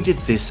 We did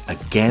this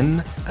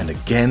again and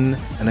again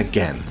and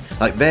again.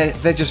 Like,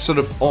 they're just sort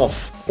of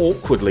off,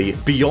 awkwardly,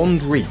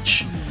 beyond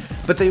reach.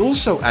 But they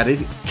also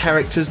added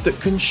characters that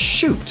can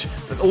shoot,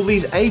 all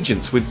these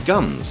agents with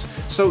guns.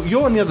 So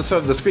you're on the other side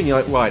of the screen,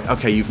 you're like, right,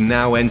 okay, you've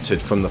now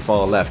entered from the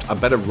far left, I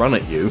better run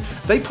at you.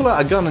 They pull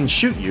out a gun and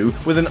shoot you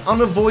with an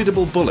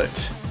unavoidable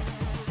bullet.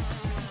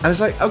 And it's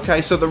like,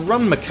 okay, so the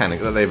run mechanic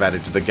that they've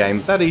added to the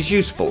game, that is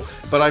useful,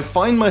 but I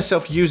find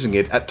myself using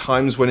it at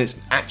times when it's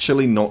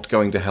actually not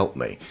going to help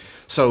me.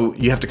 So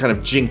you have to kind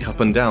of jink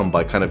up and down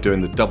by kind of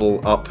doing the double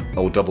up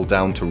or double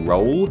down to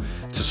roll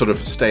to sort of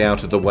stay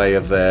out of the way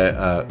of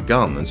their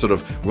gun and sort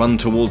of run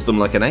towards them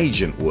like an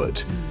agent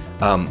would,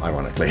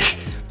 ironically.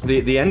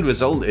 The end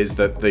result is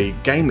that the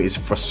game is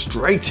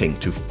frustrating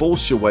to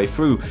force your way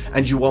through,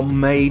 and you are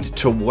made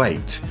to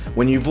wait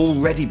when you've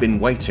already been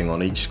waiting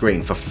on each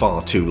screen for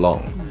far too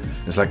long.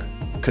 It's like,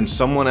 can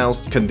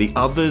the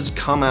others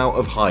come out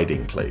of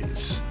hiding,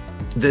 please?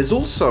 There's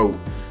also,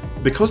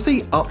 because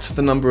they upped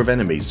the number of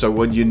enemies, so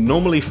when you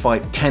normally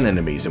fight 10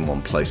 enemies in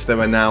one place, there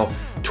are now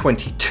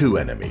 22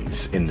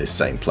 enemies in this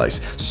same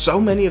place.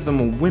 So many of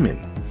them are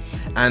women.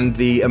 And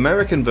the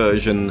American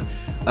version,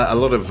 a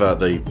lot of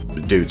the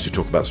dudes who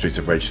talk about Streets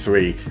of Rage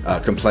 3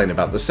 complain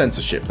about the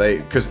censorship.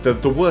 Because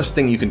the worst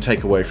thing you can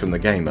take away from the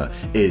gamer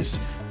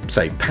is,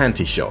 say,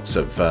 panty shots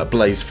of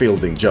Blaze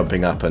Fielding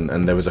jumping up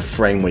and there was a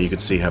frame where you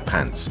could see her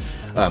pants.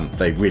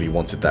 They really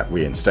wanted that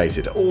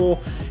reinstated. Or,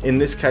 in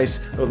this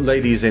case,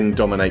 ladies in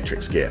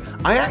dominatrix gear.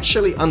 I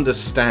actually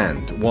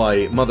understand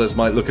why mothers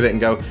might look at it and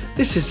go,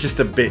 this is just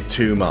a bit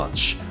too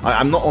much.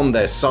 I'm not on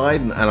their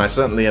side, and I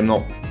certainly am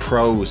not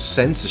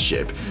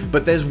pro-censorship,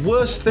 but there's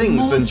worse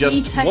things than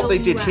just what they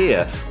did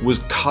here was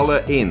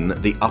colour in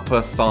the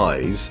upper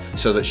thighs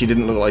so that she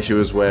didn't look like she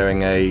was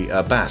wearing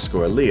a basque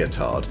or a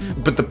leotard.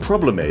 But the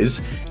problem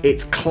is,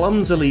 it's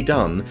clumsily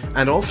done,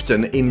 and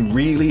often in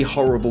really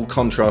horrible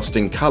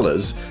contrasting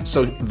colours,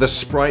 so the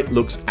sprite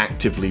looks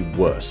actively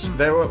worse.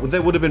 There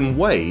would have been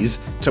ways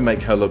to make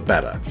her look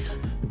better.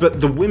 But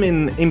the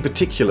women in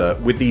particular,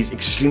 with these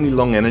extremely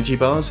long energy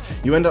bars,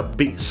 you end up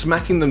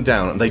smacking them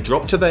down and they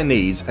drop to their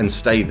knees and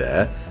stay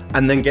there,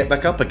 and then get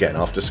back up again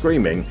after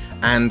screaming,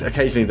 and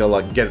occasionally they'll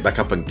like get back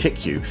up and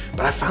kick you.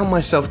 But I found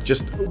myself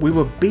we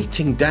were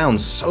beating down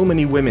so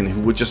many women who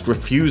were just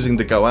refusing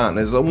to go out, and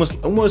it's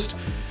almost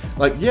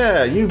like,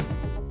 yeah, you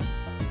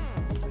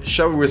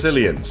show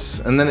resilience.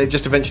 And then it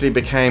just eventually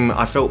became,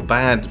 I felt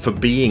bad for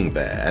being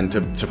there and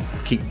to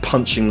keep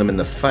punching them in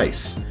the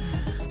face.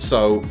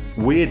 So,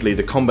 weirdly,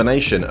 the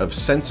combination of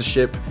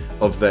censorship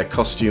of their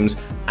costumes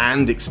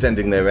and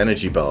extending their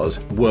energy bars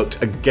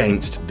worked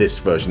against this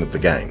version of the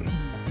game.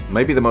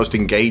 Maybe the most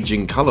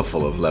engaging,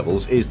 colourful of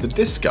levels is the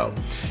disco.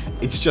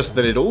 It's just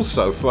that it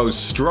also throws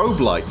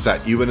strobe lights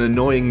at you and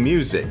annoying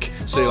music.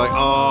 So you're like,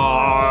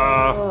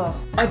 oh.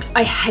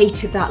 I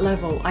hated that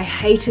level. I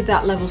hated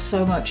that level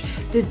so much.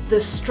 The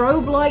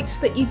strobe lights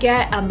that you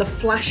get and the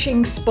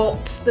flashing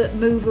spots that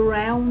move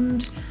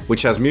around.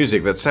 Which has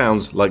music that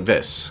sounds like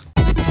this.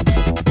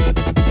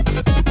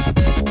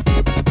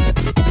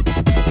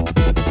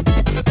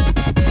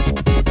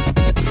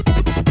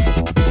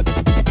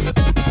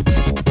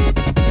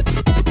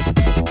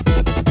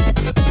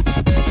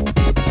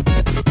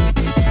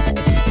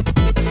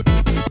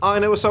 I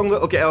know a song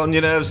that'll get on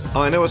your nerves.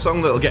 I know a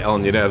song that'll get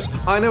on your nerves.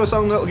 I know a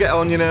song that'll get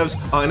on your nerves.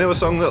 I know a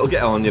song that'll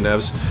get on your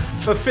nerves.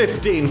 For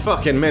 15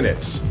 fucking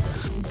minutes.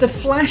 The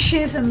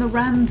flashes and the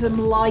random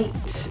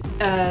light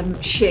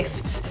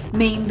shifts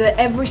mean that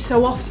every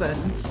so often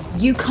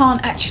you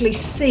can't actually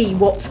see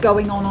what's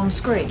going on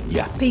screen.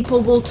 Yeah. People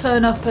will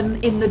turn up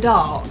in the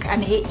dark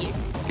and hit you.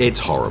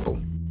 It's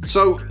horrible.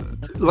 So,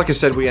 like I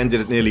said, we ended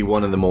at nearly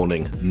 1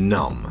 a.m,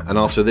 numb. And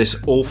after this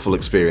awful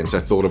experience, I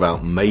thought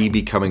about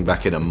maybe coming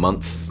back in a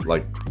month,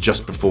 like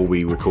just before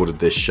we recorded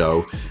this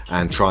show,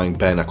 and trying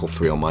Bare Knuckle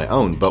 3 on my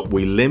own. But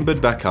we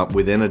limbered back up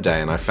within a day,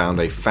 and I found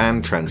a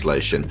fan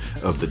translation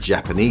of the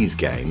Japanese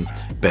game,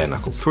 Bare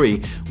Knuckle 3,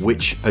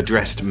 which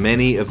addressed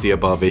many of the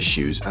above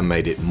issues and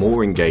made it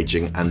more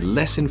engaging and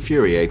less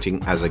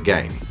infuriating as a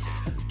game.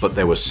 But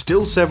there were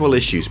still several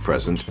issues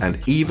present,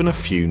 and even a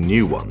few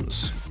new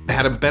ones. It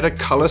had a better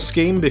colour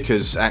scheme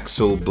because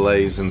Axel,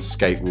 Blaze and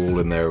Skate were all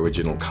in their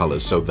original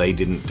colours, so they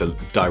didn't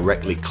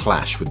directly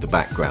clash with the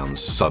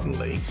backgrounds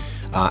suddenly,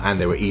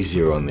 and they were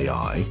easier on the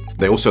eye.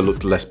 They also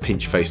looked less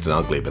pinch-faced and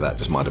ugly, but that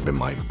just might have been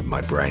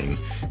my brain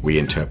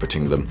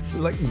reinterpreting them.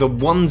 Like, the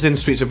ones in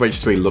Streets of Rage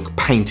 3 look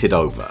painted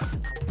over.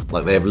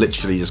 Like, they have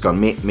literally just gone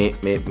mip,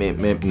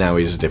 now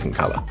he's a different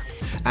colour.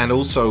 And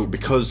also,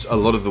 because a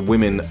lot of the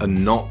women are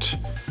not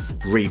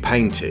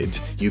repainted,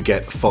 you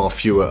get far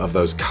fewer of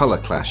those colour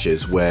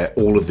clashes where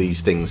all of these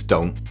things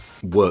don't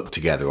work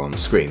together on the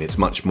screen. It's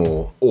much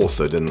more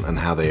authored and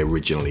how they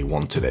originally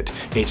wanted it.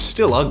 It's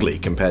still ugly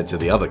compared to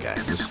the other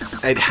games.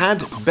 It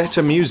had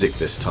better music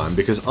this time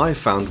because I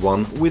found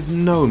one with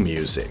no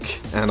music,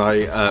 and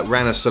I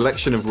ran a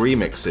selection of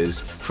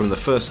remixes from the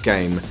first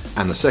game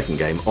and the second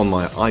game on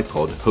my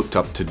iPod hooked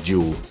up to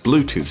dual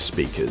Bluetooth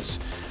speakers.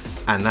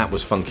 And that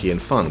was funky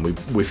and fun.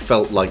 We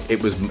felt like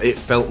it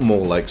felt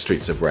more like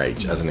Streets of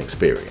Rage as an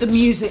experience. The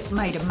music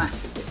made a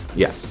massive difference.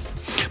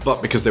 Yes.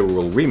 But because they were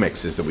all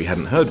remixes that we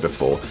hadn't heard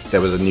before, there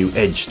was a new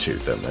edge to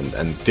them,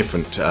 and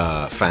different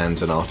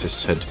fans and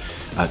artists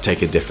had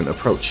taken different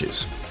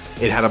approaches.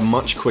 It had a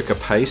much quicker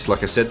pace.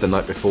 Like I said, the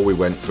night before we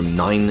went from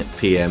 9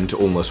 p.m. to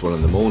almost 1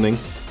 a.m.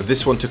 But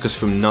this one took us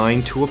from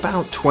 9 to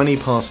about 20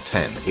 past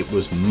 10. It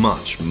was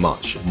much,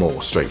 much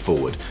more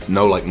straightforward.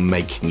 No, like,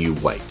 making you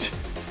wait.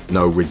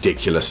 No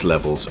ridiculous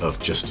levels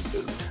of just...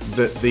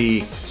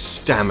 The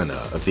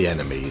stamina of the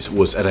enemies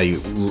was at a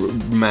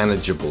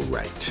manageable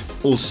rate.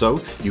 Also,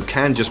 you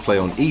can just play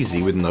on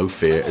easy with no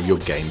fear of your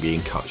game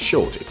being cut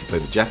short. If you play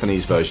the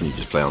Japanese version, you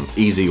just play on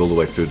easy all the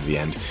way through to the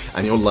end,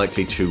 and you're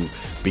likely to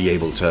be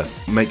able to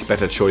make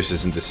better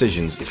choices and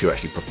decisions if you're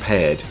actually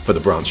prepared for the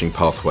branching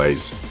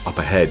pathways up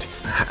ahead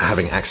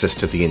having access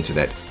to the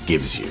internet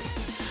gives you.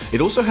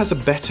 It also has a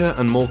better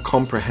and more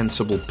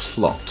comprehensible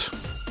plot,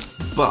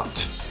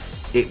 but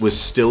it was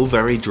still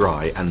very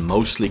dry and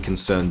mostly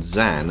concerned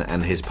Zan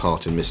and his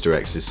part in Mr.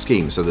 X's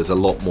scheme, so there's a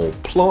lot more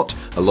plot,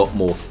 a lot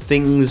more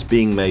things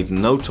being made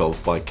note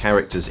of by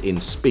characters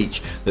in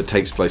speech that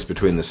takes place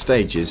between the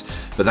stages,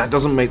 but that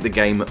doesn't make the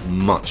game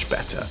much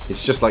better.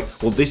 It's just like,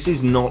 well, this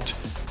is not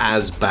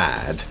as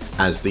bad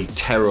as the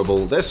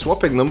terrible, they're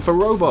swapping them for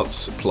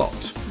robots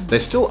plot. They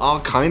still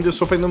are kind of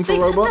swapping them for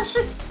robots. That's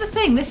just the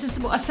thing, this is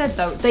what I said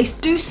though, they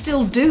do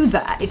still do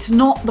that. It's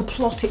not the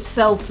plot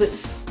itself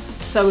that's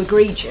so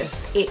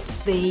egregious, it's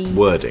the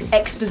wording,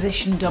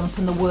 exposition dump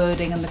and the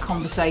wording and the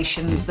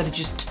conversations that are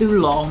just too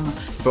long.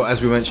 But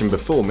as we mentioned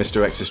before,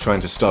 Mr. X is trying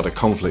to start a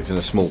conflict in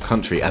a small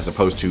country as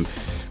opposed to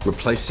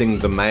replacing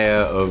the mayor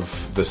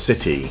of the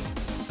city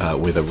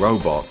with a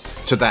robot.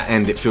 To that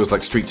end, it feels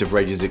like Streets of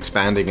Rage is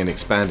expanding and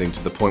expanding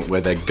to the point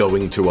where they're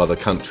going to other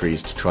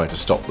countries to try to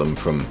stop them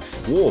from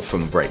war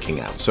from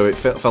breaking out. So it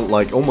felt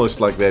like almost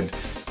like they'd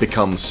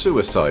become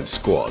Suicide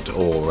Squad,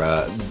 or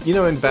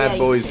in Bad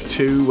Boys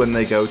 2 when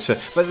they go to,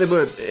 but they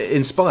were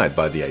inspired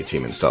by the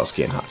A-Team in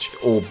Starsky and Hutch,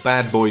 or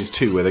Bad Boys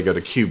 2 where they go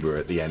to Cuba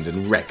at the end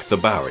and wreck the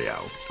barrio.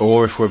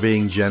 Or if we're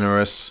being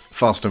generous,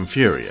 Fast and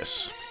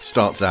Furious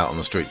starts out on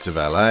the streets of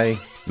LA.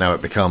 Now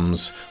it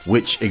becomes,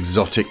 which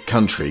exotic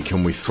country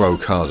can we throw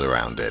cars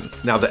around in?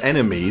 Now the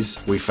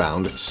enemies, we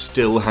found,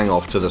 still hang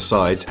off to the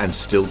sides and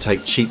still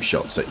take cheap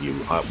shots at you.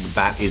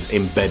 That is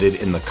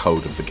embedded in the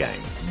code of the game.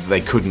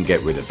 They couldn't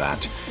get rid of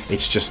that.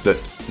 It's just that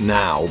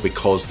now,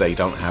 because they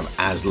don't have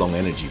as long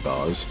energy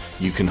bars,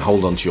 you can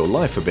hold on to your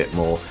life a bit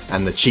more,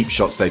 and the cheap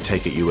shots they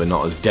take at you are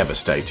not as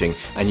devastating,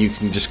 and you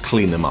can just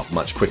clean them up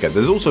much quicker.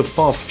 There's also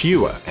far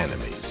fewer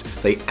enemies.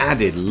 They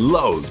added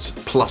loads,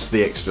 plus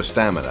the extra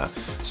stamina.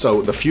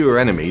 So the fewer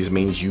enemies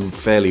means you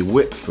fairly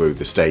whip through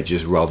the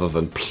stages rather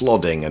than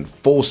plodding and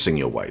forcing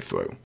your way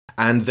through.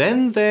 And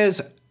then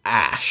there's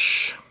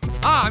Ash.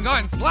 I'm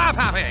going slap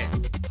happy.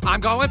 I'm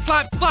going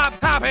slap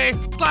happy.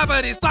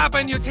 Slappity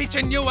slapping you,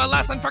 teaching you a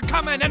lesson for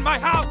coming in my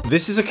house.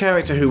 This is a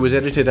character who was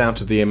edited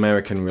out of the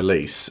American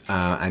release,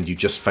 and you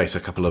just face a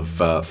couple of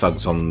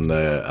thugs on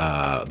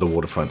the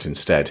waterfront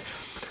instead.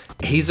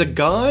 He's a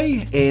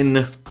guy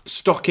in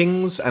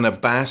stockings and a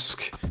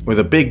basque with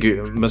a big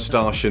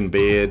moustache and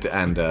beard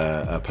and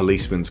a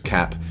policeman's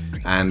cap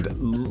and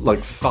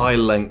like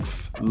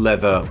thigh-length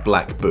leather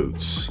black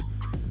boots,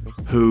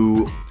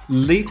 who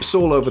leaps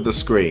all over the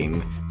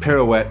screen,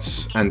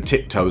 pirouettes and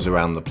tiptoes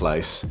around the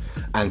place,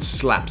 and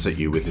slaps at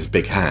you with his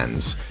big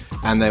hands.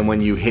 and then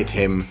when you hit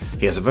him,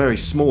 he has a very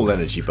small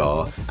energy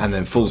bar, and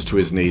then falls to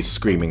his knees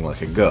screaming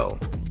like a girl.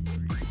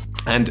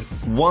 And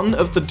one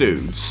of the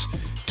dudes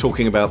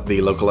talking about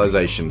the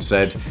localization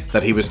said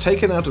that he was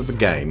taken out of the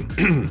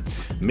game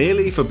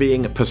merely for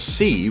being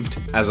perceived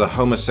as a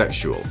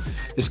homosexual.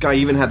 This guy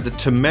even had the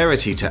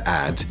temerity to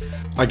add,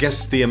 I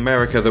guess the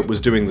America that was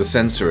doing the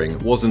censoring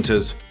wasn't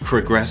as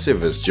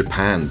progressive as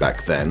Japan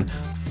back then.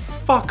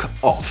 Fuck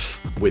off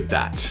with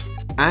that.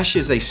 Ash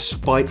is a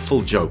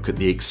spiteful joke at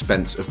the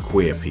expense of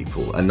queer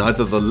people, and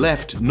neither the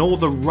left nor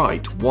the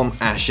right want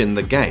Ash in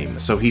the game,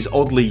 so he's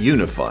oddly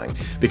unifying,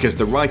 because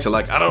the right are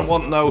like, I don't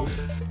want no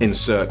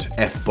insert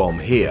F-bomb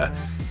here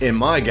in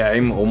my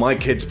game, or my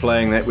kid's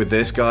playing it with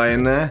this guy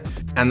in there,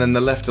 and then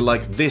the left are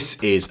like, this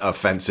is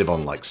offensive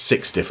on like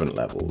 6 different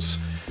levels.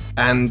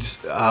 And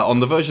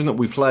on the version that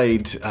we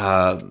played,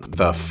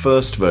 the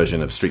first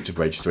version of Streets of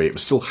Rage 3, it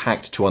was still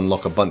hacked to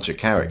unlock a bunch of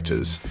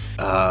characters.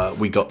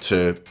 We got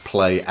to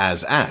play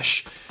as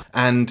Ash,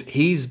 and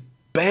he's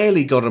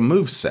barely got a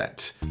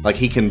moveset. Like,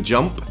 he can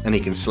jump, and he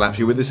can slap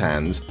you with his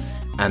hands,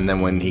 and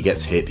then when he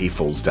gets hit, he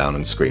falls down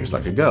and screams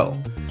like a girl.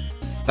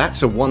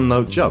 That's a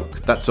one-note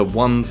joke. That's a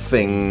one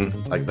thing,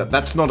 like that.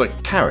 That's not a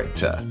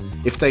character.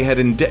 If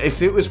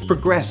it was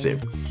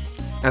progressive,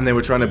 and they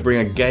were trying to bring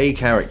a gay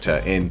character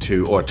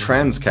into, or a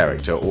trans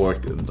character, or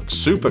a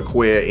super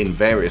queer in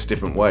various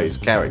different ways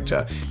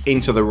character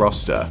into the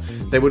roster,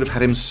 they would have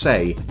had him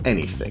say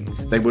anything.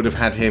 They would have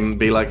had him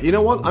be like, you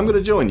know what, I'm going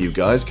to join you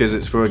guys because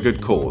it's for a good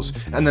cause.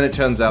 And then it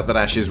turns out that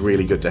Ash is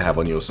really good to have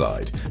on your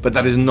side. But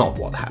that is not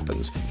what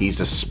happens.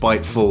 He's a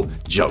spiteful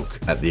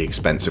joke at the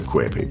expense of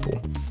queer people.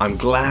 I'm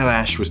glad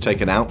Ash was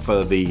taken out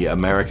for the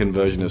American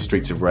version of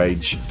Streets of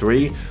Rage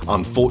 3.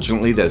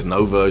 Unfortunately, there's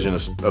no version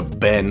of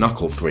Bare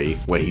Knuckle 3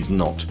 where he's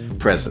not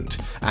present.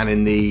 And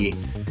in the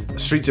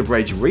Streets of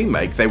Rage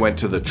remake, they went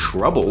to the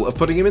trouble of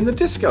putting him in the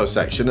disco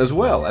section as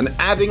well, and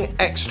adding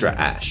extra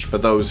Ash for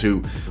those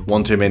who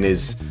want him in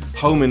his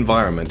home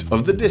environment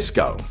of the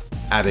disco,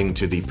 adding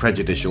to the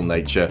prejudicial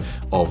nature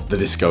of the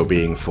disco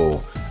being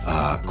for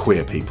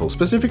queer people,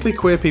 specifically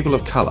queer people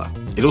of colour.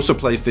 It also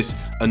plays this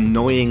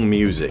annoying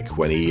music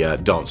when he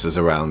dances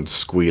around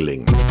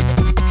squealing.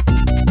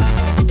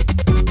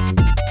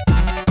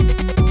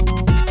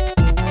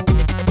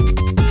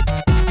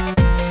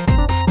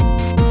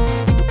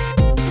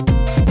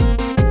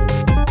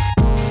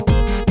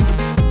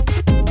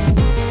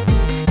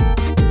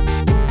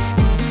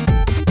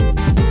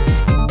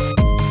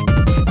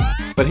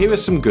 But here are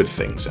some good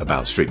things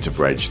about Streets of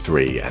Rage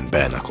 3 and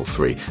Bare Knuckle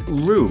 3.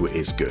 Rue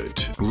is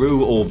good.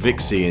 Rue, or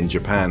Vixie in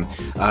Japan,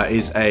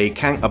 is a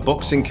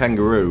boxing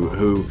kangaroo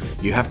who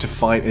you have to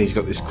fight, and he's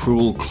got this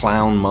cruel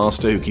clown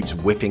master who keeps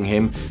whipping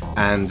him.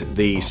 And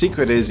the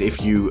secret is,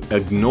 if you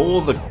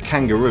ignore the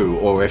kangaroo,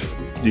 or if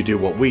you do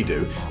what we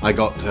do, I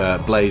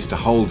got Blaze to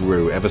hold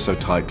Rue ever so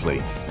tightly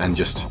and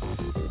just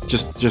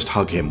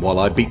hug him while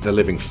I beat the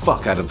living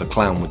fuck out of the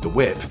clown with the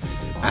whip.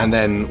 And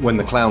then when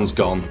the clown's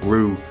gone,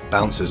 Rue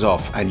bounces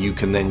off, and you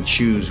can then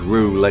choose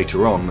Rue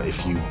later on.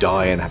 If you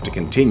die and have to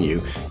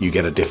continue, you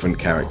get a different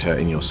character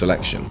in your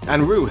selection.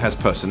 And Rue has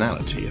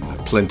personality and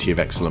plenty of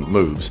excellent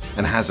moves,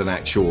 and has an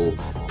actual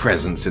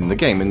presence in the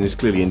game, and is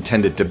clearly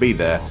intended to be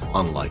there,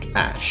 unlike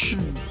Ash.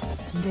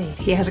 Indeed,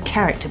 he has a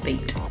character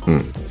beat.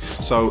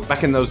 So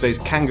back in those days,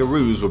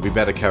 kangaroos would be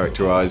better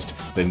characterized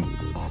than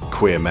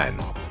queer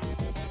men.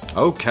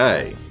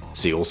 Okay,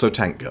 see also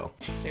Tank Girl.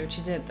 See what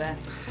you did there.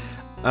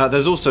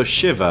 There's also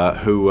Shiva,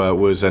 who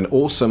was an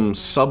awesome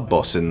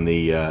sub-boss in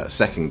the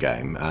second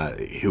game,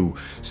 who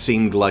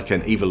seemed like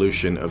an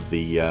evolution of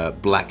the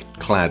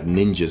black-clad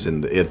ninjas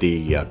in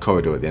the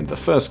corridor at the end of the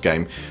first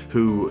game,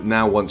 who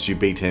now, once you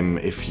beat him,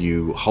 if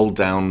you hold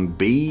down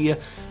B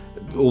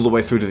all the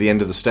way through to the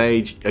end of the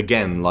stage,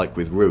 again, like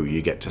with Rue,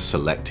 you get to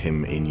select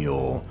him in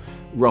your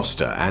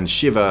roster. And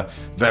Shiva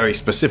very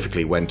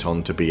specifically went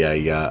on to be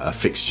a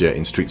fixture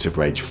in Streets of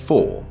Rage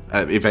 4,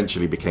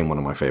 eventually became one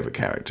of my favourite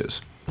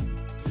characters.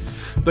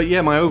 But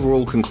yeah, my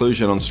overall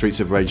conclusion on Streets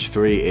of Rage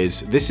 3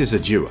 is this is a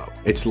duo.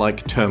 It's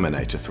like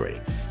Terminator 3.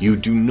 You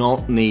do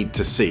not need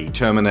to see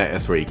Terminator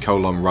 3: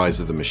 Rise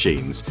of the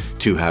Machines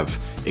to have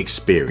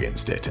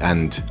experienced it.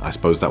 And I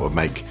suppose that would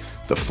make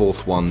the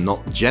fourth one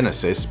not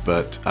Genesis,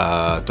 but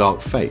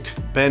Dark Fate.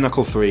 Bare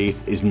Knuckle 3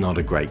 is not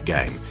a great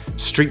game.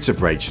 Streets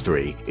of Rage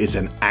 3 is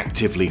an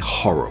actively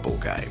horrible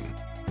game.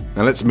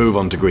 Now let's move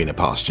on to greener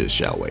pastures,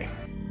 shall we?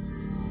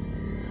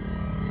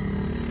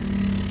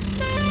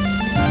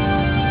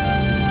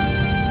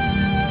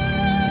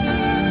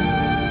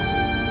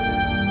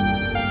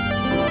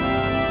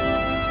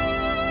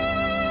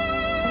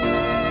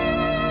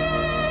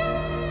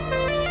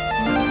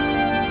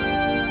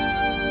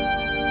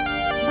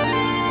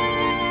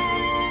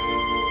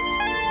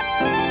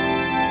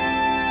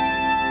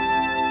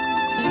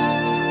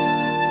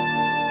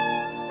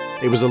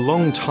 It was a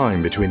long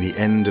time between the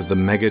end of the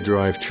Mega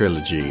Drive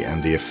trilogy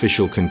and the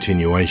official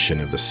continuation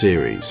of the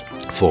series.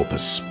 For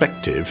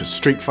perspective,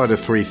 Street Fighter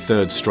III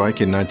Third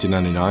Strike in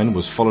 1999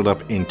 was followed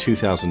up in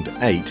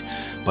 2008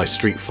 by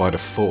Street Fighter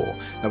IV.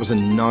 That was a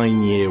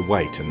 9-year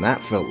wait, and that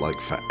felt like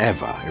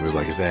forever. It was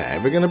like, is there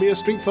ever going to be a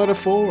Street Fighter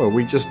IV? Are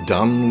we just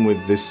done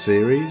with this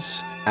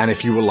series? And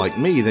if you were like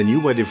me, then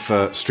you waited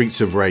for Streets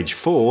of Rage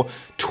 4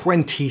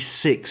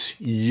 26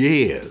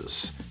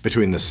 years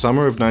between the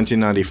summer of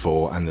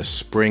 1994 and the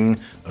spring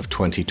of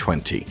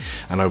 2020.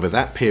 And over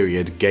that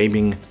period,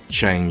 gaming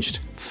changed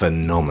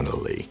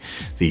phenomenally.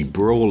 The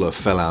brawler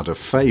fell out of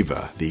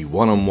favour. The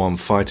one-on-one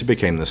fighter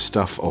became the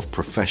stuff of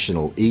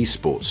professional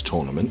esports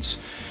tournaments.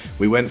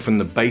 We went from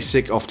the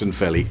basic, often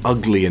fairly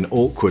ugly and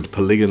awkward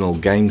polygonal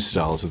game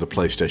styles of the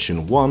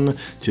PlayStation 1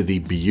 to the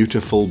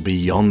beautiful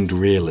beyond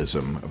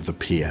realism of the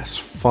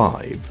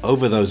PS5.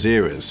 Over those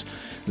eras,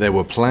 there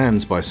were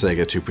plans by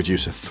Sega to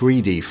produce a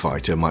 3D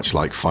fighter much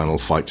like Final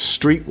Fight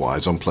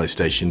Streetwise on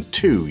PlayStation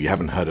 2. You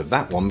haven't heard of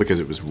that one because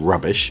it was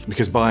rubbish,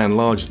 because by and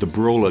large the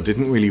brawler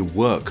didn't really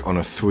work on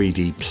a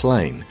 3D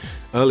plane.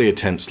 Early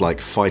attempts like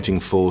Fighting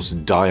Force,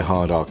 Die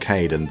Hard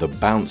Arcade and The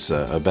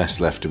Bouncer are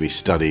best left to be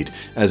studied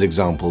as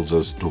examples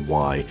as to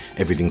why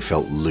everything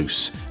felt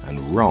loose and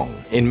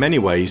wrong. In many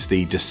ways,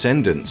 the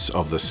descendants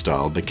of the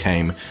style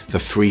became the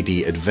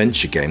 3D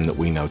adventure game that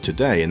we know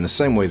today, in the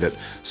same way that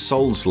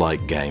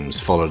Souls-like games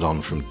followed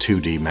on from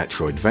 2D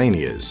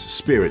Metroidvanias,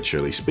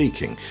 spiritually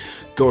speaking.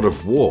 God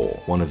of War,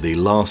 one of the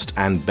last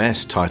and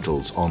best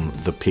titles on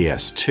the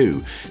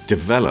PS2,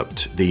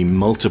 developed the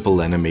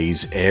multiple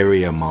enemies,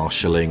 area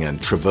marshalling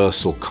and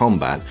traversal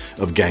combat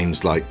of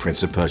games like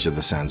Prince of Persia: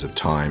 The Sands of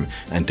Time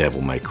and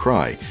Devil May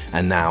Cry.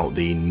 And now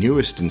the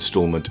newest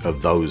installment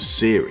of those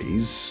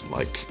series,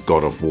 like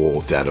God of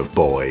War, Dead of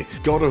Boy,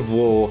 God of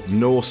War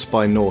Norse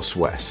by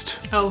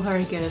Northwest. Oh,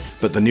 very good.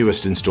 But the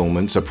newest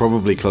installments are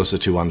probably closer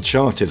to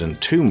Uncharted and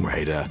Tomb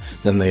Raider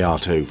than they are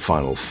to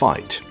Final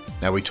Fight.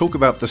 Now we talk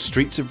about the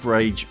Streets of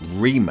Rage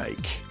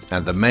remake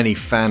and the many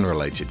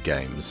fan-related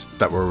games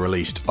that were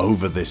released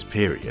over this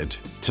period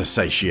to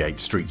satiate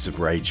Streets of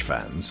Rage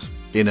fans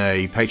in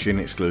a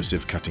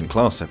Patreon-exclusive Cutting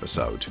Class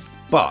episode.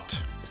 But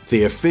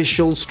the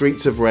official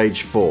Streets of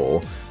Rage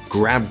 4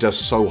 grabbed us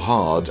so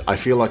hard, I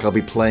feel like I'll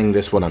be playing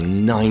this when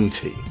I'm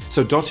 90.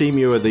 So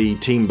Dotemu are the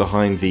team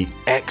behind the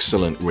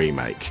excellent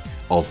remake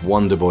of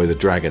Wonder Boy the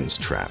Dragon's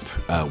Trap,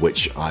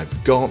 which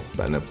I've got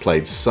and have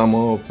played some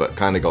of, but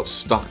kind of got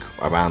stuck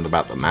around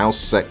about the mouse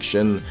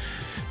section.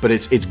 But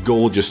it's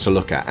gorgeous to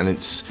look at, and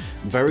it's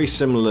very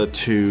similar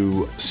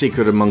to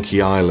Secret of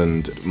Monkey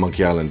Island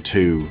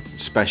 2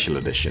 special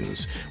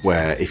editions,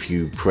 where if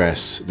you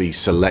press the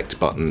select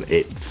button,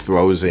 it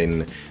throws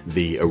in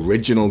the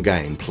original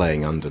game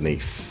playing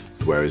underneath.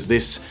 Whereas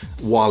this,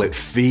 while it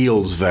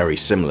feels very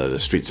similar to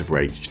Streets of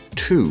Rage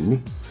 2,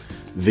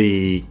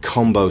 the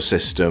combo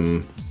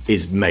system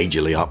is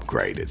majorly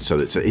upgraded, so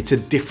it's a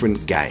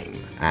different game,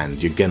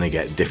 and you're gonna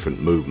get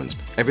different movements.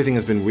 Everything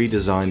has been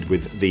redesigned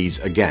with these,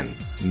 again,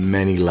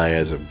 many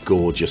layers of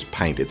gorgeous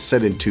paint. It's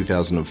set in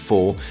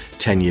 2004,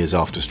 10 years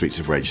after Streets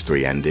of Rage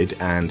 3 ended,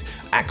 and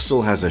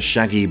Axel has a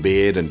shaggy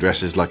beard and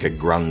dresses like a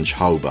grunge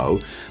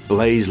hobo.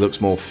 Blaze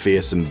looks more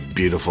fierce and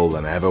beautiful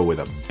than ever with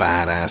a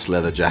badass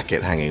leather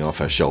jacket hanging off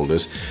her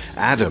shoulders.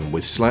 Adam,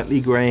 with slightly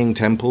greying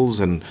temples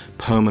and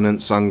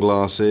permanent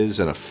sunglasses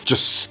and a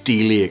just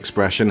steely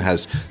expression,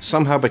 has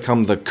somehow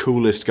become the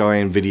coolest guy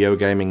in video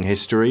gaming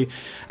history.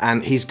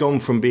 And he's gone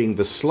from being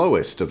the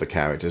slowest of the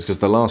characters, because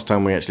the last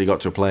time we actually got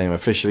to play him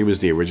officially was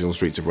the original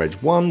Streets of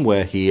Rage 1,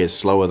 where he is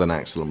slower than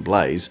Axel and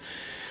Blaze,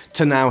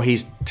 to now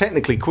he's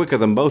technically quicker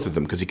than both of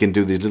them, because he can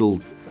do these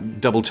little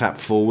double tap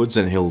forwards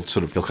and he'll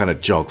kind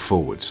of jog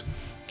forwards.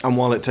 And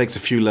while it takes a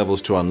few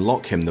levels to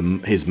unlock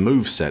him, his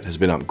moveset has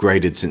been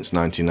upgraded since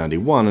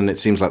 1991, and it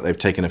seems like they've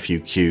taken a few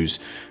cues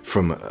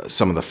from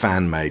some of the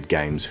fan-made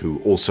games who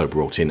also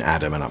brought in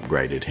Adam and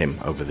upgraded him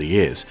over the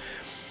years.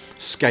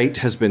 Skate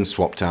has been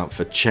swapped out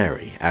for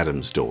Cherry,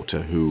 Adam's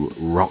daughter, who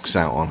rocks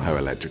out on her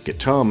electric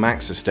guitar.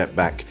 Max has stepped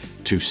back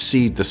to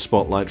cede the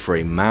spotlight for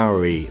a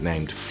Maori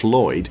named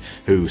Floyd,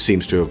 who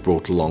seems to have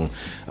brought along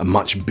a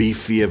much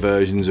beefier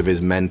versions of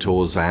his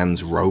mentor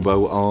Zan's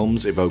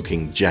robo-arms,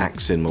 evoking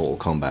Jax in Mortal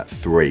Kombat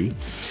 3.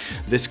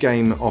 This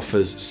game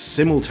offers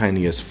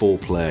simultaneous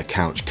 4-player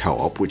couch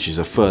co-op, which is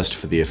a first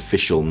for the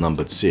official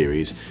numbered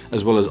series,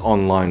 as well as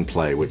online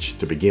play, which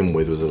to begin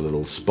with was a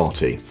little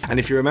spotty. And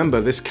if you remember,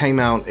 this came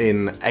out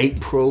in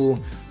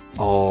April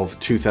of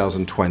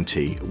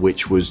 2020,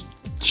 which was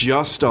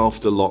just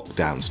after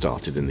lockdown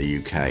started in the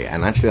UK,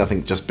 and actually I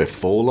think just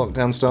before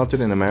lockdown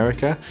started in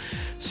America.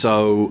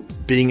 So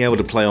being able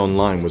to play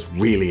online was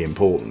really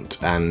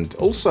important. And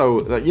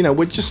also,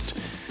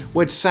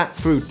 we'd sat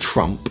through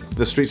Trump.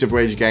 The Streets of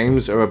Rage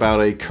games are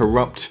about a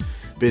corrupt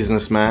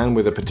businessman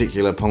with a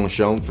particular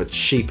penchant for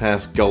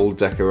cheap-ass gold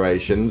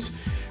decorations,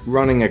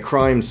 running a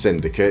crime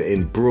syndicate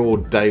in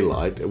broad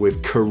daylight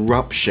with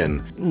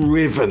corruption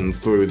riven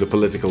through the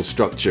political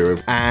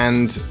structure,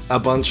 and a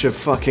bunch of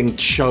fucking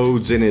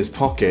chodes in his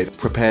pocket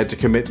prepared to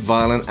commit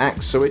violent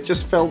acts. So it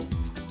just felt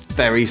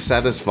very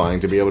satisfying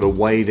to be able to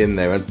wade in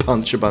there and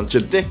punch a bunch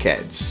of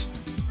dickheads.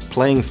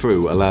 playing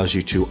through allows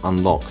you to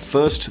unlock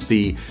first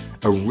the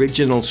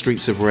original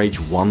Streets of Rage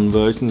 1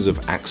 versions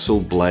of Axel,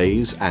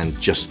 Blaze, and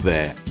just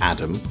their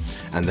Adam,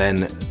 and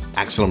then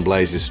Axel and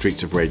Blaze's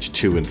Streets of Rage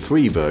 2 and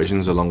 3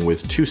 versions, along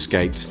with 2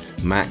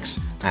 Skates, Max,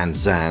 and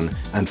Zan,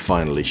 and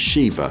finally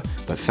Shiva,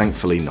 but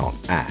thankfully not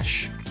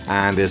Ash.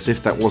 And as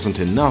if that wasn't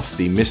enough,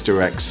 the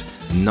Mr. X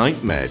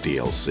Nightmare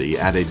DLC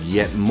added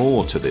yet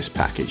more to this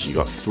package. You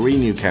got 3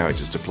 new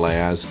characters to play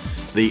as: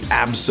 the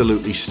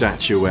absolutely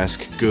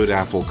statuesque good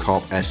apple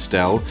cop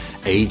Estelle,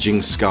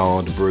 aging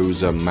scarred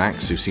bruiser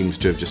Max, who seems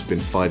to have just been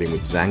fighting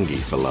with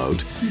Zangief for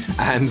load,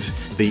 and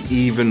the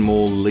even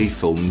more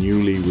lethal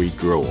newly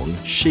regrown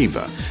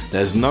Shiva.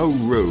 There's no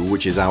Rue,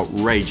 which is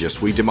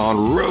outrageous. We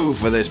demand Rue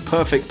for this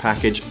perfect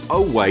package.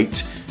 Oh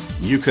wait,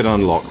 you could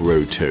unlock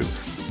Rue too.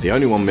 The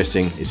only one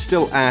missing is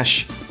still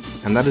Ash,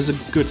 and that is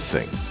a good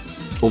thing.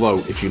 Although,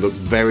 if you look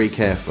very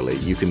carefully,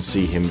 you can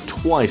see him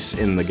twice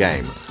in the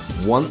game.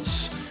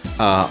 Once,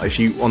 if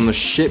you on the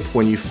ship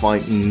when you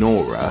fight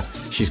Nora,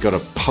 she's got a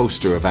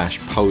poster of Ash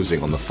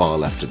posing on the far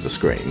left of the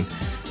screen.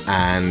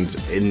 And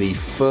in the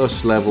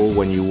first level,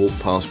 when you walk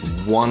past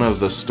one of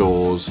the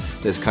stores,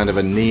 there's kind of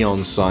a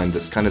neon sign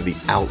that's kind of the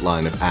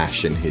outline of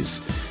Ash in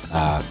his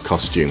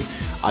costume.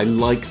 I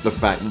like the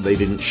fact that they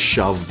didn't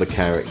shove the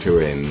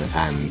character in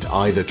and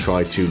either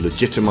try to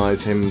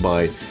legitimize him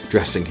by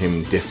dressing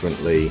him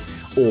differently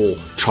or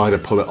try to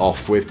pull it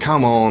off with,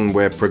 come on,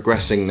 we're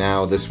progressing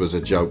now, this was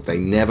a joke. They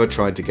never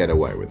tried to get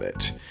away with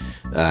it.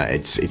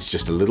 It's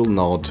just a little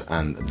nod,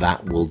 and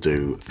that will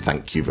do.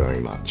 Thank you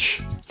very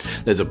much.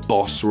 There's a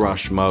boss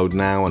rush mode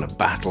now and a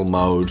battle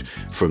mode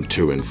from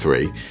 2 and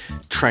 3.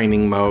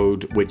 Training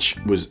mode, which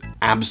was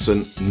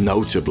absent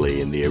notably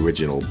in the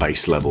original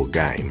base level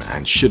game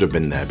and should have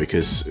been there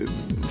because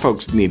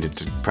folks needed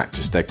to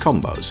practice their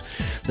combos.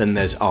 Then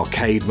there's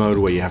arcade mode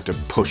where you have to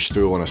push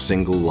through on a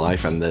single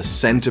life, and the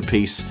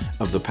centerpiece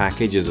of the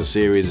package is a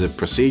series of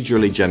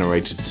procedurally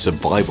generated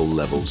survival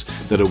levels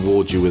that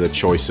award you with a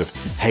choice of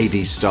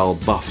Hades-style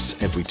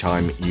buffs every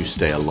time you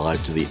stay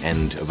alive to the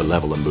end of a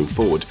level and move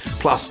forward.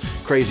 Plus,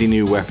 crazy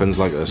new weapons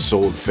like the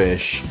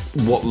swordfish,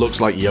 what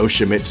looks like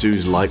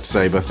Yoshimitsu's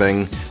lightsaber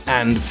thing,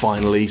 and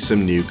finally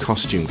some new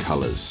costume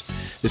colors.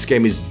 This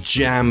game is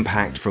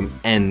jam-packed from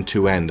end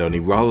to end, only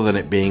rather than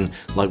it being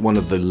like one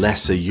of the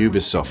lesser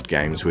Ubisoft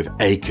games with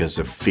acres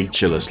of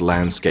featureless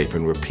landscape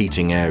and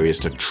repeating areas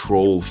to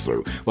troll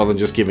through, rather than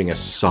just giving us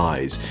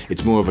size,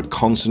 it's more of a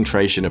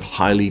concentration of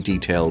highly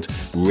detailed,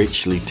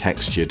 richly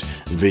textured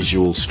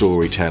visual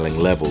storytelling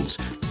levels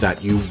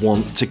that you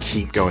want to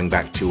keep going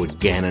back to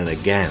again and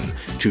again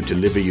to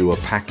deliver you a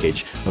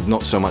package of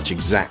not so much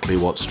exactly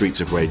what Streets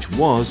of Rage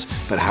was,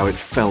 but how it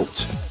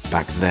felt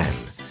back then.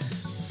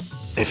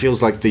 It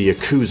feels like the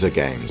Yakuza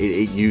games.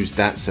 It used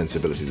that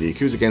sensibility. The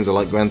Yakuza games are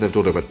like Grand Theft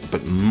Auto,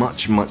 but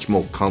much, much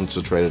more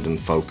concentrated and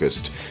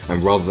focused.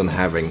 And rather than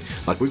having,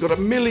 like, we've got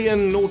 1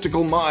 million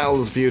nautical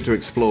miles for you to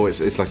explore,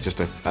 it's like just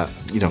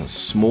a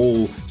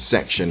small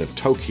section of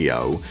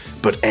Tokyo,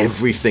 but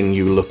everything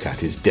you look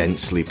at is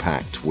densely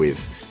packed with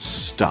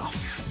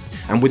stuff.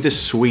 And with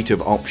this suite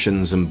of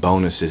options and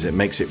bonuses, it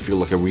makes it feel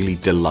like a really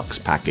deluxe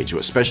package,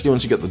 especially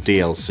once you get the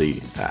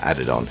DLC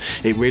added on.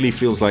 It really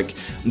feels like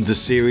the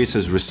series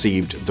has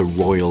received the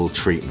royal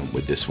treatment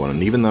with this one.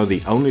 And even though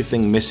the only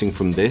thing missing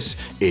from this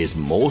is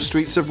more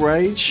Streets of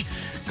Rage,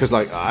 because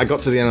I got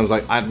to the end, I was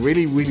like, I'd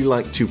really, really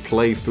like to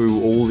play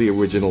through all the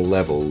original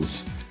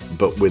levels,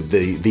 but with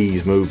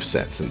these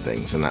movesets and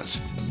things, and that's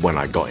when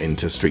I got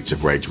into Streets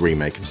of Rage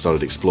Remake and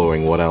started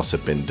exploring what else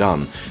had been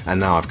done, and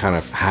now I've kind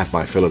of had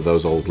my fill of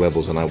those old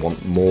levels and I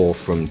want more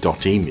from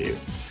 .emu.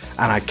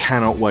 And I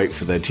cannot wait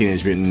for their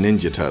Teenage Mutant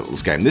Ninja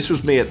Turtles game. This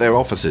was me at their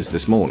offices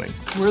this morning.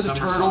 Where are the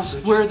turtles?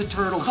 Where are the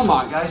turtles? Come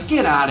on, guys,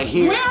 get out of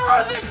here. Where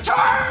are the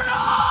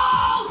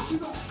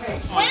turtles?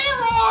 Where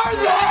are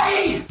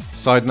they?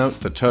 Side note,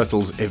 the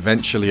Turtles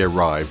eventually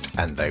arrived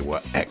and they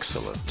were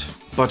excellent.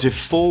 But if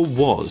 4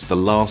 was the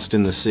last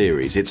in the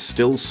series, it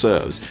still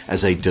serves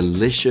as a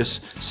delicious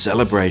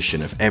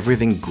celebration of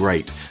everything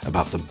great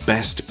about the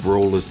best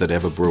brawlers that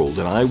ever brawled,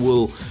 and I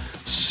will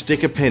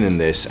stick a pin in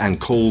this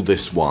and call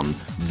this one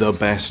the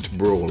best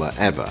brawler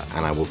ever,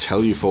 and I will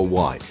tell you for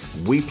why.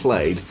 We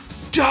played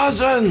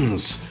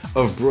dozens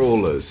of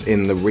brawlers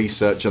in the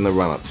research and the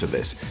run-up to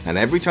this, and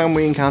every time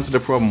we encountered a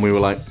problem, we were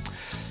like,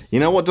 you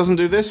know what doesn't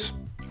do this?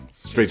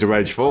 Streets of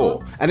Rage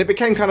 4. And it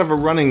became kind of a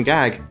running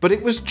gag, but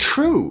it was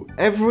true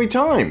every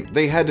time.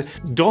 They had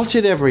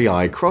dotted every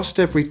I, crossed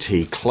every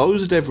T,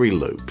 closed every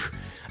loop,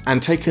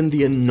 and taken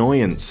the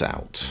annoyance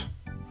out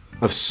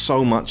of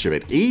so much of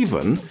it.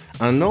 Even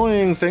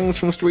annoying things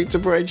from Streets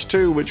of Rage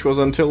 2, which was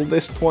until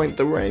this point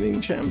the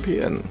reigning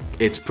champion.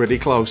 It's pretty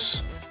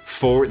close.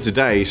 For its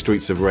day,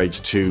 Streets of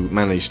Rage 2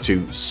 managed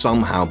to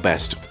somehow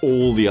best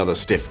all the other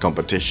stiff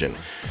competition.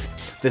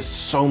 There's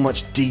so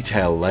much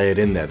detail layered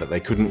in there that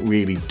they couldn't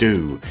really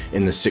do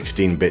in the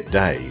 16-bit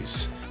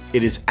days.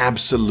 It is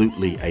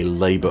absolutely a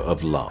labour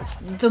of love.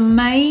 The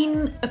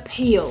main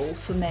appeal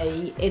for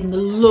me in the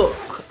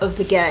look of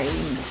the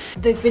game,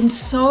 they've been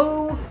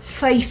so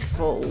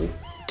faithful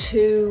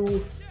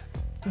to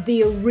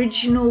the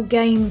original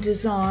game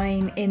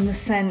design in the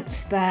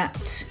sense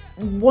that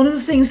one of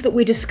the things that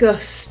we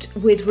discussed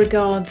with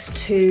regards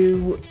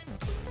to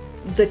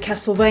the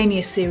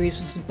Castlevania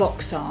series was the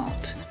box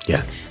art.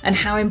 Yeah. And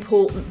how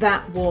important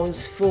that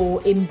was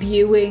for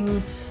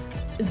imbuing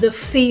the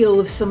feel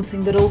of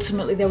something that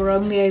ultimately they were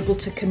only able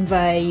to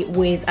convey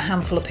with a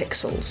handful of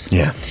pixels.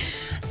 Yeah.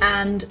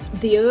 And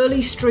the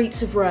early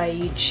Streets of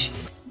Rage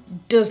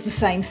does the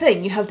same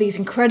thing. You have these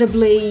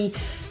incredibly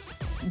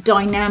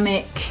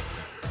dynamic,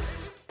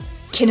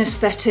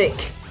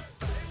 kinesthetic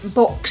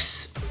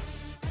box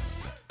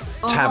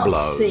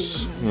tableaus. art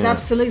scenes. Yeah.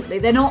 Absolutely.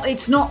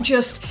 It's not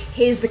just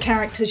here's the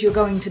characters you're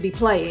going to be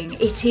playing.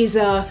 It is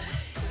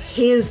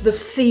here's the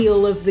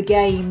feel of the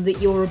game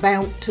that you're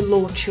about to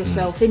launch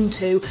yourself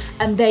into,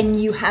 and then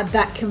you had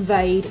that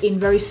conveyed in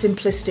very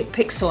simplistic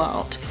pixel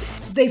art.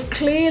 They've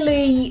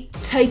clearly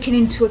taken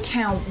into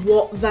account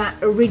what that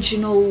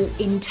original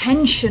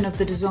intention of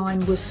the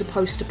design was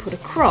supposed to put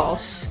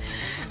across,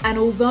 and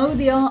although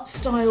the art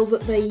style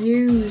that they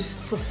use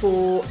for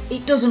 4,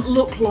 it doesn't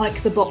look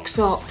like the box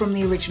art from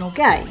the original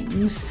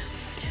games,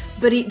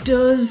 but it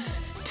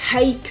does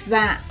take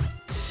that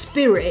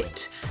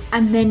spirit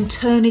and then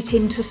turn it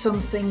into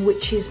something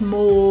which is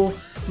more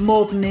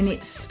modern in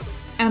its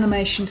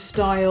animation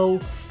style.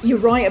 You're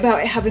right about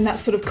it having that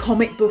sort of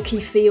comic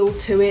booky feel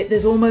to it.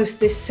 There's almost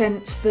this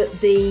sense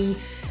that the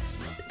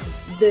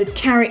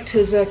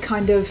characters are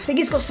kind of... I think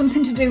it's got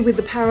something to do with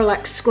the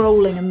parallax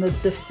scrolling and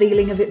the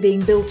feeling of it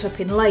being built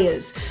up in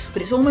layers.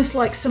 But it's almost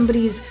like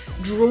somebody's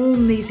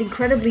drawn these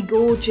incredibly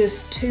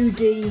gorgeous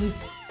 2D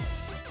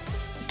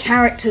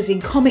characters in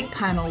comic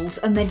panels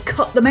and then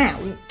cut them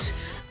out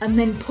and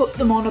then put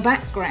them on a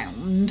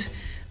background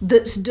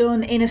that's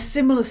done in a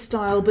similar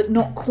style but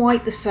not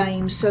quite the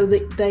same, so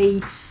that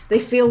they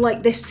feel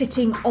like they're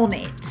sitting on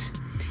it.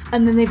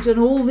 And then they've done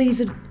all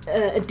these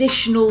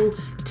additional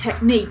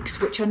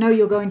techniques, which I know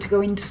you're going to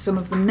go into some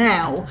of them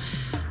now,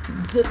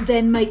 that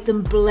then make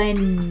them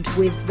blend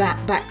with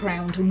that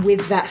background and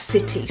with that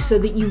city, so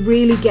that you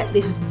really get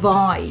this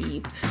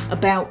vibe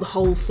about the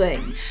whole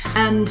thing.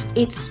 And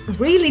it's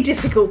really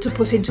difficult to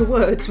put into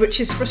words, which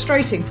is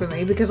frustrating for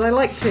me because I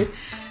like to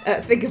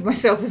think of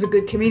myself as a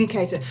good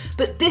communicator.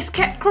 But this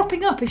kept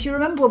cropping up. If you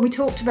remember when we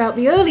talked about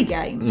the early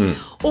games,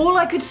 all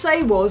I could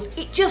say was,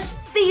 it just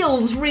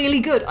feels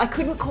really good. I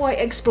couldn't quite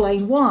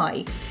explain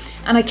why.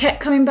 And I kept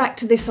coming back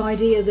to this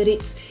idea that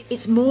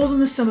it's more than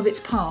the sum of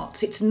its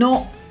parts. It's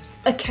not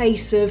a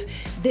case of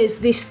there's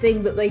this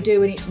thing that they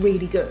do and it's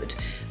really good,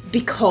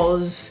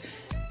 because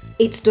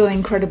it's done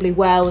incredibly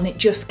well and it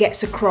just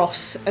gets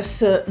across a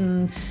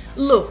certain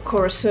look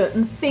or a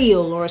certain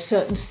feel or a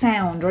certain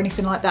sound or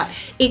anything like that.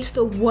 It's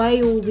the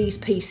way all these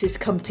pieces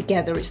come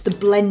together. It's the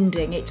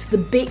blending. It's the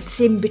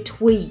bits in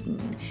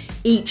between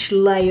each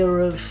layer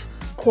of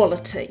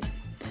quality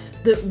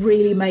that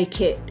really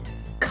make it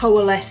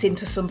coalesce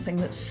into something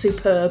that's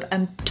superb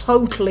and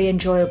totally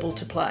enjoyable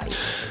to play.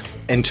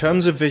 In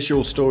terms of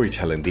visual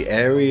storytelling, the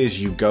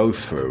areas you go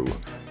through,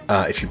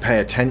 if you pay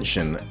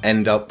attention,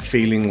 end up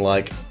feeling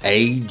like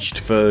aged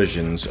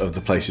versions of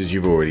the places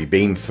you've already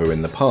been through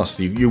in the past.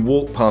 You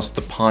walk past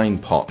the pine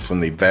pot from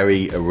the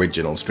very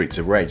original Streets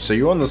of Rage, so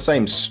you're on the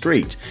same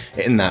street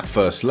in that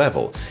first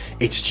level.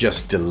 It's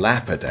just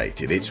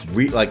dilapidated. It's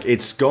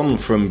it's gone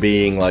from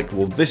being like,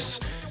 well, this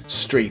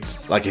street,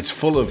 like, it's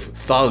full of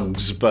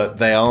thugs, but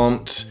they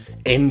aren't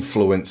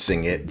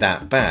influencing it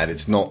that bad.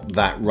 It's not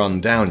that run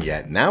down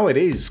yet. Now it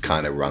is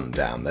kind of run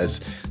down.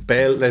 There's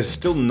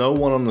still no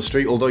one on the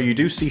street, although you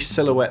do see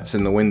silhouettes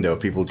in the window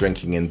of people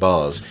drinking in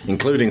bars,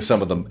 including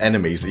some of the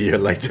enemies that you're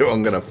later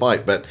on going to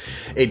fight. But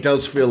it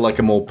does feel like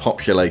a more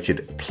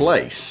populated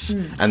place.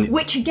 And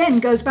which again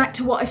goes back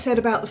to what I said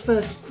about the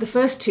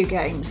first two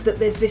games, that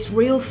there's this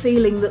real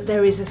feeling that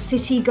there is a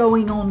city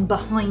going on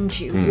behind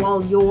you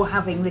while you're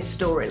having this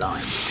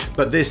storyline.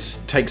 But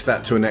this takes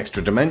that to an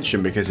extra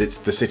dimension, because it's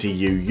the city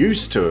you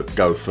used to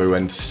go through,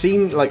 and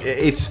seem like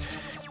it's,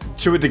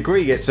 to a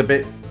degree, it's a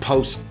bit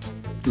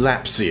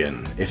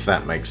post-Lapsian, if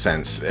that makes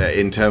sense,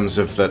 in terms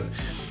of that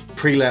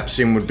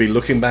pre-Lapsian would be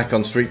looking back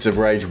on Streets of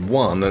Rage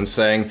 1 and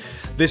saying,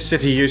 this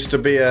city used to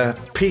be a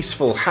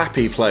peaceful,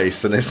 happy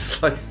place, and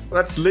it's like,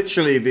 that's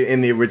literally in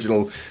the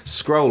original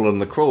scroll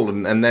and the crawl,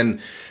 and then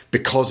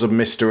because of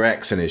Mr.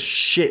 X and his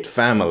shit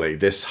family,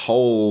 this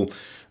whole...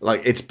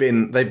 like,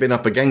 they've been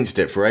up against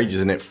it for ages,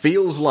 and it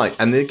feels like,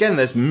 and again,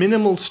 there's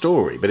minimal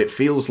story, but it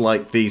feels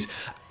like these,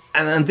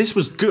 and this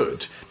was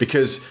good,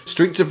 because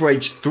Streets of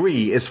Rage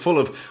 3 is full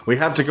of, we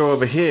have to go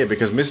over here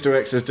because Mr.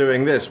 X is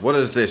doing this. What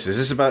is this? Is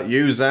this about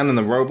you, Zan, and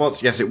the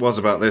robots? Yes, it was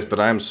about this, but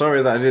I am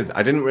sorry that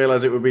I didn't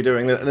realize it would be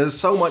doing this. And there's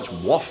so much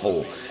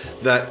waffle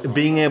that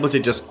being able to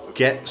just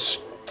get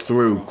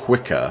through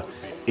quicker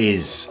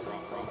is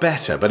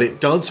better, but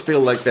it does feel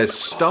like there's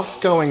stuff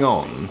going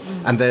on,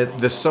 and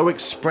they're so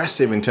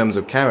expressive in terms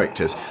of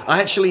characters. I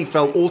actually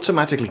felt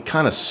automatically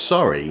kind of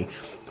sorry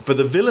for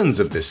the villains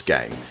of this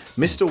game.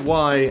 Mr.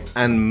 Y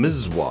and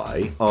Ms.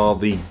 Y are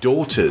the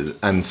daughter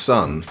and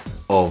son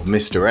of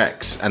Mr.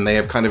 X, and they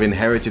have kind of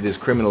inherited his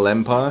criminal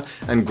empire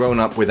and grown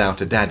up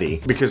without a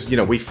daddy because,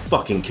 we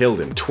fucking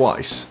killed him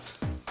twice.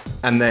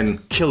 And then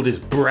killed his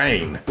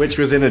brain, which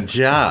was in a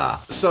jar.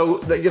 So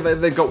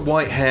they've got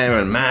white hair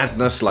and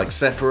madness like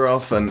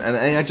Sephiroth, and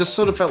I just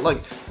sort of felt like,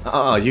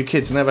 you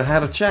kids never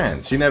had a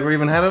chance. You never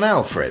even had an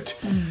Alfred.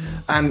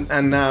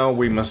 And now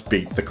we must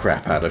beat the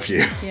crap out of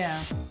you. Yeah.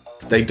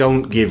 They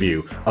don't give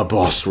you a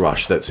boss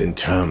rush that's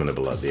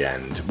interminable at the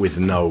end with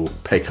no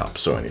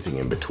pickups or anything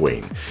in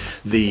between.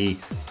 The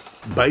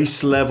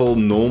base level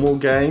normal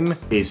game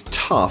is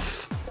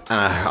tough.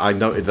 I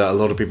noted that a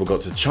lot of people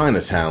got to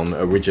Chinatown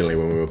originally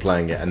when we were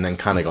playing it and then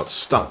kind of got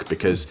stuck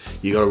because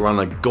you got to run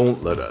a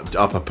gauntlet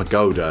up a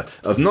pagoda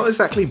of not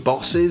exactly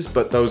bosses,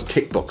 but those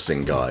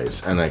kickboxing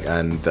guys. And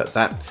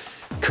that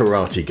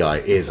karate guy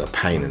is a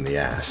pain in the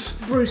ass.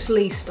 Bruce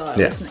Lee style,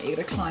 isn't it? You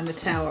got to climb the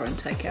tower and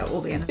take out all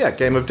the enemies. Yeah,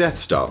 Game of Death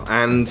style.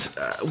 And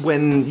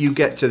when you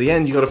get to the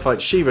end, you got to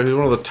fight Shiva, who's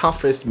one of the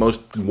toughest,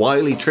 most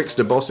wily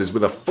trickster bosses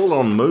with a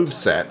full-on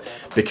moveset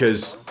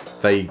because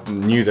they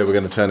knew they were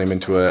going to turn him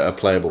into a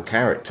playable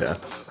character.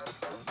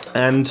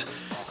 And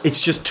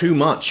it's just too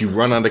much. You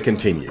run out of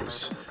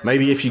continues.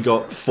 Maybe if you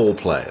got 4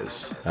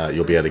 players,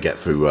 you'll be able to get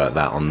through that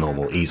on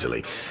normal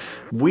easily.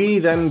 We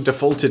then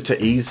defaulted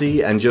to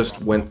easy and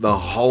just went the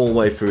whole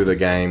way through the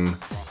game.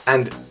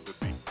 And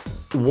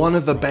one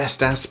of the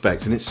best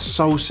aspects, and it's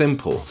so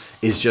simple,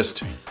 is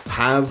just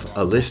have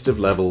a list of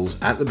levels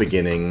at the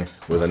beginning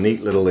with a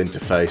neat little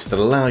interface that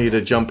allow you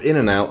to jump in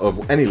and out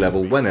of any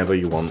level whenever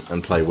you want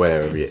and play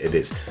wherever it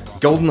is.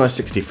 GoldenEye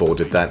 64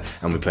 did that,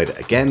 and we played it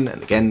again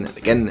and again and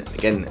again and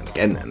again and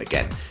again and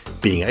again.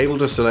 Being able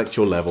to select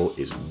your level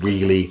is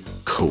really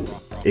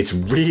cool. It's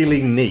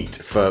really neat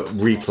for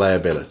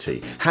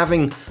replayability.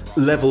 Having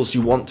levels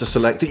you want to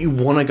select that you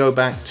want to go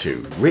back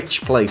to,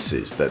 rich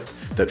places that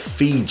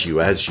feed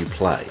you as you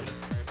play.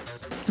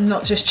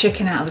 Not just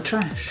chicken out of the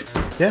trash.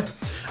 Yeah.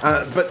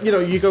 But,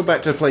 you go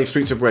back to play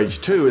Streets of Rage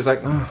 2, it's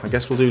like, I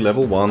guess we'll do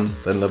level 1,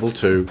 then level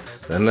 2,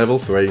 then level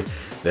 3.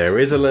 There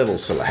is a level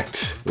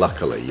select,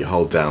 luckily. You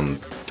hold down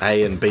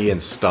A and B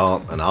and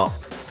start and up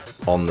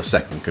on the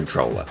second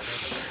controller.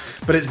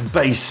 But it's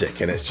basic,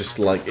 and it's just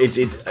like,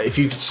 if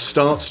you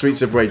start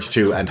Streets of Rage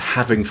 2 and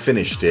having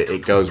finished it,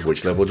 it goes,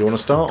 which level do you want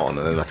to start on?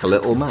 And then like a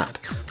little map.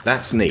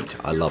 That's neat.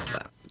 I love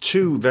that.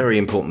 2 very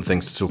important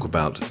things to talk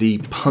about. The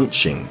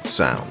punching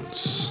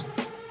sounds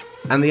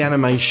and the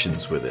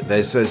animations with it.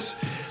 There's this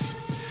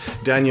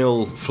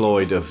Daniel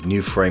Floyd of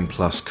New Frame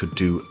Plus could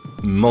do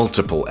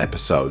multiple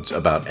episodes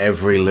about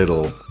every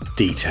little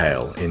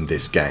detail in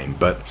this game,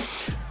 but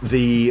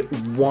the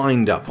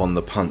wind up on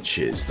the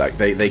punches, like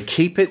they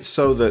keep it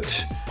so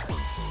that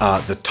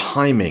the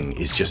timing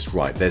is just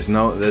right. There's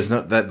no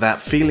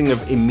that feeling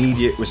of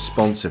immediate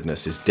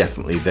responsiveness is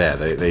definitely there.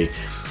 They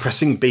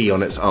pressing B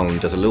on its own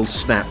does a little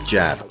snap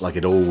jab like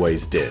it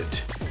always did,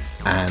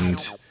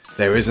 and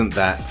there isn't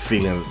that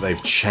feeling that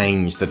they've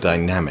changed the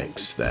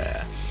dynamics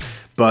there.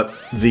 But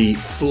the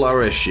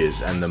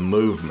flourishes and the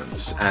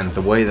movements and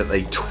the way that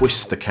they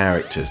twist the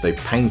characters, they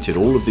painted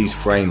all of these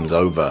frames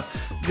over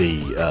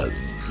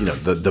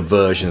the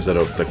versions that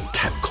are the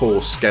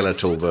core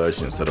skeletal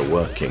versions that are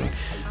working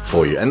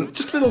for you. And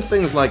just little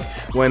things like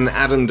when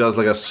Adam does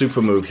like a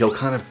super move, he'll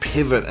kind of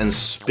pivot and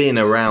spin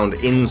around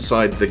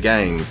inside the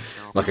game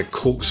like a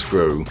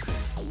corkscrew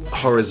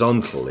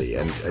horizontally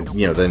and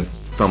then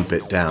thump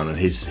it down, and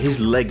his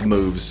leg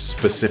moves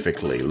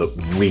specifically look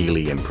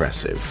really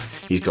impressive.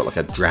 He's got like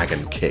a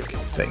dragon kick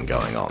thing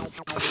going on.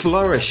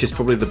 Flourish is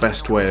probably the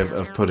best way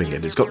of putting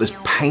it. It's got this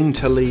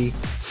painterly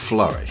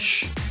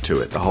flourish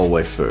to it the whole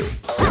way through.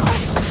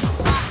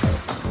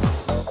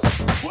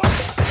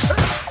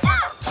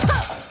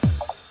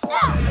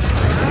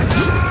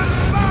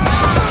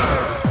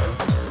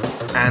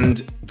 And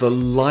the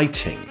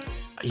lighting,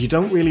 you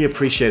don't really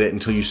appreciate it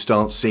until you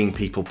start seeing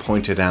people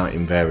point it out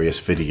in various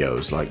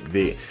videos.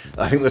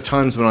 I think the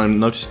times when I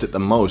noticed it the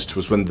most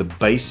was when the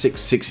basic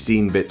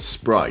 16-bit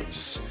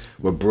sprites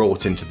were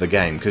brought into the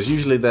game, because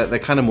usually they're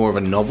kind of more of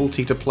a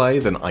novelty to play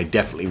than I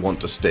definitely want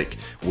to stick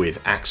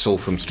with Axel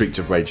from Streets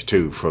of Rage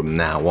 2 from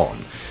now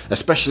on.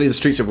 Especially the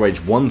Streets of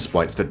Rage 1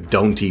 sprites that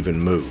don't even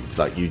move.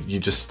 Like, you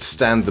just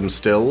stand them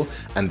still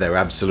and they're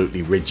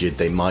absolutely rigid.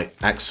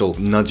 Axel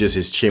nudges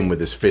his chin with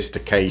his fist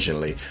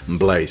occasionally and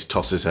Blaze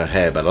tosses her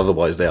hair, but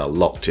otherwise they are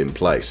locked in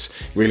place.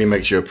 Really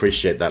makes you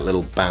appreciate that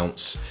little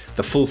bounce.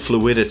 The full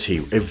fluidity,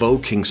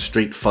 evoking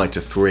Street Fighter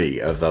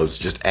 3 of those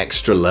just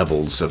extra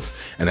levels of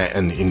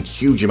and in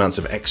huge amounts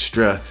of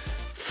extra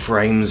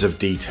frames of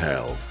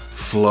detail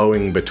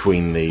flowing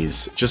between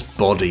these just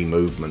body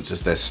movements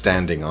as they're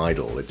standing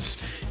idle. It's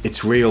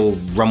real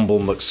Rumble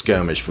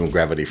McSkirmish from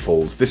Gravity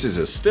Falls. This is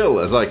as still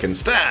as I can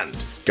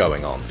stand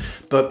going on.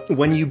 But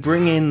when you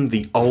bring in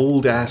the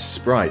old-ass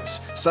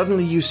sprites,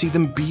 suddenly you see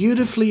them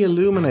beautifully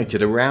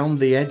illuminated around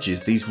the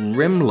edges, these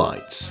rim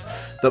lights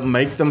that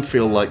make them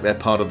feel like they're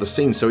part of the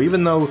scene. So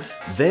even though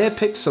they're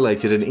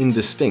pixelated and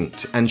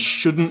indistinct and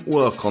shouldn't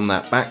work on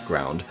that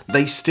background,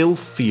 they still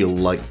feel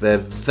like they're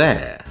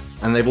there.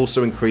 And they've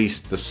also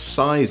increased the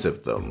size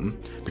of them,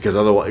 because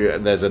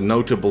otherwise there's a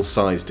notable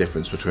size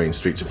difference between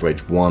Streets of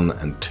Rage 1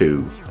 and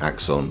 2,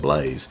 Axel and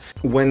Blaze.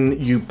 When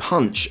you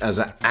punch as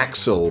an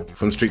Axel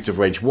from Streets of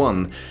Rage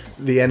 1,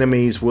 the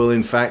enemies will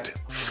in fact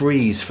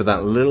freeze for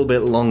that little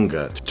bit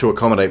longer to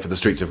accommodate for the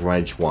Streets of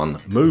Rage 1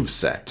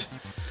 moveset.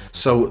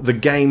 So the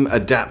game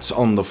adapts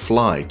on the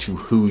fly to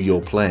who you're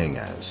playing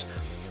as.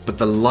 But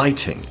the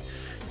lighting,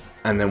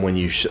 and then when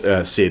you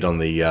see it on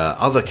the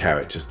other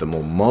characters, the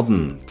more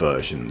modern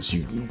versions,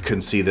 you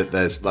can see that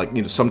there's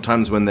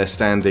sometimes when they're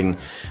standing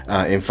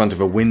in front of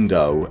a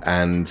window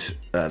and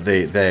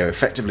they're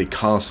effectively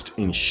cast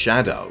in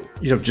shadow.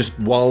 Just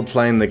while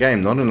playing the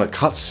game, not in a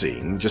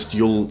cutscene. Just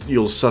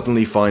you'll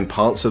suddenly find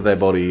parts of their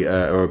body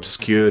are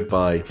obscured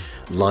by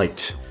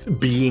light,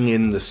 being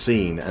in the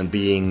scene and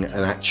being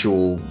an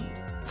actual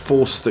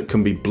force that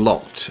can be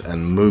blocked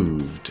and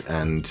moved,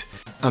 and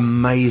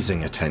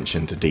amazing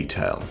attention to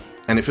detail.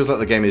 And it feels like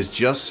the game is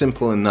just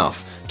simple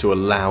enough to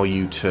allow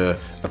you to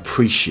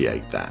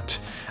appreciate that.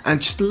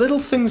 And just little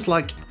things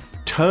like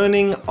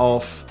turning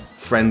off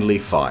friendly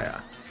fire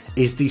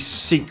is the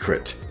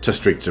secret to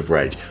Streets of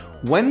Rage.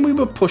 When we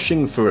were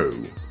pushing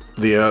through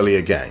the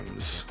earlier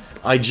games,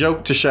 I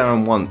joked to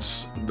Sharon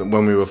once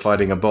when we were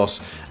fighting a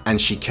boss and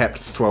she kept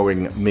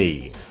throwing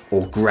me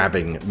or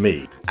grabbing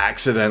me,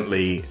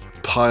 accidentally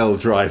pile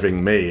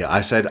driving me.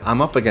 I said,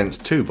 I'm up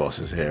against two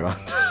bosses here,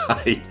 aren't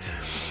I?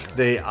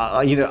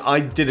 I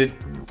did it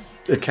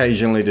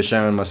occasionally to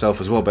Sharon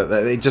myself as well, but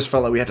it just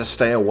felt like we had to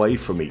stay away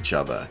from each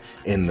other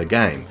in the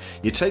game.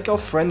 You take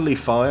off friendly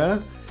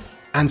fire,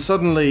 and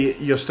suddenly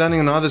you're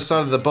standing on either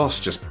side of the boss,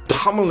 just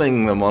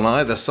pummeling them on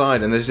either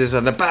side, and there's this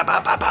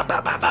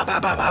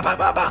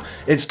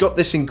it's got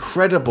this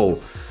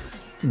incredible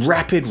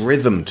rapid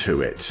rhythm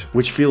to it,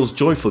 which feels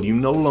joyful. You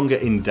no longer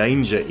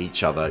endanger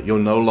each other. You're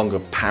no longer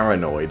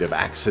paranoid of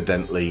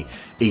accidentally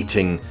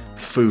eating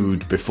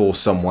food before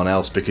someone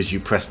else because you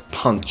pressed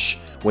punch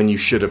when you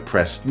should have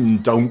pressed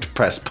don't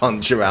press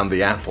punch around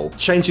the apple.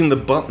 Changing the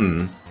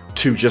button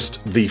to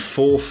just the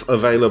fourth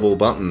available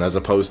button as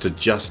opposed to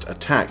just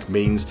attack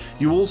means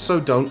you also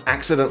don't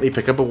accidentally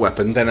pick up a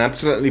weapon, then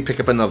accidentally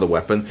pick up another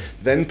weapon,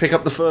 then pick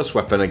up the first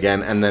weapon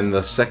again, and then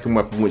the second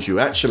weapon which you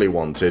actually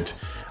wanted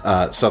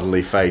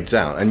suddenly fades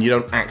out, and you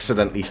don't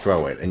accidentally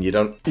throw it, and you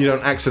don't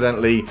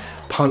accidentally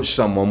punch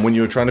someone when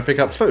you're trying to pick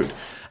up food.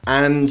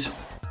 And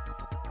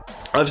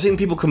I've seen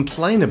people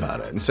complain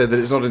about it and say that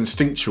it's not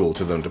instinctual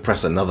to them to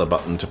press another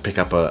button to pick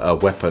up a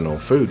weapon or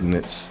food, and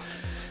it's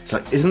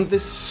like, isn't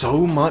this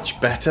so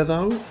much better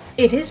though?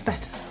 It is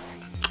better.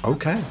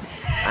 Okay.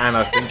 And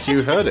I think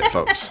you heard it,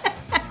 folks.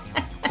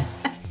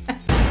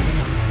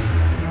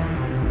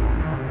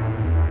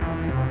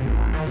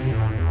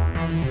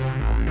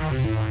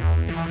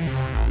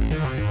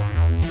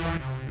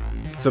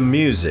 The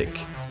music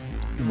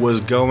was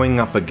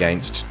going up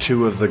against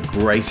two of the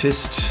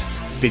greatest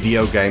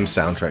video game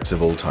soundtracks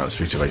of all time,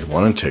 Streets of Rage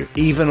 1 and 2.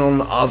 Even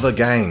on other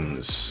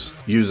games,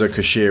 Yuzo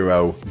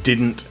Koshiro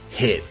didn't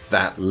hit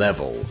that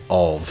level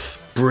of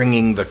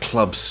bringing the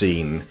club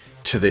scene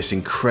to this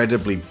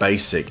incredibly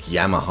basic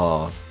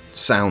Yamaha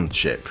sound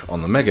chip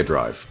on the Mega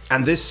Drive.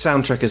 And this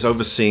soundtrack is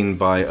overseen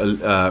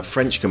by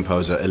French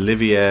composer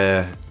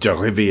Olivier de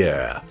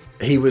Rivière.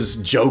 He was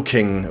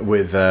joking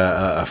with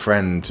a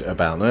friend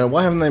about,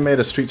 why haven't they made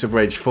a Streets of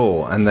Rage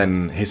 4? And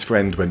then his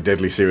friend went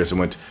deadly serious and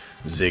went,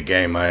 the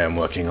game I am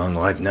working on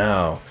right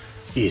now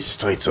is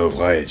Streets of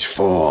Rage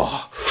 4.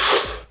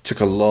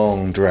 Took a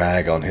long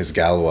drag on his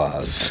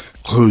Gauloise.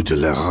 Rue de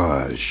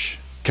la Rage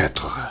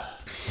 4.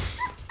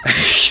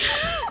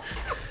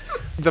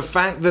 The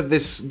fact that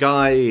this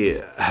guy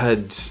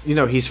had,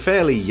 he's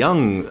fairly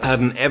young,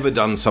 hadn't ever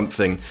done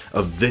something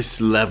of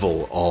this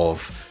level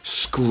of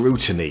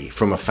scrutiny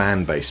from a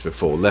fan base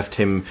before, left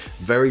him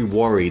very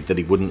worried that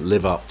he wouldn't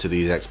live up to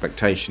these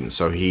expectations.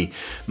 So he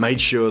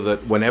made sure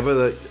that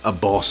whenever a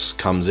boss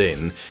comes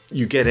in,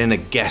 you get in a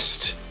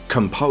guest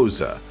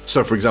composer.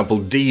 So, for example,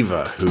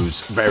 Diva,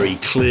 who's very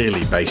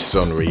clearly based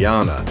on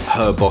Rihanna,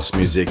 her boss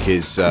music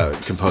is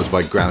composed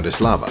by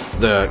Groundislava.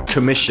 The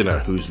Commissioner,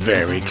 who's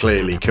very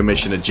clearly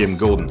Commissioner Jim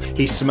Gordon,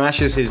 he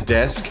smashes his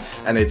desk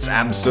and it's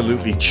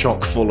absolutely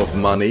chock full of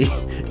money.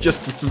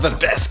 Just the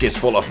desk is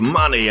full of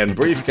money and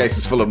briefcase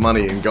is full of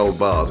money and gold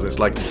bars. And it's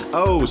like,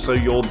 oh, so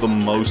you're the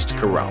most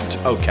corrupt.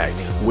 Okay,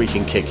 we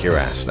can kick your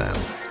ass now.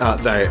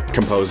 The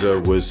composer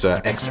was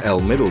XL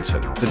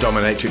Middleton. The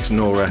dominatrix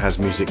Nora has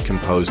music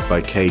composed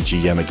by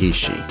Keiji Yamagishi.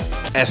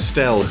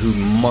 Estelle, who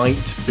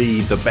might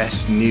be the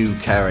best new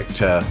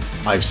character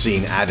I've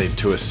seen added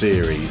to a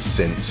series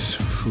since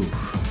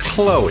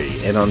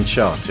Chloe in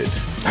Uncharted.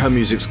 Her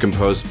music's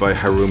composed by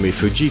Harumi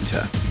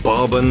Fujita.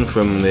 Barban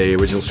from the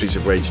original Streets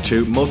of Rage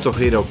 2.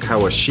 Motohiro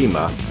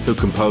Kawashima, who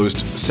composed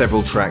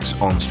several tracks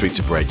on Streets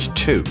of Rage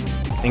 2.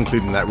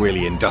 Including that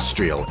really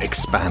industrial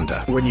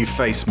expander. When you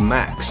face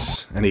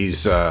Max, and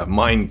he's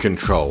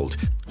mind-controlled,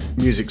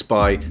 music's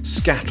by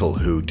Scattle,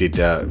 who did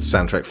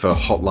soundtrack for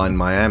Hotline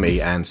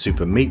Miami and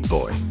Super Meat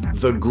Boy.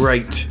 The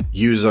great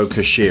Yuzo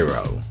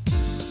Koshiro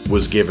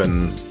was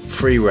given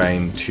free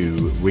reign to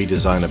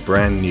redesign a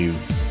brand new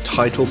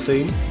title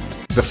theme.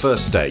 The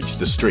first stage,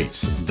 the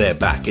streets, they're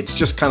back. It's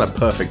just kind of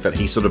perfect that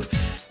he sort of,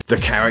 the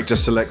character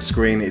select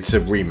screen, it's a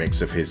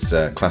remix of his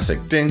classic.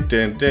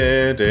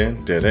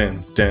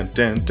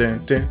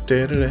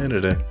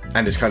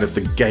 And it's kind of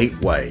the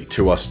gateway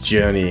to us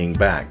journeying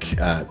back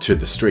to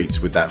the streets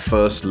with that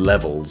first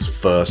level's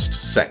first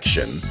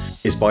section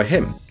is by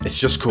him. It's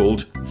just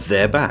called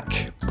They're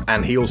Back.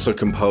 And he also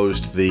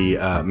composed the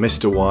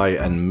Mr. Y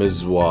and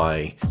Ms.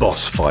 Y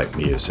boss fight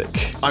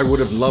music. I would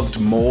have loved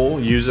more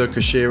Yuzo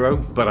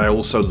Koshiro, but I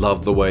also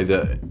love the way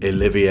that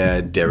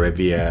Olivier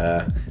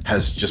Derivière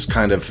has just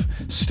kind of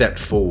stepped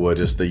forward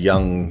as the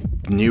young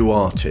new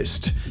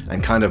artist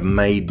and kind of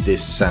made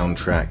this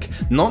soundtrack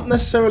not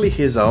necessarily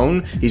his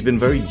own. He's been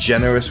very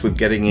generous with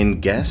getting in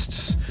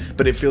guests,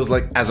 but it feels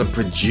like as a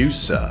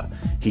producer,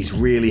 he's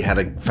really had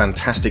a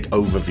fantastic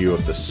overview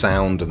of the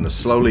sound and the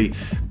slowly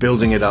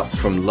building it up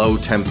from low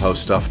tempo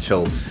stuff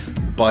till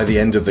by the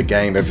end of the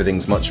game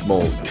everything's much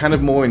more kind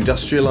of more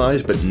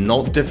industrialized but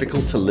not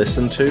difficult to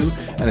listen to,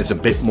 and it's a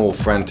bit more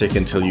frantic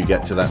until you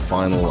get to that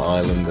final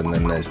island, and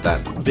then there's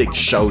that big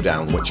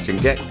showdown which can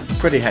get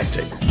pretty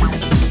hectic.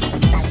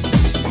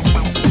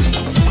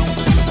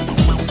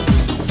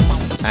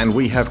 And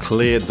we have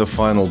cleared the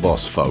final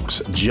boss,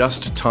 folks.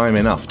 Just time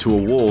enough to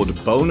award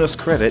bonus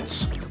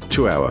credits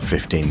to our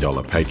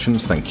 $15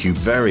 patrons. Thank you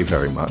very,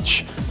 very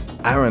much.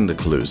 Aaron de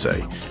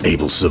Cluze,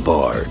 Abel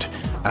Savard,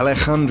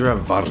 Alejandra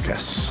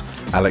Vargas,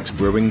 Alex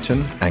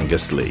Brewington,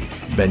 Angus Lee,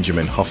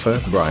 Benjamin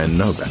Hoffer, Brian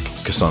Novak,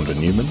 Cassandra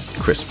Newman,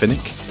 Chris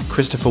Finnick,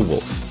 Christopher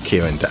Wolfe,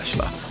 Kieran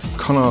Dashler,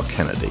 Connor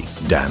Kennedy,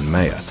 Dan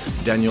Mayer,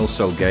 Daniel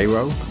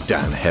Salgueiro,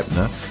 Dan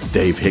Hebner,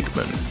 Dave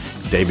Hickman,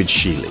 David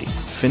Shealy,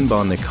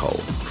 Finbar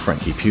Nicole,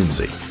 Frankie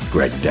Pumsey,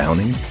 Greg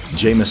Downing,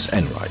 Jameis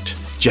Enright,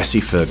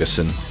 Jesse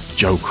Ferguson,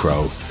 Joe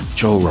Crow,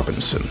 Joel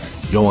Robinson,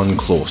 Johan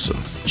Clausen,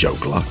 Joe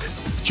Gluck,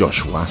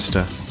 Josh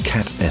Waster,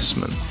 Kat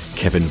Essman,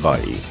 Kevin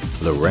Vai,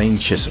 Lorraine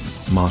Chisholm,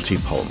 Marty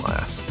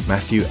Polmeyer,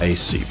 Matthew A.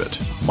 Siebert,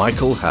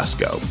 Michael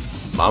Haskell,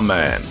 my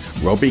man,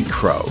 Robbie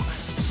Crow,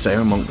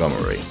 Sarah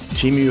Montgomery,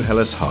 Timu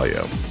Hellas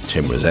Hayo,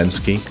 Tim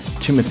Rosensky,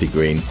 Timothy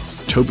Green,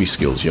 Toby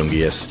Skills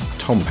Jungius,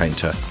 Tom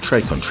Painter,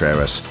 Trey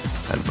Contreras,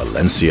 and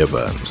Valencia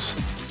Burns.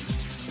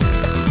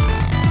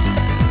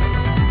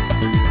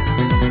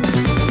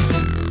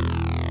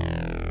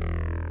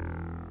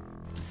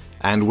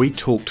 And we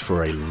talked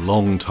for a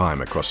long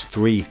time across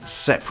 3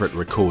 separate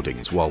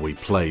recordings while we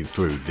played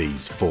through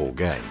these 4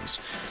 games.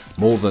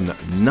 More than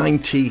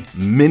 90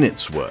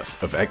 minutes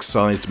worth of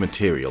excised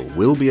material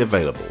will be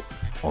available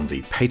on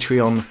the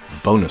Patreon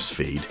bonus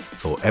feed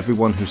for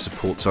everyone who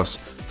supports us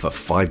for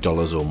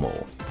 $5 or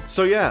more.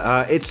 So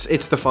yeah, it's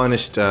the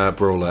finest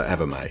brawler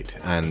ever made,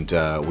 and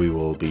we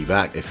will be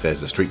back if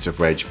there's a Streets of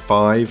Rage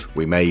 5.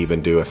 We may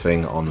even do a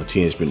thing on the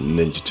Teenage Mutant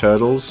Ninja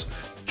Turtles,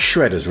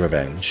 Shredder's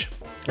Revenge.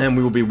 And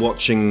we will be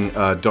watching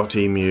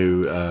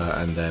Dotemu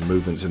and their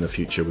movements in the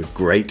future with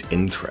great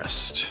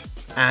interest.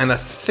 And I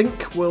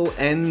think we'll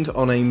end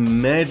on a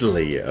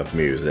medley of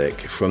music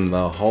from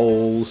the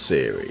whole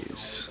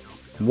series.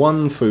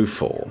 1 through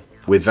 4.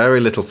 With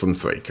very little from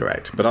 3,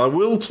 correct. But I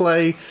will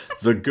play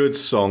the good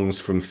songs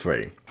from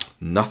 3.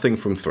 Nothing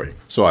from 3.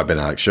 So I've been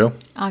Alex Shaw.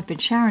 I've been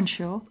Sharon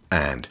Shaw.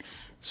 And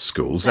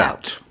School's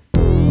out.